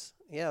 I guess.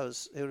 Yeah,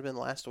 it would have been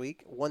last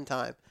week, one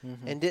time,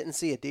 and didn't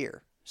see a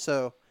deer.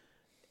 So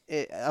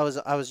I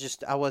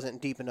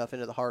wasn't deep enough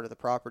into the heart of the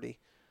property,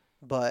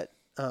 but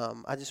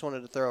I just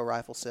wanted to throw a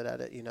rifle sit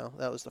at it, you know.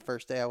 That was the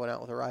first day I went out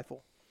with a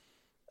rifle.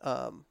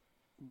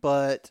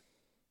 But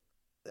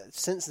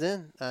since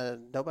then,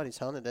 nobody's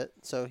hunted it,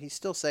 so he's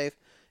still safe.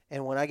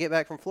 And when I get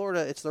back from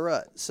Florida, it's the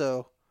rut.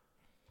 So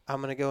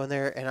I'm going to go in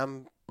there, and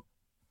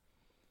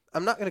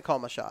I'm not going to call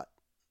my shot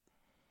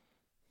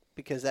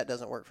because that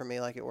doesn't work for me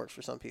like it works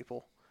for some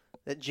people.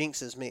 That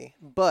jinxes me.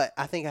 But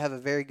I think I have a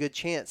very good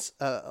chance,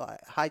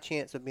 high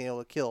chance of being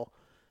able to kill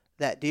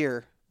that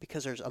deer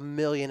because there's 1.5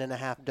 million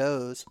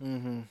does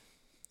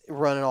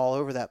running all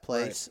over that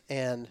place. Right.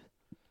 And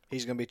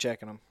He's going to be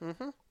checking them.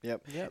 Mm-hmm.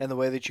 Yep. Yep. And the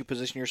way that you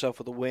position yourself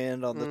with the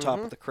wind on the top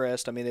of the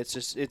crest, I mean,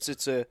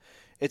 it's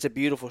a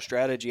beautiful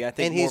strategy. I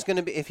think. And he's going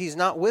to be, if he's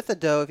not with a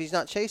doe, if he's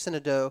not chasing a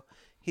doe,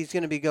 he's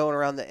going to be going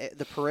around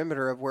the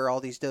perimeter of where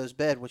all these does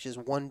bed, which is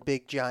one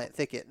big giant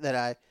thicket that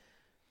I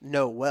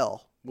know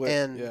well.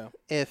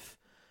 If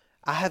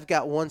I have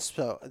got one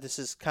spot, this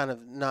is kind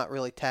of not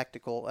really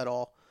tactical at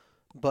all,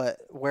 but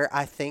where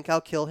I think I'll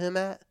kill him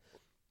at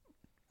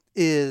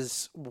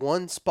is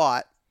one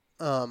spot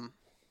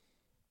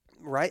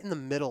right in the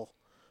middle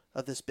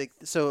of this big.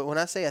 So when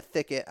I say a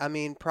thicket, I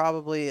mean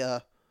probably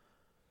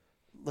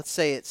let's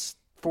say it's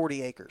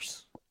 40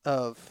 acres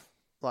of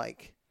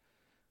like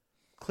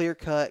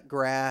clear-cut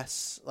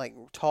grass, like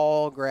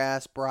tall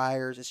grass,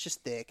 briars. It's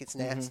just thick. It's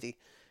nasty.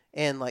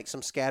 And like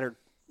some scattered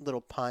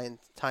little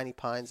tiny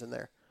pines in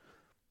there.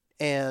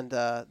 And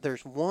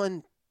there's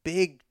one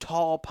big,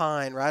 tall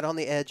pine right on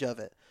the edge of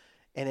it.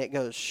 And it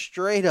goes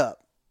straight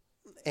up.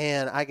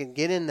 And I can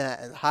get in that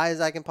as high as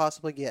I can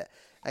possibly get.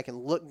 I can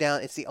look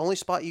down. It's the only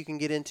spot you can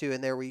get into in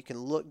there where you can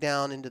look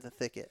down into the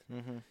thicket.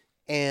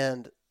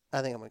 And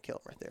I think I'm going to kill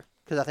him right there.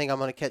 Because I think I'm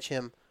going to catch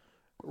him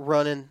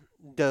running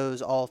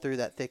does all through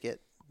that thicket.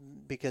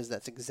 Because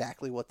that's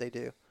exactly what they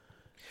do.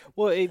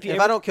 Well, if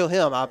I don't kill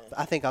him,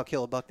 I think I'll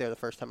kill a buck there the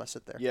first time I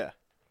sit there. Yeah.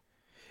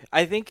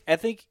 I think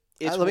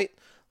it's... let me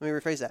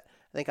rephrase that.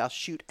 I think I'll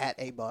shoot at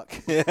a buck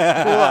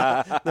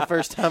the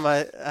first time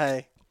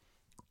I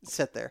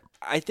sit there.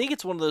 I think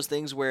it's one of those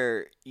things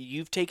where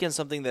you've taken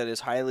something that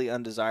is highly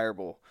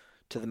undesirable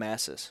to the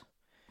masses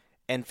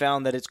and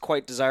found that it's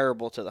quite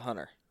desirable to the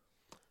hunter.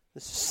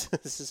 This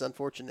is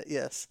unfortunate,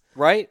 yes.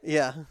 Right?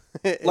 Yeah.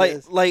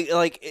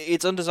 Like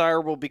it's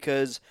undesirable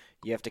because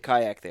you have to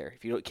kayak there.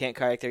 If you can't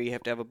kayak there, you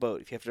have to have a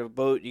boat. If you have to have a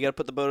boat, you got to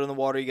put the boat in the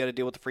water. You got to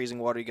deal with the freezing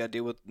water. You got to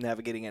deal with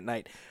navigating at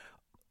night.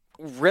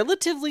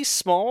 Relatively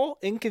small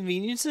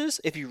inconveniences,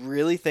 if you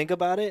really think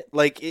about it.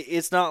 Like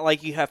it's not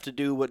like you have to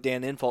do what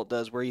Dan Infalt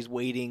does, where he's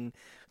wading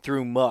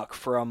through muck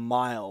for a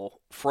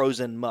mile,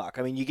 frozen muck.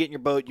 I mean, you get in your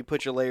boat, you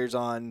put your layers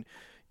on.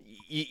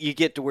 You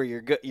get to where you're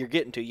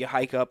getting to. You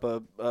hike up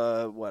a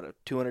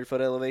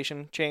 200-foot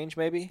elevation change,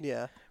 maybe.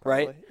 Yeah,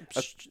 right.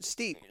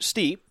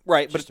 Steep,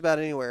 right? Just about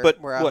anywhere. But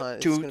where I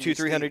hunt,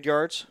 300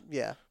 yards.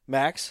 Yeah,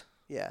 max.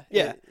 Yeah,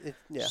 yeah,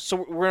 yeah.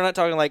 So we're not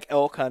talking like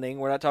elk hunting.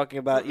 We're not talking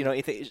about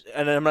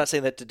and I'm not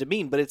saying that to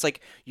demean, but it's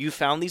like you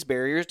found these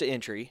barriers to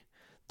entry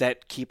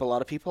that keep a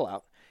lot of people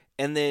out.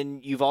 And then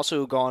you've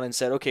also gone and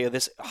said, okay,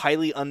 this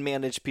highly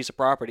unmanaged piece of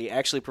property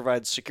actually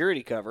provides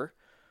security cover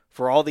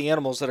for all the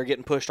animals that are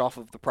getting pushed off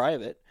of the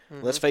private.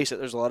 Let's face it,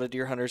 there's a lot of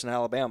deer hunters in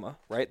Alabama,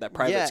 right? That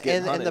private's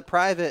getting hunted. And the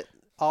private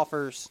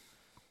offers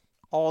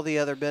all the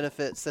other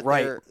benefits that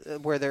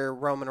where they're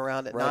roaming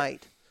around at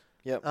night.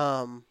 Yep.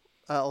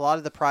 A lot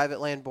of the private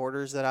land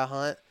borders that I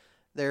hunt,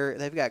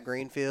 they've got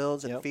green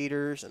fields and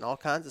feeders and all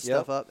kinds of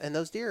stuff up. And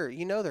those deer,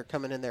 they're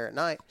coming in there at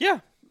night.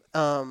 Yeah.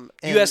 You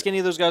ask any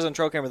of those guys on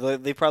trail camera,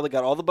 they've probably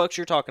got all the bucks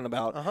you're talking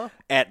about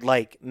at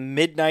like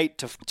midnight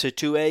to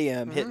 2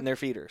 a.m. hitting their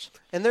feeders.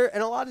 And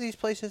a lot of these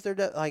places, they're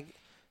like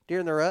deer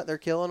in the rut, they're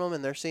killing them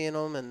and they're seeing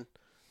them, and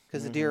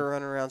because the deer are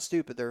running around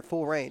stupid, they're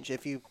full range.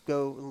 If you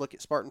go and look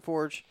at Spartan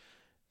Forge,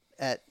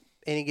 at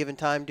any given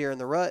time, deer in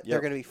the rut,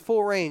 they're going to be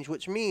full range,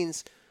 which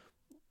means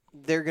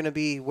they're going to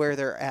be where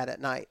they're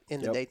at night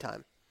in the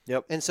daytime.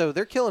 Yep. And so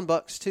they're killing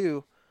bucks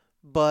too,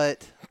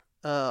 but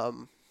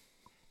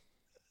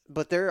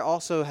they're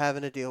also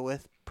having to deal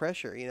with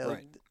pressure.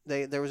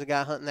 There was a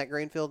guy hunting that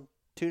grain field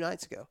 2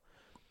 nights ago.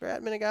 There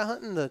hadn't been a guy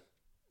hunting the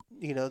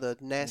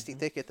nasty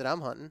thicket that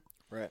I'm hunting.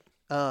 Right.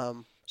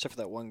 Except for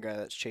that one guy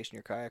that's chasing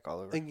your kayak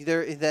all over.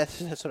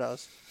 That's what I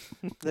was.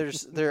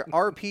 There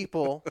are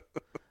people.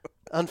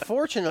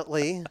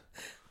 Unfortunately,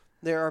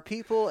 there are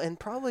people, and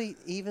probably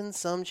even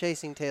some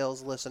Chasing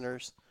Tales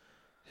listeners,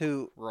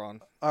 who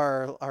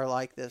are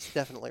like this.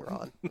 Definitely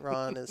Ron.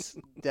 Ron is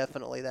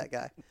definitely that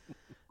guy.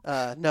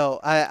 No,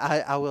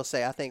 I will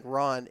say I think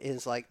Ron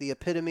is like the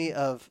epitome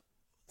of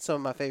some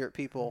of my favorite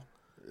people.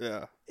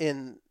 Yeah.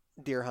 In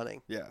deer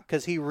hunting. Yeah.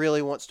 Because he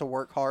really wants to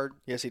work hard.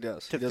 Yes, he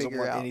does. He doesn't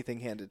want anything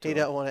handed to him. He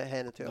doesn't want it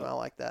handed to him. I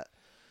like that.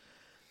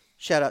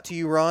 Shout out to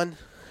you, Ron.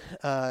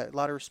 A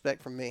lot of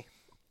respect from me.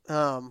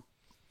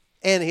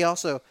 And he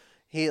also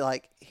he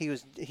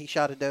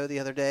shot a doe the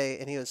other day,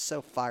 and he was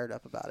so fired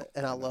up about it,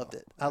 and I loved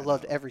it. I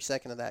loved every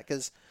second of that,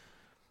 because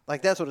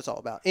like that's what it's all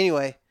about.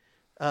 Anyway,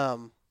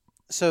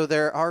 so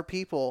there are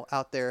people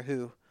out there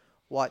who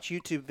watch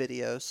YouTube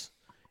videos,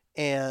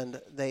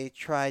 and they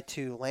try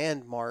to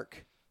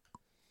landmark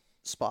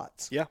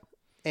spots. Yeah.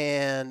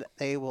 And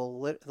they will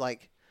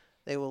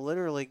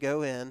literally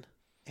go in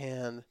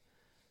and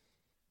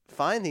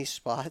find these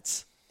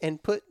spots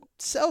and put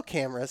cell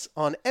cameras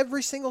on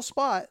every single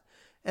spot,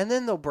 and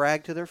then they'll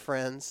brag to their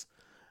friends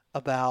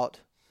about,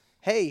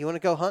 hey, you want to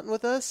go hunting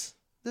with us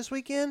this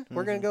weekend?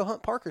 We're going to go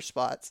hunt Parker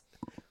spots.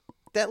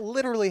 That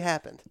literally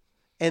happened.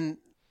 And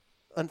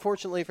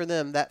unfortunately for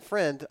them, that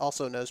friend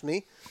also knows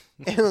me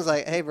and was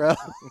like, hey, bro,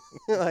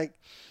 like,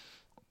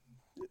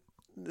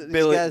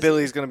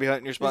 Billy's going to be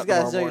hunting your spot. These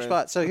guys know your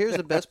spot. So here's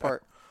the best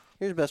part.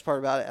 Here's the best part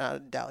about it. And I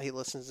doubt he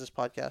listens to this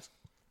podcast.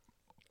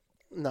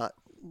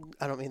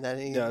 I don't mean that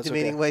in any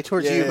demeaning way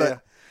towards you,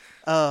 but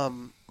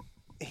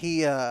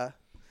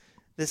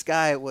this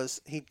guy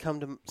he'd come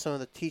to some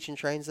of the teaching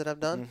trains that I've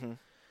done,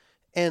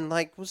 and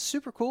like was a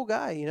super cool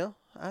guy. You know,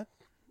 I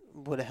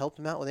would have helped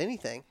him out with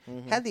anything.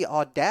 Had the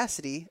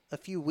audacity a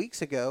few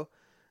weeks ago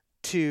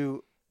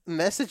to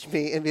message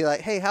me and be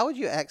like, "Hey, how would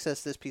you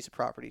access this piece of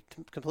property?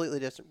 Completely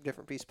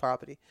different piece of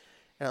property."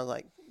 And I was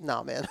like,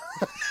 "Nah, man,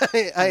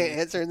 I ain't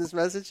answering this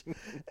message,"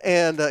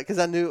 and because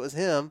I knew it was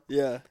him.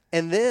 Yeah.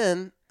 And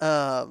then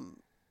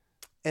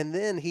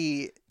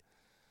he,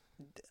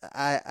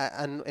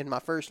 I in my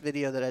first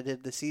video that I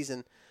did this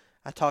season,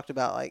 I talked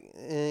about like,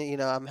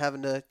 I'm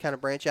having to kind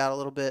of branch out a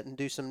little bit and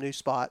do some new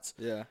spots.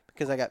 Yeah.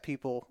 Because I got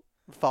people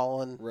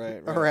following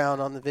right. around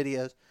on the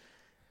videos,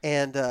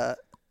 and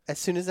as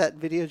soon as that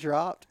video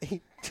dropped,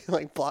 he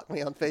like blocked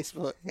me on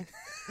Facebook,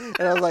 and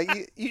I was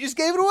like, "You just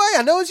gave it away.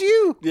 I know it's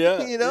you."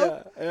 Yeah. You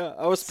know. Yeah.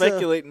 I was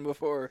speculating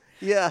before.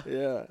 Yeah.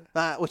 Yeah.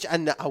 Which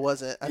I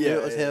wasn't. I knew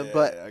it was him,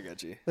 but I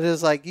got you. But it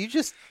was like you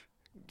just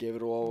gave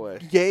it all away.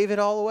 Gave it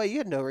all away. You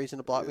had no reason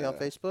to block me on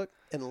Facebook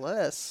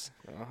unless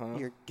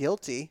you're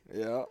guilty.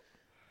 Yeah.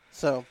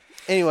 So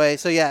anyway,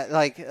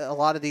 like a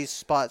lot of these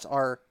spots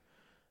are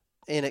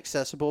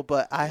inaccessible,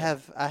 but I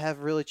have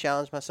really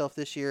challenged myself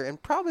this year,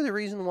 and probably the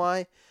reason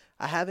why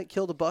I haven't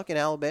killed a buck in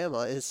Alabama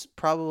is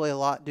probably a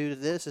lot due to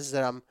this, is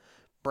that I'm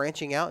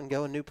branching out and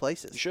going new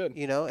places. You should.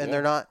 And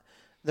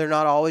they're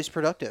not always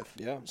productive.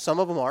 Yeah. Some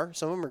of them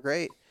are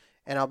great,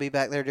 and I'll be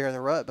back there during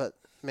the rut, but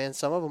man,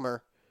 some of them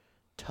are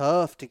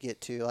tough to get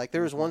to. Like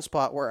there was one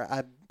spot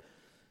where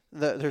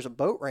there's a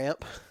boat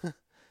ramp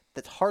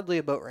that's hardly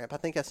a boat ramp. I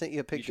think I sent you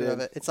a picture of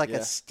it. It's like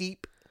a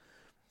steep,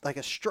 like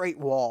a straight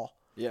wall.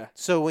 Yeah.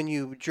 So when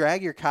you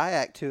drag your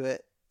kayak to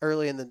it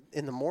early in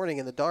the morning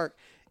in the dark,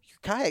 your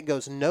kayak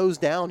goes nose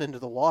down into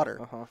the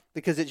water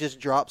because it just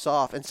drops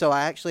off. And so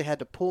I actually had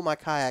to pull my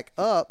kayak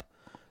up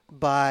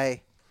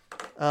by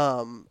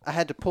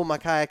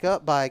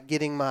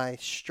getting my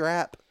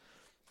strap,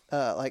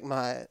 like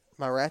my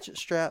ratchet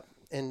strap,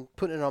 and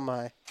putting it on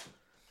my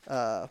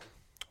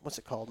what's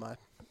it called, my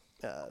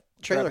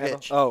trailer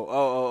hitch.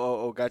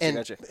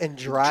 Gotcha. And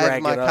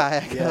drive my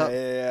kayak up.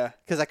 Yeah.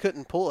 Because I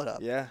couldn't pull it up.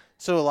 Yeah.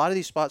 So a lot of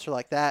these spots are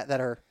like that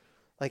are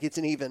like it's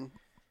an even,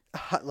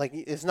 like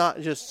it's not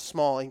just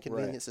small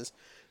inconveniences.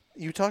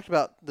 Right. You talked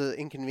about the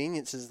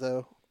inconveniences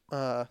though.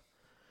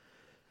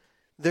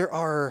 There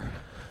are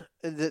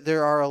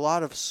a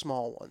lot of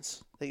small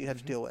ones that you have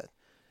to deal with.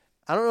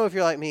 I don't know if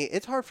you're like me.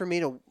 It's hard for me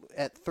to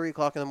at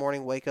 3:00 in the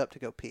morning wake up to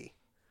go pee.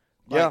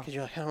 Because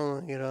you're like, I don't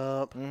want to get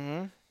up.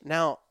 Mm-hmm.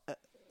 Now,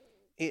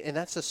 and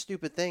that's a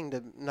stupid thing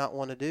to not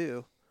want to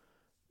do.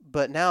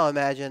 But now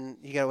imagine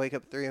you got to wake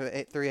up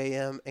at 3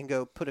 a.m. and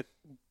go put a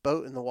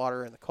boat in the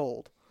water in the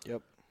cold.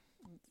 Yep.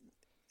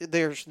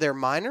 They're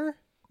minor,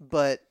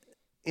 but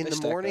in the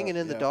morning and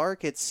in the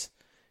dark, it's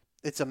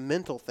a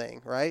mental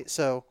thing, right?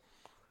 So,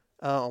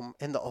 and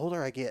the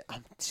older I get,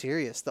 I'm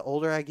serious. The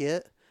older I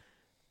get,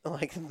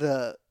 like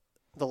the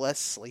less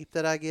sleep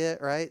that I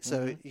get, right?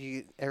 So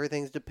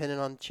everything's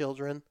dependent on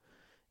children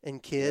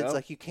and kids. Yep.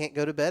 Like you can't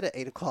go to bed at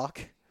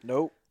 8:00.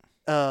 Nope.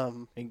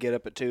 And get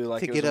up at 2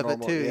 like to get up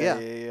normal. at 2.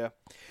 Yeah.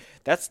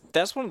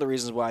 That's one of the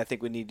reasons why I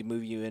think we need to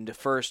move you into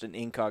first an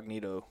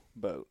incognito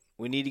boat.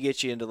 We need to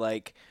get you into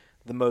like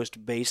the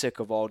most basic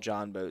of all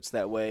John boats.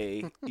 That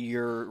way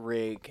your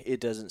rig, it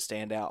doesn't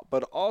stand out.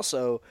 But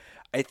also,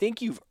 I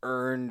think you've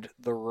earned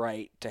the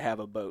right to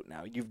have a boat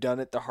now. You've done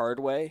it the hard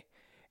way.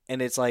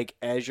 And it's like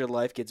as your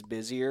life gets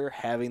busier,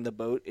 having the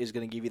boat is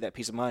going to give you that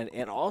peace of mind,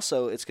 and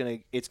also it's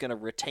going to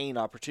retain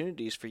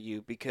opportunities for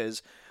you,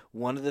 because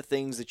one of the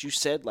things that you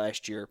said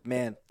last year,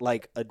 man,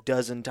 like a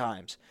dozen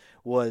times,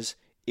 was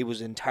it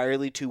was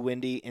entirely too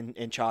windy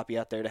and choppy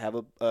out there to have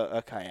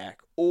a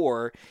kayak,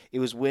 or it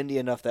was windy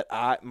enough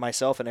that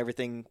myself and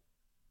everything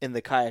in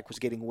the kayak was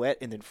getting wet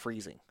and then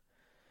freezing.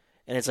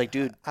 And it's like,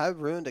 dude, I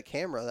ruined a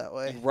camera that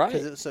way, right?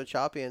 Because it was so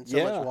choppy and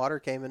so much water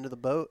came into the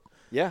boat.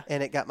 Yeah.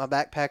 And it got my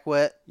backpack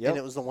wet. Yep. And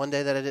it was the one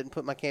day that I didn't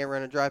put my camera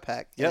in a dry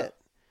pack. Yeah.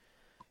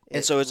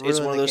 And so it's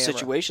one of those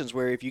situations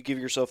where if you give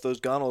yourself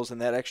those gunnels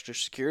and that extra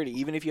security,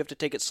 even if you have to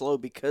take it slow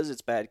because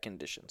it's bad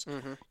conditions,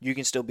 you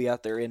can still be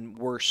out there in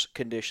worse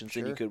conditions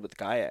than you could with the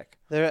kayak.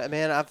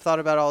 Man, I've thought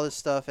about all this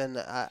stuff, and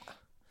I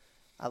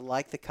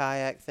like the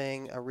kayak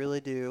thing. I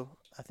really do.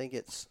 I think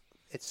it's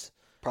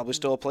probably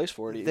still a place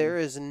for it. Even. There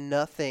is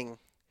nothing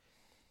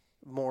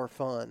more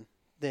fun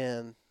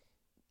than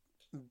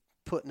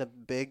putting a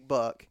big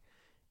buck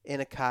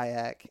in a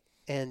kayak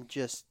and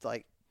just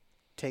like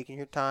taking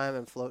your time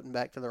and floating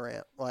back to the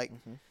ramp. Like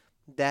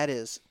that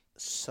is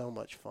so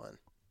much fun.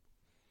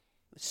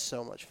 It's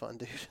so much fun,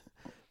 dude.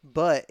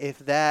 But if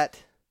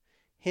that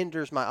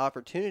hinders my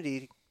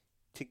opportunity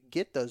to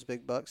get those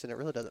big bucks, then it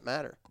really doesn't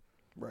matter.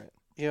 Right.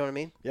 You know what I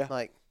mean? Yeah.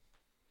 Like,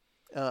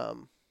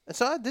 and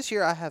so this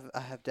year I have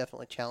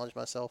definitely challenged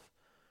myself.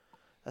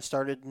 I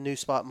started New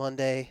Spot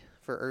Monday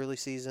for early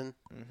season.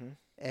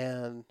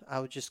 And I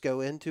would just go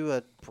into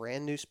a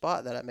brand new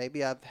spot that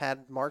I've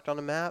had marked on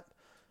a map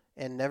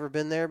and never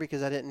been there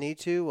because I didn't need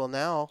to. Well,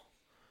 now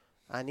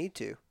I need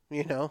to.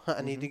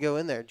 I need to go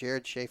in there.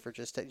 Jared Schaefer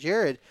just shot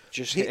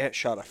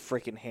a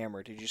freaking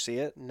hammer. Did you see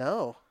it?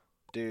 No.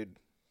 Dude.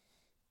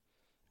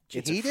 He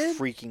It's a did?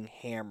 freaking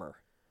hammer.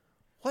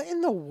 What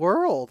in the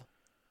world?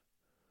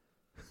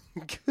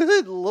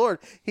 Good Lord.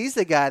 He's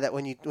the guy that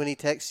when he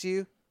texts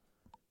you.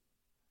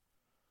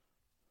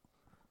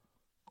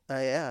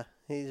 Yeah.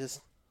 He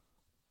just.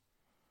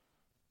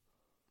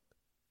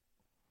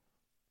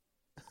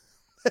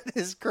 That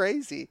is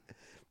crazy.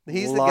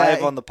 He's Live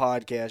the guy on the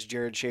podcast,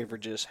 Jared Schaefer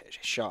just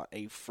shot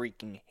a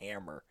freaking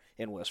hammer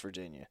in West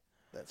Virginia.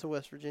 That's a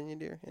West Virginia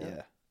deer. Yeah.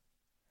 Yeah.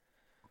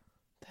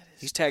 That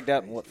is He's tagged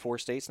out in, crazy. 4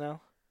 states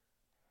now?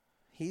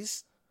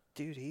 He's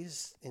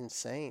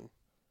insane.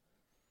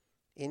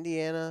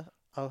 Indiana,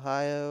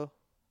 Ohio,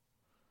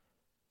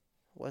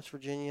 West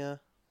Virginia.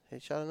 He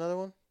shot another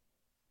one?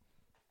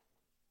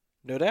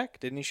 Nodak?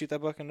 Didn't he shoot that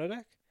buck in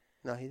Nodak?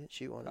 No, he didn't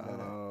shoot one.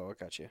 Oh, I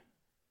got you.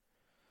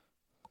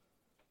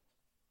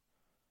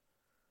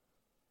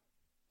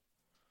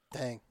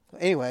 Dang.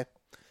 Anyway,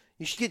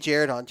 you should get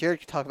Jared on. Jared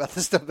can talk about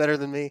this stuff better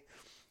than me.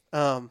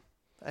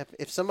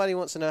 If somebody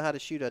wants to know how to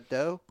shoot a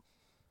doe,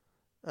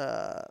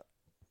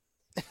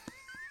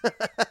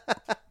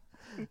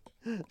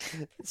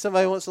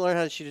 somebody wants to learn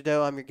how to shoot a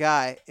doe, I'm your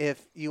guy.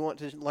 If you want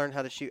to learn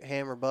how to shoot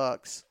hammer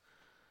bucks,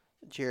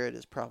 Jared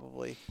is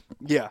probably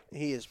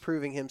he is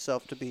proving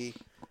himself to be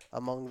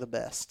among the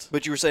best.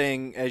 But you were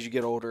saying as you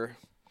get older.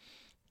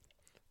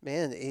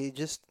 Man,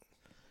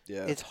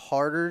 it's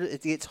harder.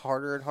 It gets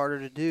harder and harder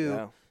to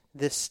do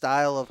this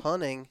style of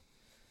hunting,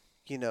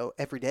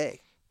 every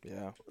day.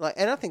 Yeah.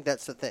 And I think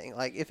that's the thing.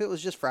 Like, if it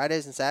was just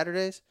Fridays and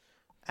Saturdays,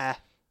 I'd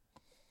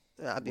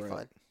be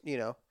fine.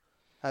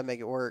 I'd make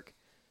it work.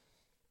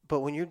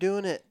 But when you're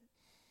doing it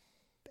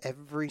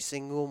every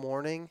single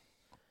morning,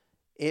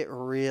 it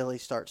really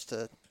starts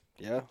to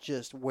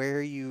just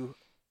wear you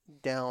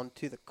down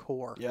to the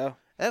core. Yeah. And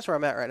that's where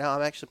I'm at right now.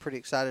 I'm actually pretty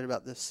excited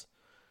about this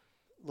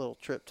little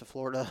trip to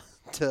Florida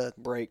to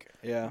break.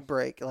 Yeah.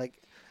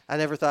 Like, I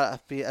never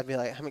thought I'd be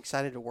like, I'm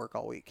excited to work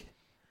all week.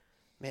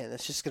 Man,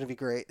 that's just going to be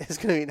great. It's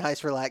going to be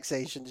nice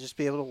relaxation to just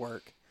be able to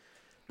work.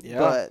 Yeah.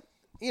 But,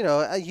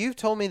 you've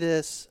told me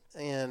this,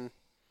 and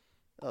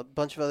a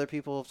bunch of other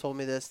people have told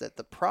me this, that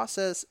the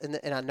process, and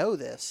I know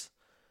this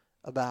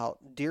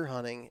about deer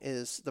hunting,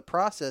 is the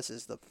process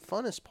is the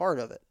funnest part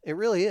of it. It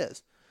really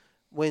is.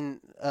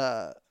 When,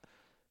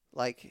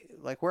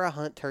 like where I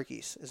hunt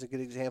turkeys is a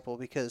good example,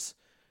 because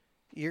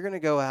you're going to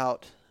go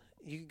out,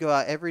 you can go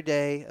out every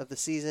day of the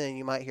season, and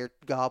you might hear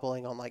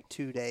gobbling on like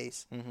 2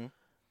 days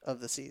of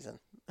the season.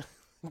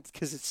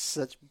 Because it's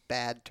such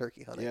bad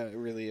turkey hunting. Yeah, it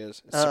really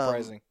is. It's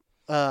surprising.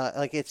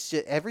 It's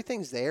just,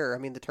 everything's there. I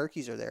mean, the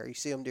turkeys are there. You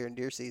see them during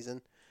deer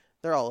season.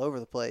 They're all over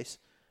the place.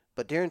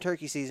 But during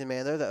turkey season,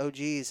 man, they're the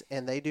OGs,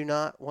 and they do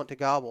not want to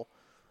gobble.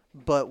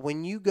 But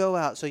when you go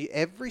out,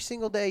 every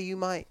single day you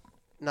might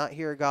not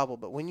hear a gobble,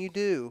 but when you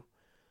do,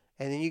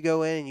 and then you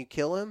go in and you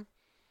kill him,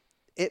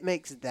 it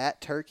makes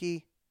that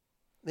turkey,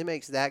 it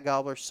makes that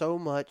gobbler so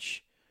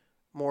much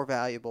more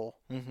valuable,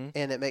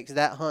 and it makes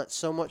that hunt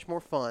so much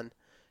more fun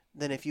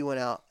than if you went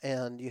out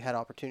and you had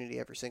opportunity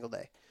every single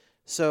day.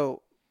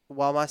 So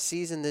while my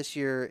season this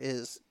year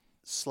is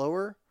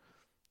slower,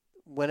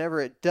 whenever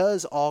it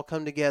does all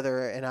come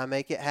together and I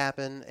make it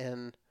happen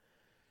and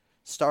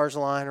stars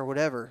align or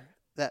whatever,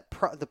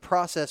 the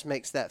process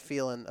makes that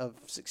feeling of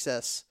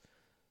success.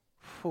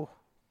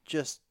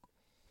 Just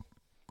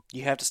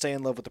you have to stay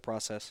in love with the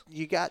process.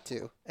 You got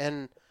to.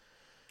 And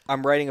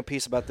I'm writing a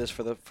piece about this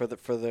for the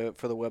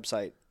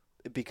website,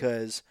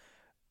 because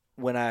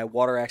when I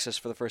water access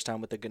for the first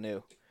time with the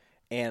Gnu,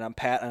 and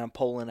I'm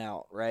pulling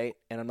out, right?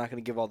 And I'm not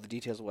going to give all the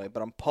details away,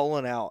 but I'm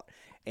pulling out,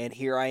 and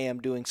here I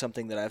am doing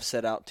something that I've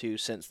set out to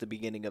since the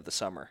beginning of the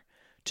summer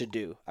to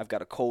do. I've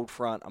got a cold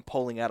front. I'm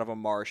pulling out of a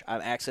marsh.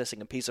 I'm accessing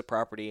a piece of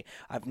property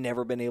I've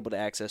never been able to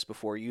access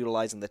before,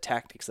 utilizing the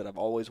tactics that I've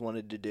always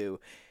wanted to do.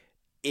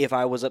 If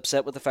I was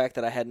upset with the fact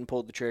that I hadn't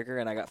pulled the trigger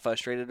and I got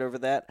frustrated over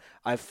that,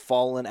 I've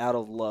fallen out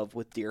of love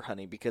with deer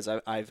hunting, because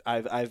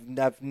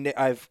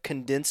I've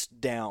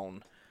condensed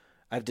down,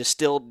 I've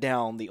distilled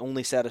down the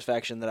only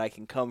satisfaction that I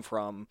can come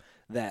from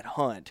that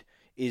hunt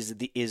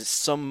is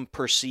some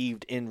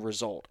perceived end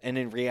result. And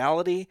in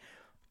reality,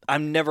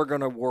 I'm never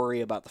going to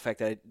worry about the fact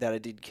that I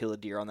did kill a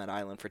deer on that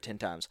island for 10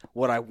 times.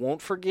 What I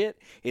won't forget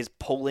is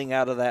pulling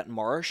out of that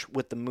marsh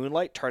with the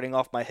moonlight, turning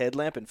off my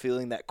headlamp and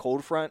feeling that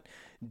cold front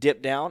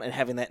dip down and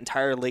having that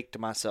entire lake to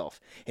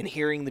myself and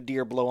hearing the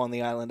deer blow on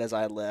the island as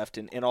I left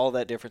and all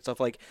that different stuff.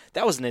 Like,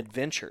 that was an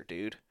adventure,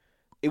 dude.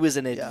 It was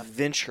an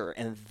adventure,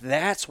 and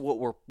that's what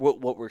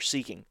we're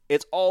seeking.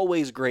 It's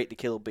always great to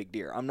kill a big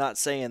deer. I'm not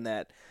saying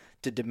that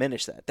to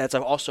diminish that. That's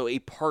also a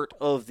part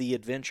of the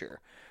adventure,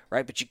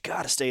 right? But you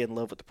got to stay in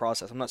love with the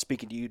process. I'm not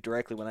speaking to you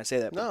directly when I say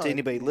that, but to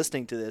anybody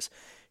listening to this,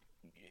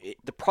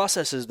 the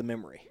process is the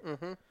memory.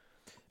 Mm-hmm.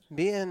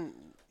 Being,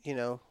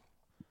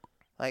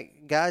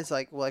 like guys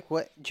like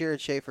what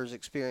Jared Schaefer's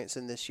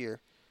experiencing this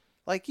year,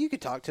 like you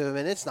could talk to him,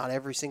 and it's not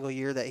every single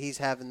year that he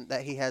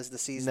has the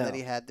season that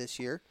he had this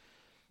year.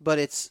 but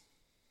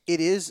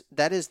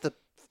that is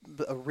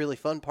a really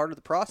fun part of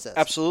the process.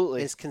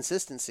 Absolutely. Is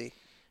consistency.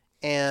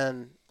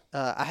 And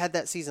I had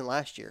that season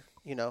last year,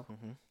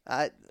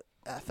 I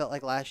felt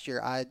like last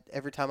year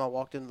every time I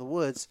walked into the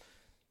woods,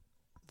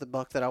 the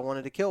buck that I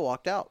wanted to kill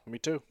walked out. Me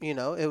too.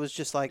 It was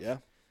just like,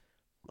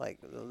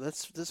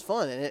 that's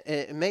fun. And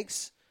it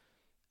makes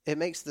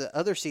the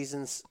other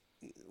seasons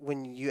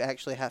when you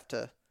actually have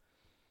to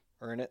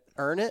earn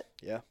it.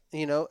 Yeah.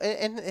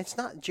 And it's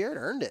not Jared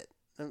earned it.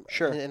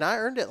 Sure. And I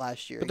earned it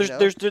last year. But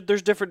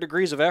there's different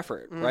degrees of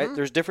effort, right?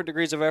 There's different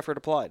degrees of effort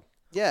applied.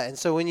 Yeah, and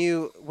so when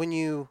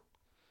you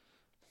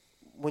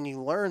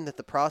learn that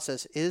the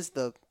process is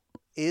the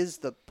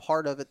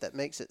part of it that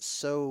makes it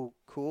so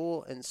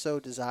cool and so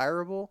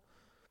desirable,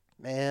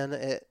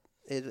 man,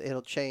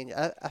 it'll change.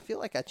 I feel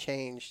like I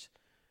changed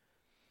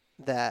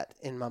that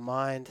in my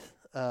mind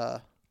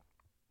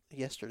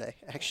yesterday.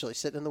 Actually,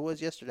 sitting in the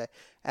woods yesterday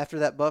after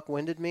that buck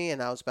winded me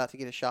and I was about to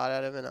get a shot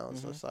at him, and I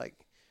was just like,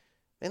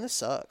 man, this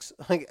sucks.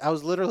 Like, I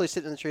was literally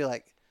sitting in the tree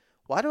like,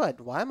 why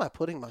am I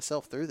putting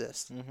myself through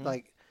this?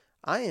 Like,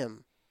 I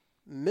am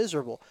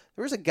miserable.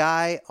 There was a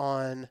guy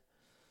on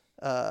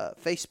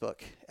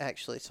Facebook,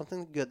 actually,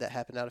 something good that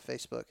happened out of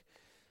Facebook.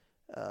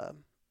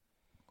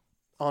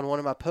 On one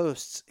of my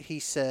posts, he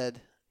said,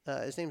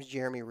 his name's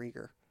Jeremy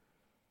Rieger,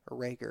 or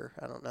Rager,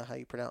 I don't know how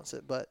you pronounce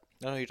it, but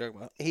I know who you're talking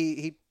about.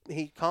 He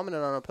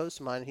commented on a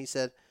post of mine, and he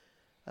said,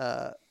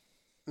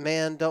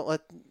 man, don't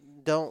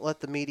let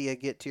the media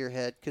get to your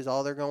head, because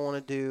all they're going to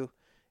want to do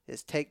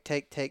is take.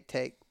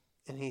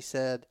 And he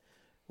said,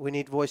 we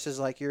need voices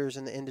like yours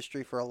in the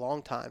industry for a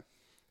long time.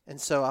 And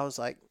so I was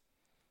like,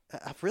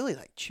 I've really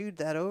chewed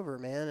that over,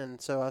 man.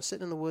 And so I was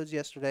sitting in the woods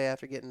yesterday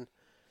after getting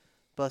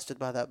busted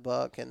by that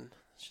buck, and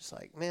it's just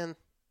like, man,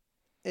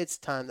 it's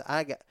time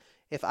that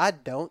if I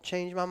don't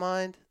change my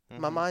mind,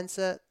 my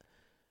mindset,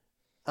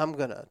 I'm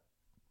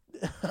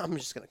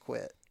just gonna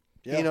quit.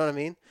 Yeah. You know what I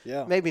mean?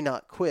 Yeah. Maybe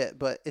not quit,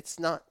 but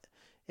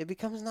it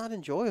becomes not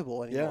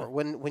enjoyable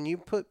anymore. Yeah. When you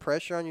put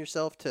pressure on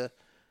yourself to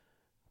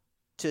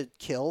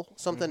kill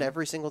something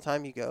every single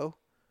time you go,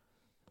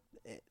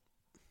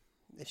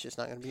 it's just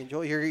not going to be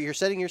enjoyable. You're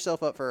setting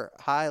yourself up for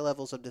high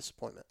levels of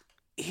disappointment.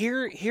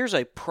 Here's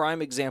a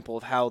prime example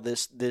of how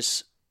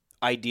this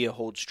idea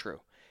holds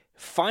true.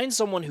 Find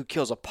someone who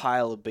kills a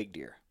pile of big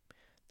deer.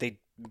 They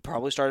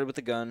probably started with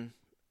a gun,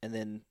 and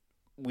then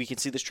we can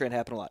see this trend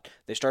happen a lot.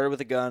 They started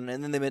with a gun,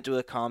 and then they went to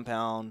a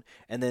compound,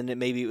 and then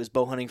maybe it was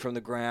bow hunting from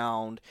the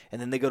ground,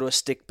 and then they go to a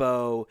stick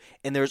bow,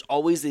 and there's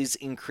always these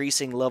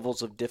increasing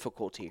levels of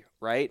difficulty,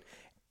 right?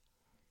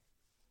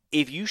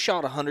 If you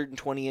shot a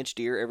 120-inch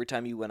deer every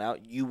time you went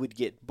out, you would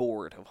get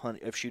bored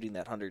of shooting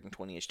that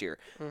 120-inch deer.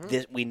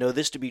 We know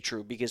this to be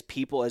true because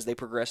people, as they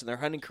progress in their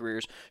hunting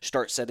careers,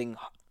 start setting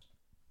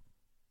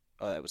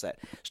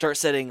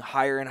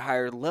higher and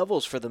higher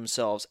levels for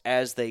themselves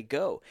as they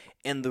go.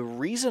 And the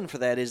reason for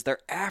that is they're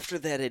after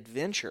that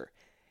adventure.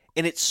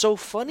 And it's so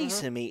funny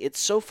to me.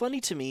 It's so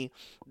funny to me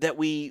that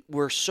we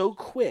were so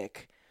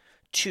quick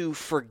to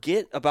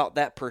forget about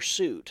that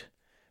pursuit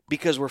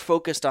because we're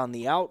focused on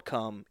the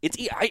outcome.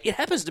 It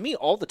happens to me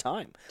all the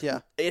time. Yeah.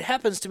 It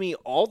happens to me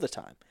all the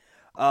time.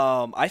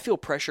 I feel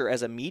pressure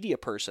as a media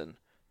person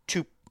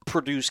to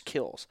produce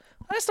kills.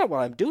 That's not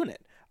why I'm doing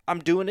it. I'm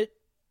doing it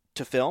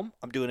to film.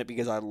 I'm doing it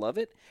because I love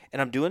it,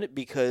 and I'm doing it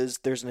because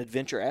there's an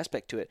adventure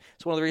aspect to it.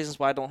 It's one of the reasons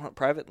why I don't hunt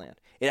private land.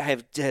 It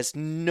has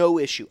no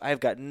issue. I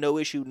have got no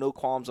issue, no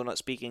qualms. I'm not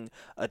speaking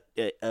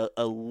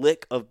a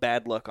lick of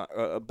bad luck,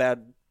 a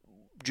bad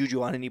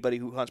juju on anybody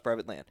who hunts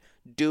private land.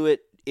 Do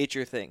it. It's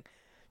your thing.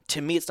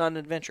 To me, it's not an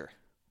adventure,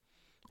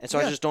 and so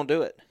I just don't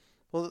do it.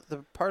 Well, the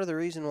part of the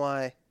reason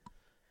why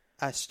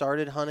I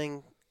started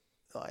hunting,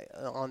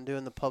 on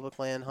doing the public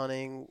land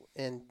hunting,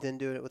 and then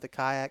doing it with a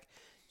kayak,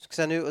 because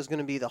I knew it was going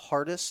to be the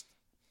hardest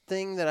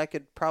thing that I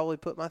could probably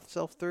put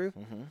myself through.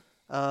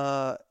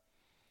 And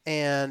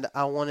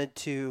I wanted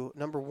to,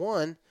 number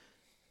one,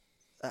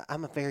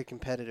 I'm a very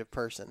competitive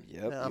person.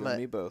 Yep, you and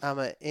me both. I'm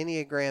an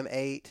Enneagram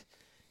 8,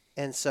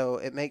 and so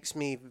it makes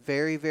me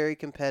very, very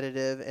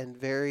competitive and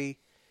very,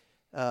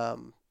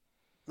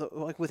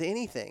 like with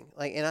anything.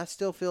 And I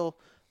still feel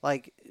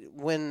like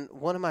when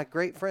one of my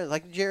great friends,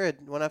 like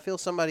Jared, when I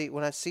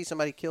see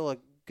somebody kill a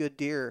good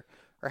deer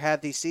or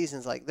have these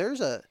seasons,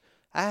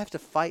 I have to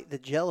fight the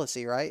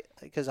jealousy, right?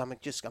 Because I'm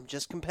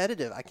just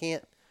competitive. I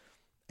can't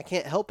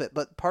help it.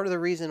 But part of the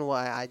reason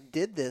why I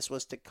did this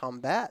was to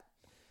combat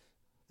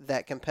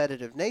that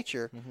competitive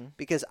nature,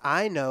 because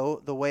I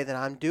know the way that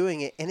I'm doing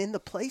it, and in the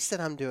place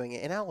that I'm doing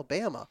it in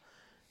Alabama,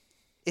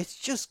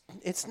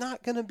 it's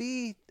not going to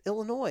be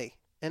Illinois,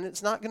 and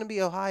it's not going to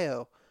be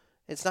Ohio,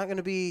 it's not going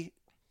to be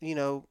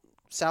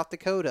South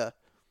Dakota,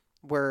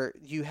 where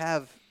you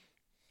have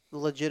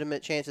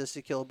legitimate chances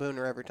to kill a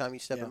booner every time you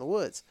step in the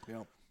woods.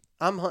 Yeah.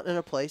 I'm hunting in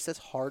a place that's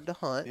hard to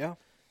hunt. Yeah.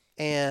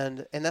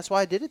 And that's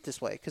why I did it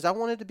this way, because I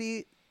wanted to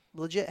be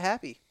legit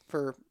happy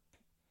for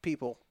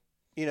people.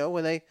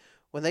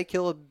 When they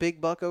kill a big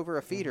buck over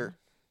a feeder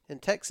in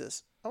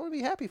Texas, I want to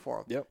be happy for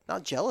them. Yep.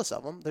 Not jealous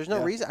of them. There's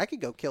no reason I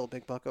could go kill a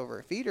big buck over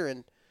a feeder,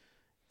 and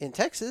in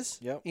Texas.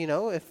 Yep. You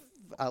know, if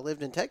I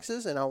lived in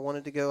Texas and I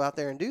wanted to go out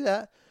there and do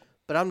that,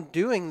 but I'm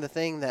doing the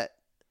thing that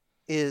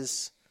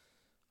is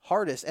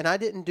hardest, and I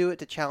didn't do it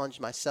to challenge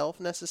myself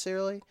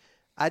necessarily.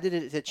 I did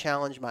it to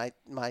challenge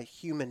my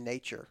human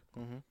nature,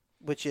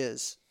 which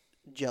is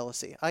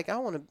jealousy. Like I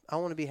want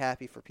to be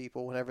happy for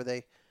people whenever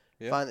they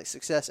find the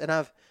success, and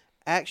I've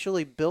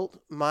actually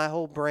built my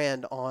whole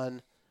brand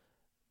on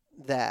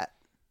that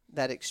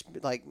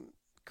like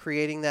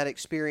creating that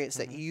experience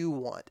that you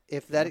want.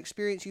 If that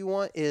experience you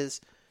want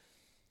is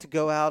to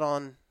go out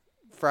on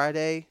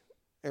Friday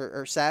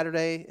or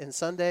Saturday and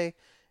Sunday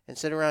and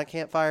sit around a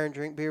campfire and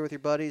drink beer with your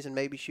buddies and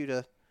maybe shoot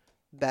a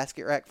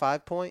basket rack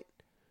 5-point,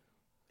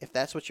 if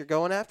that's what you're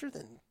going after,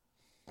 then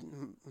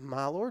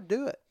my Lord,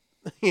 do it.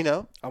 You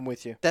know? I'm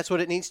with you. That's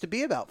what it needs to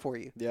be about for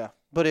you. Yeah.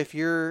 But if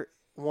you're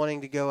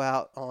wanting to go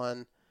out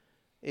on,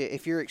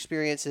 if your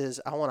experience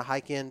is, I want to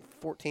hike in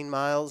 14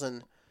 miles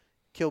and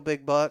kill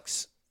big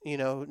bucks, you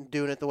know,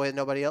 doing it the way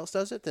nobody else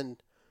does it, then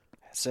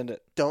send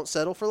it. Don't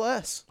settle for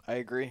less. I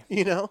agree.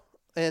 You know?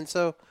 And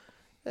so,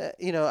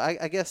 you know,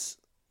 I guess,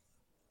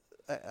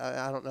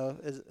 I don't know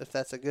if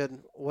that's a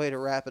good way to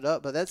wrap it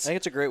up, but I think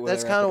it's a great way.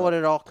 That's kind of what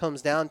it all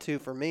comes down to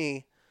for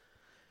me.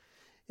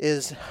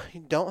 Is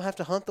you don't have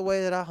to hunt the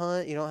way that I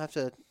hunt. You don't have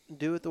to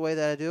do it the way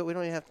that I do it. We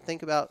don't even have to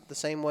think about the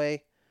same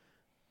way.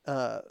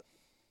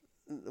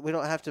 We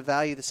don't have to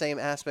value the same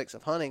aspects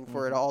of hunting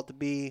for it all to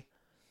be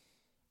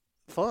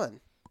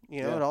fun.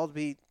 You know, it all to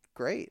be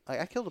great.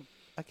 Like I killed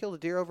a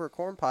deer over a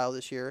corn pile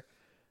this year.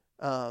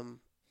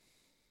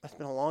 It's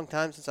been a long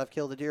time since I've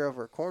killed a deer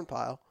over a corn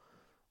pile,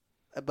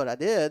 but I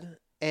did.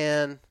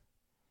 And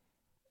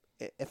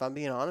if I'm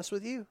being honest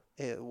with you,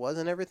 it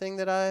wasn't everything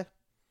that I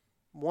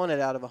wanted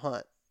out of a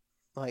hunt.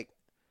 Like,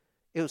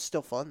 it was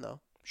still fun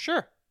though.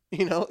 Sure.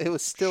 You know, it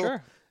was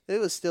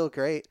still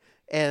great.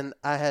 And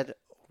I had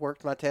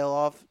worked my tail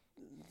off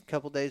a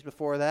couple days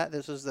before that.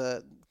 This was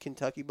the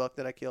Kentucky buck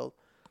that I killed.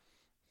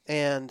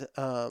 And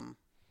I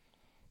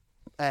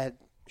had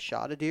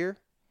shot a deer,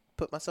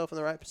 put myself in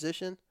the right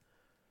position,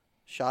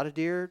 shot a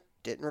deer,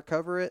 didn't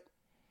recover it.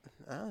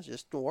 I was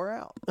just wore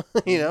out,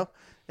 you know?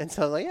 And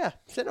so I was like, yeah,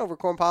 sitting over a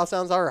corn pile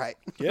sounds all right.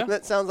 Yeah.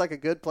 That sounds like a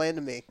good plan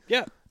to me.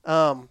 Yeah.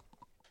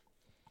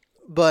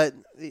 But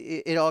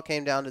it all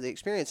came down to the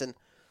experience. And,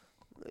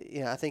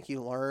 you know, I think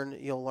you'll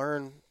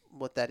learn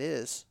what that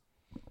is,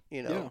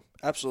 you know, yeah,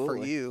 absolutely.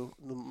 For you,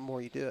 the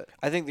more you do it.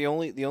 I think the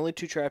only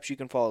two traps you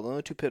can follow, the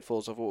only two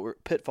pitfalls of what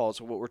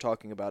we're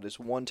talking about is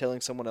one,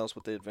 telling someone else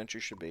what the adventure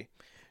should be.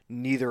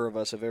 Neither of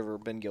us have ever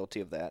been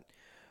guilty of that,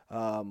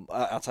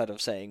 outside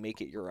of saying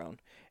make it your own.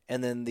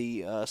 And then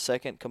the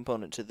second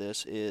component to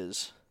this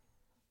is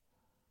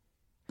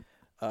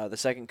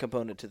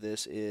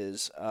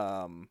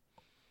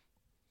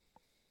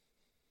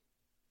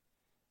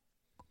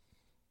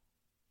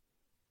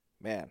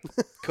man,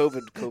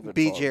 COVID.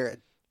 Be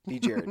Jared. Be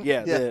Jared.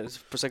 Yeah, Yeah.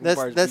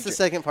 That's the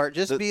second part.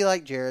 Just be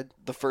like Jared.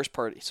 The first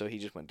part, so he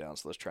just went down,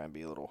 so let's try and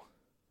be a little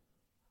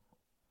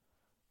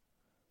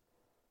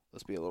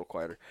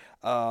quieter.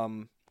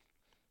 The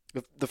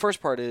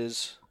first part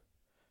is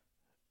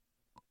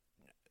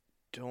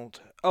and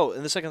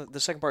the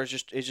second part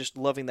is just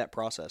loving that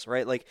process,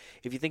 right? Like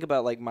if you think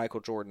about like Michael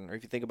Jordan, or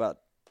if you think about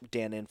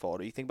Dan Infalt,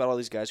 or you think about all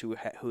these guys who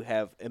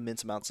have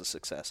immense amounts of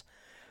success.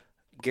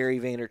 Gary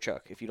Vaynerchuk.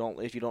 If you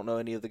don't know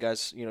any of the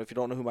guys, you know, if you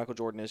don't know who Michael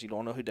Jordan is, you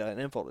don't know who Dan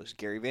Infalt is.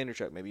 Gary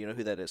Vaynerchuk, maybe you know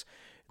who that is.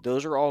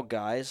 Those are all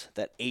guys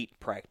that ate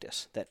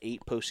practice, that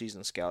ate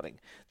postseason scouting,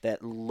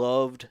 that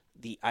loved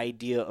the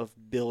idea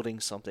of building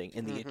something,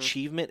 and the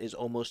achievement is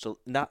almost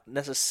not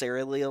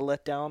necessarily a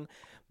letdown,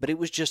 but it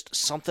was just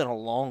something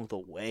along the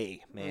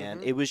way,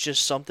 man. It was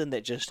just something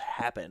that just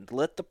happened.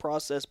 Let the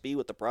process be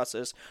what the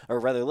process,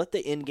 or rather, let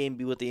the end game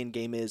be what the end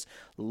game is.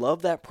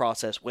 Love that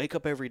process. Wake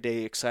up every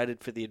day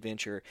excited for the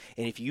adventure.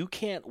 And if you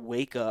can't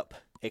wake up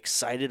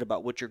excited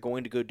about what you're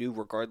going to go do,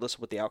 regardless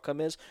of what the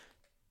outcome is,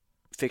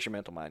 fix your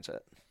mental mindset.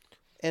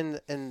 And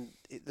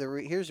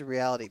here's the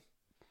reality.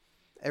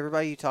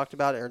 Everybody you talked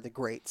about are the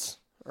greats,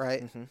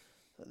 right?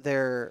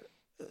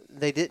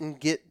 They didn't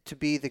get to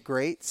be the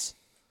greats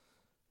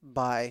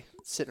by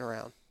sitting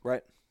around.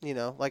 Right. You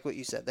know, like what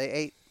you said. They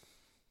ate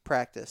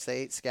practice. They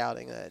ate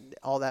scouting,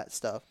 all that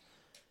stuff.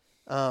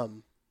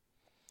 Dan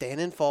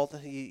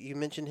Infalt, you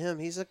mentioned him.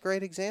 He's a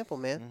great example,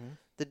 man.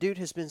 The dude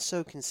has been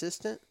so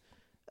consistent,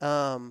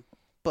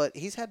 but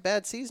he's had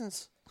bad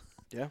seasons.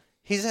 Yeah.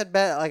 He's had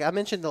bad, like I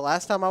mentioned the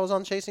last time I was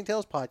on Chasing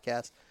Tails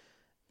podcast,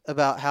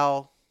 about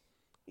how,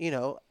 you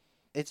know,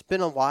 it's been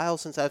a while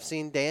since I've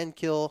seen Dan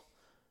kill,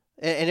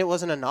 and it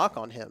wasn't a knock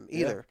on him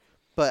either. Yeah.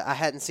 But I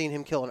hadn't seen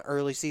him kill an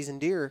early season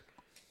deer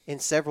in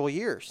several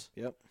years.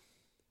 Yep.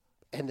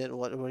 And then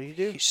what do you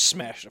do? He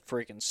smashed a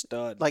freaking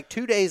stud. Like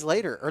 2 days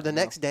later, or the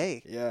next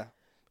day. Yeah.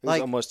 It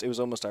was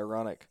almost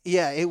ironic.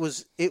 Yeah, it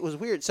was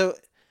weird. So,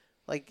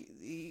 like,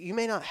 you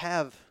may not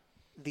have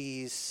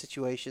these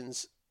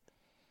situations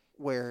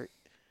where,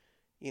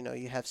 you know,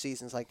 you have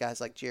seasons like guys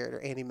like Jared or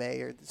Andy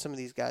May or some of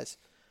these guys.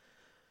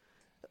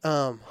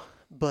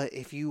 But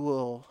if you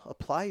will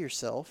apply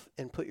yourself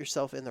and put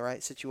yourself in the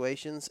right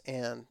situations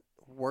and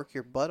work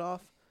your butt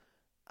off,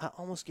 I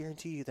almost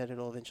guarantee you that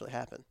it'll eventually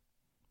happen.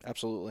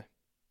 Absolutely.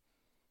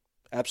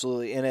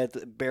 Absolutely. And at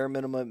the bare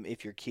minimum,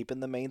 if you're keeping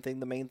the main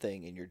thing,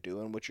 and you're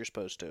doing what you're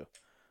supposed to,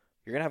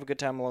 you're going to have a good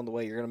time along the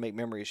way. You're going to make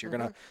memories. You're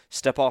going to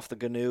step off the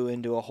canoe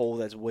into a hole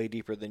that's way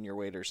deeper than your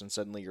waders, and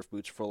suddenly your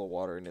boots are full of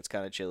water and it's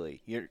kind of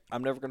chilly.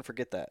 I'm never going to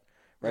forget that,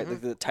 right?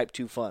 Like the type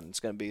 2 fun. It's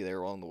going to be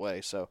there along the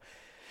way. So,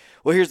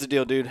 well, here's the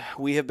deal, dude.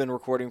 We have been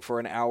recording for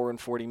an hour and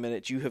 40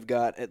 minutes. You have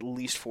got at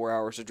least 4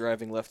 hours of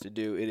driving left to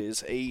do. It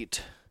is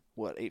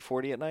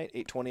 8:40 at night?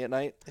 8:20 at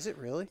night? Is it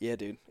really? Yeah,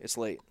 dude. It's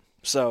late.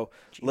 So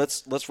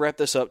let's wrap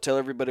this up. Tell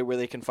everybody where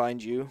they can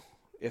find you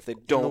if they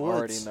don't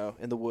already know.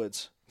 In the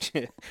woods,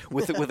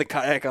 with a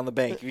kayak on the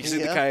bank. If you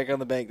see the kayak on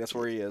the bank, that's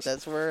where he is.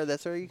 That's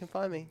where you can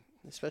find me,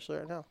 especially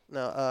right now.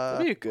 No,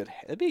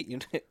 that'd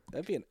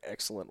be an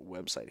excellent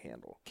website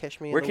handle.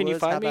 Catch me. Where in the can woods, you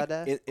find me? how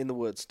about that?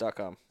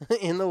 Inthewoods.com.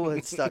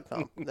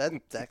 Inthewoods.com.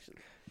 That's actually.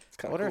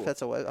 I wonder if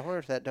that's I wonder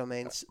if that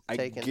domain's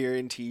taken. I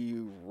guarantee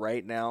you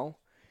right now,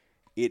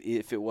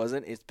 if it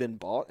wasn't, it's been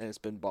bought, and it's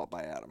been bought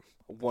by Adam.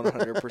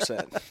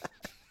 100%.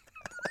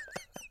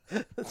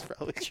 That's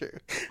probably true.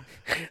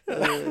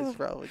 That's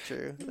probably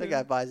true. That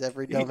guy buys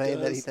every domain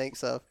that he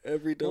thinks of.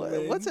 Every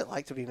domain. What's it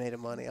like to be made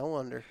of money? I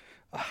wonder.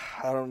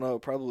 I don't know.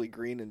 Probably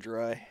green and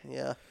dry.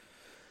 Yeah.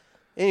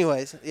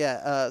 Anyways,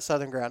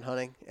 Southern Ground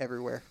Hunting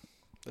everywhere.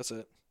 That's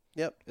it.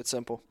 Yep. It's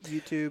simple.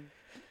 YouTube,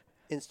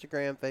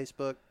 Instagram,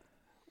 Facebook.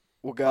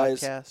 Well, guys,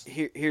 podcast.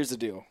 Here's the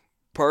deal.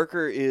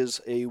 Parker is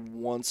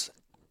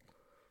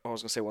I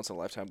was gonna say once in a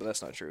lifetime, but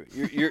that's not true.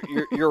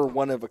 You're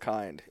one of a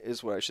kind,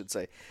 is what I should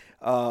say.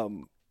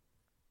 One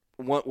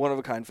of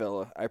a kind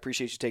fella. I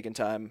appreciate you taking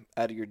time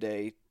out of your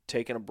day,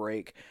 taking a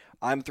break.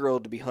 I'm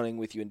thrilled to be hunting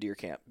with you in deer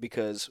camp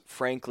because,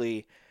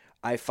 frankly,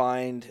 I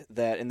find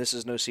that, and this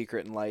is no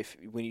secret in life,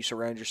 when you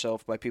surround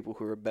yourself by people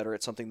who are better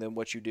at something than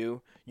what you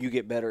do, you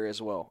get better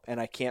as well. And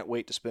I can't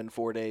wait to spend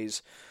 4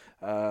 days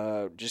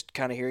just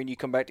kind of hearing you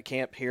come back to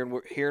camp, hearing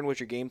what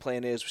your game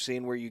plan is,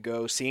 seeing where you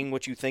go, seeing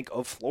what you think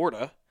of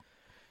Florida,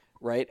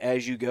 right,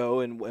 as you go,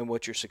 and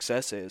what your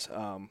success is.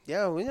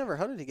 Yeah, we never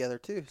hunted together,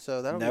 too,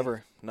 so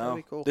that'll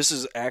be cool. This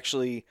is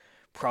actually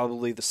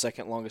probably the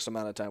second longest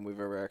amount of time we've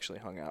ever actually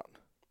hung out.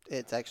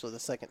 It's actually the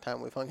second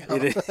time we've hung out.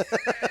 It is.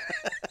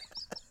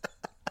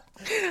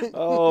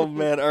 Oh,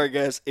 man. All right,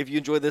 guys. If you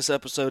enjoyed this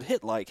episode,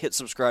 hit like, hit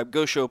subscribe.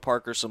 Go show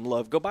Parker some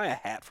love. Go buy a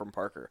hat from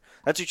Parker.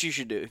 That's what you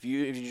should do. If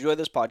you enjoy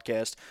this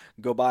podcast,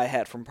 go buy a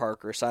hat from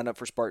Parker. Sign up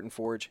for Spartan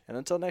Forge. And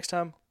until next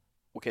time,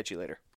 we'll catch you later.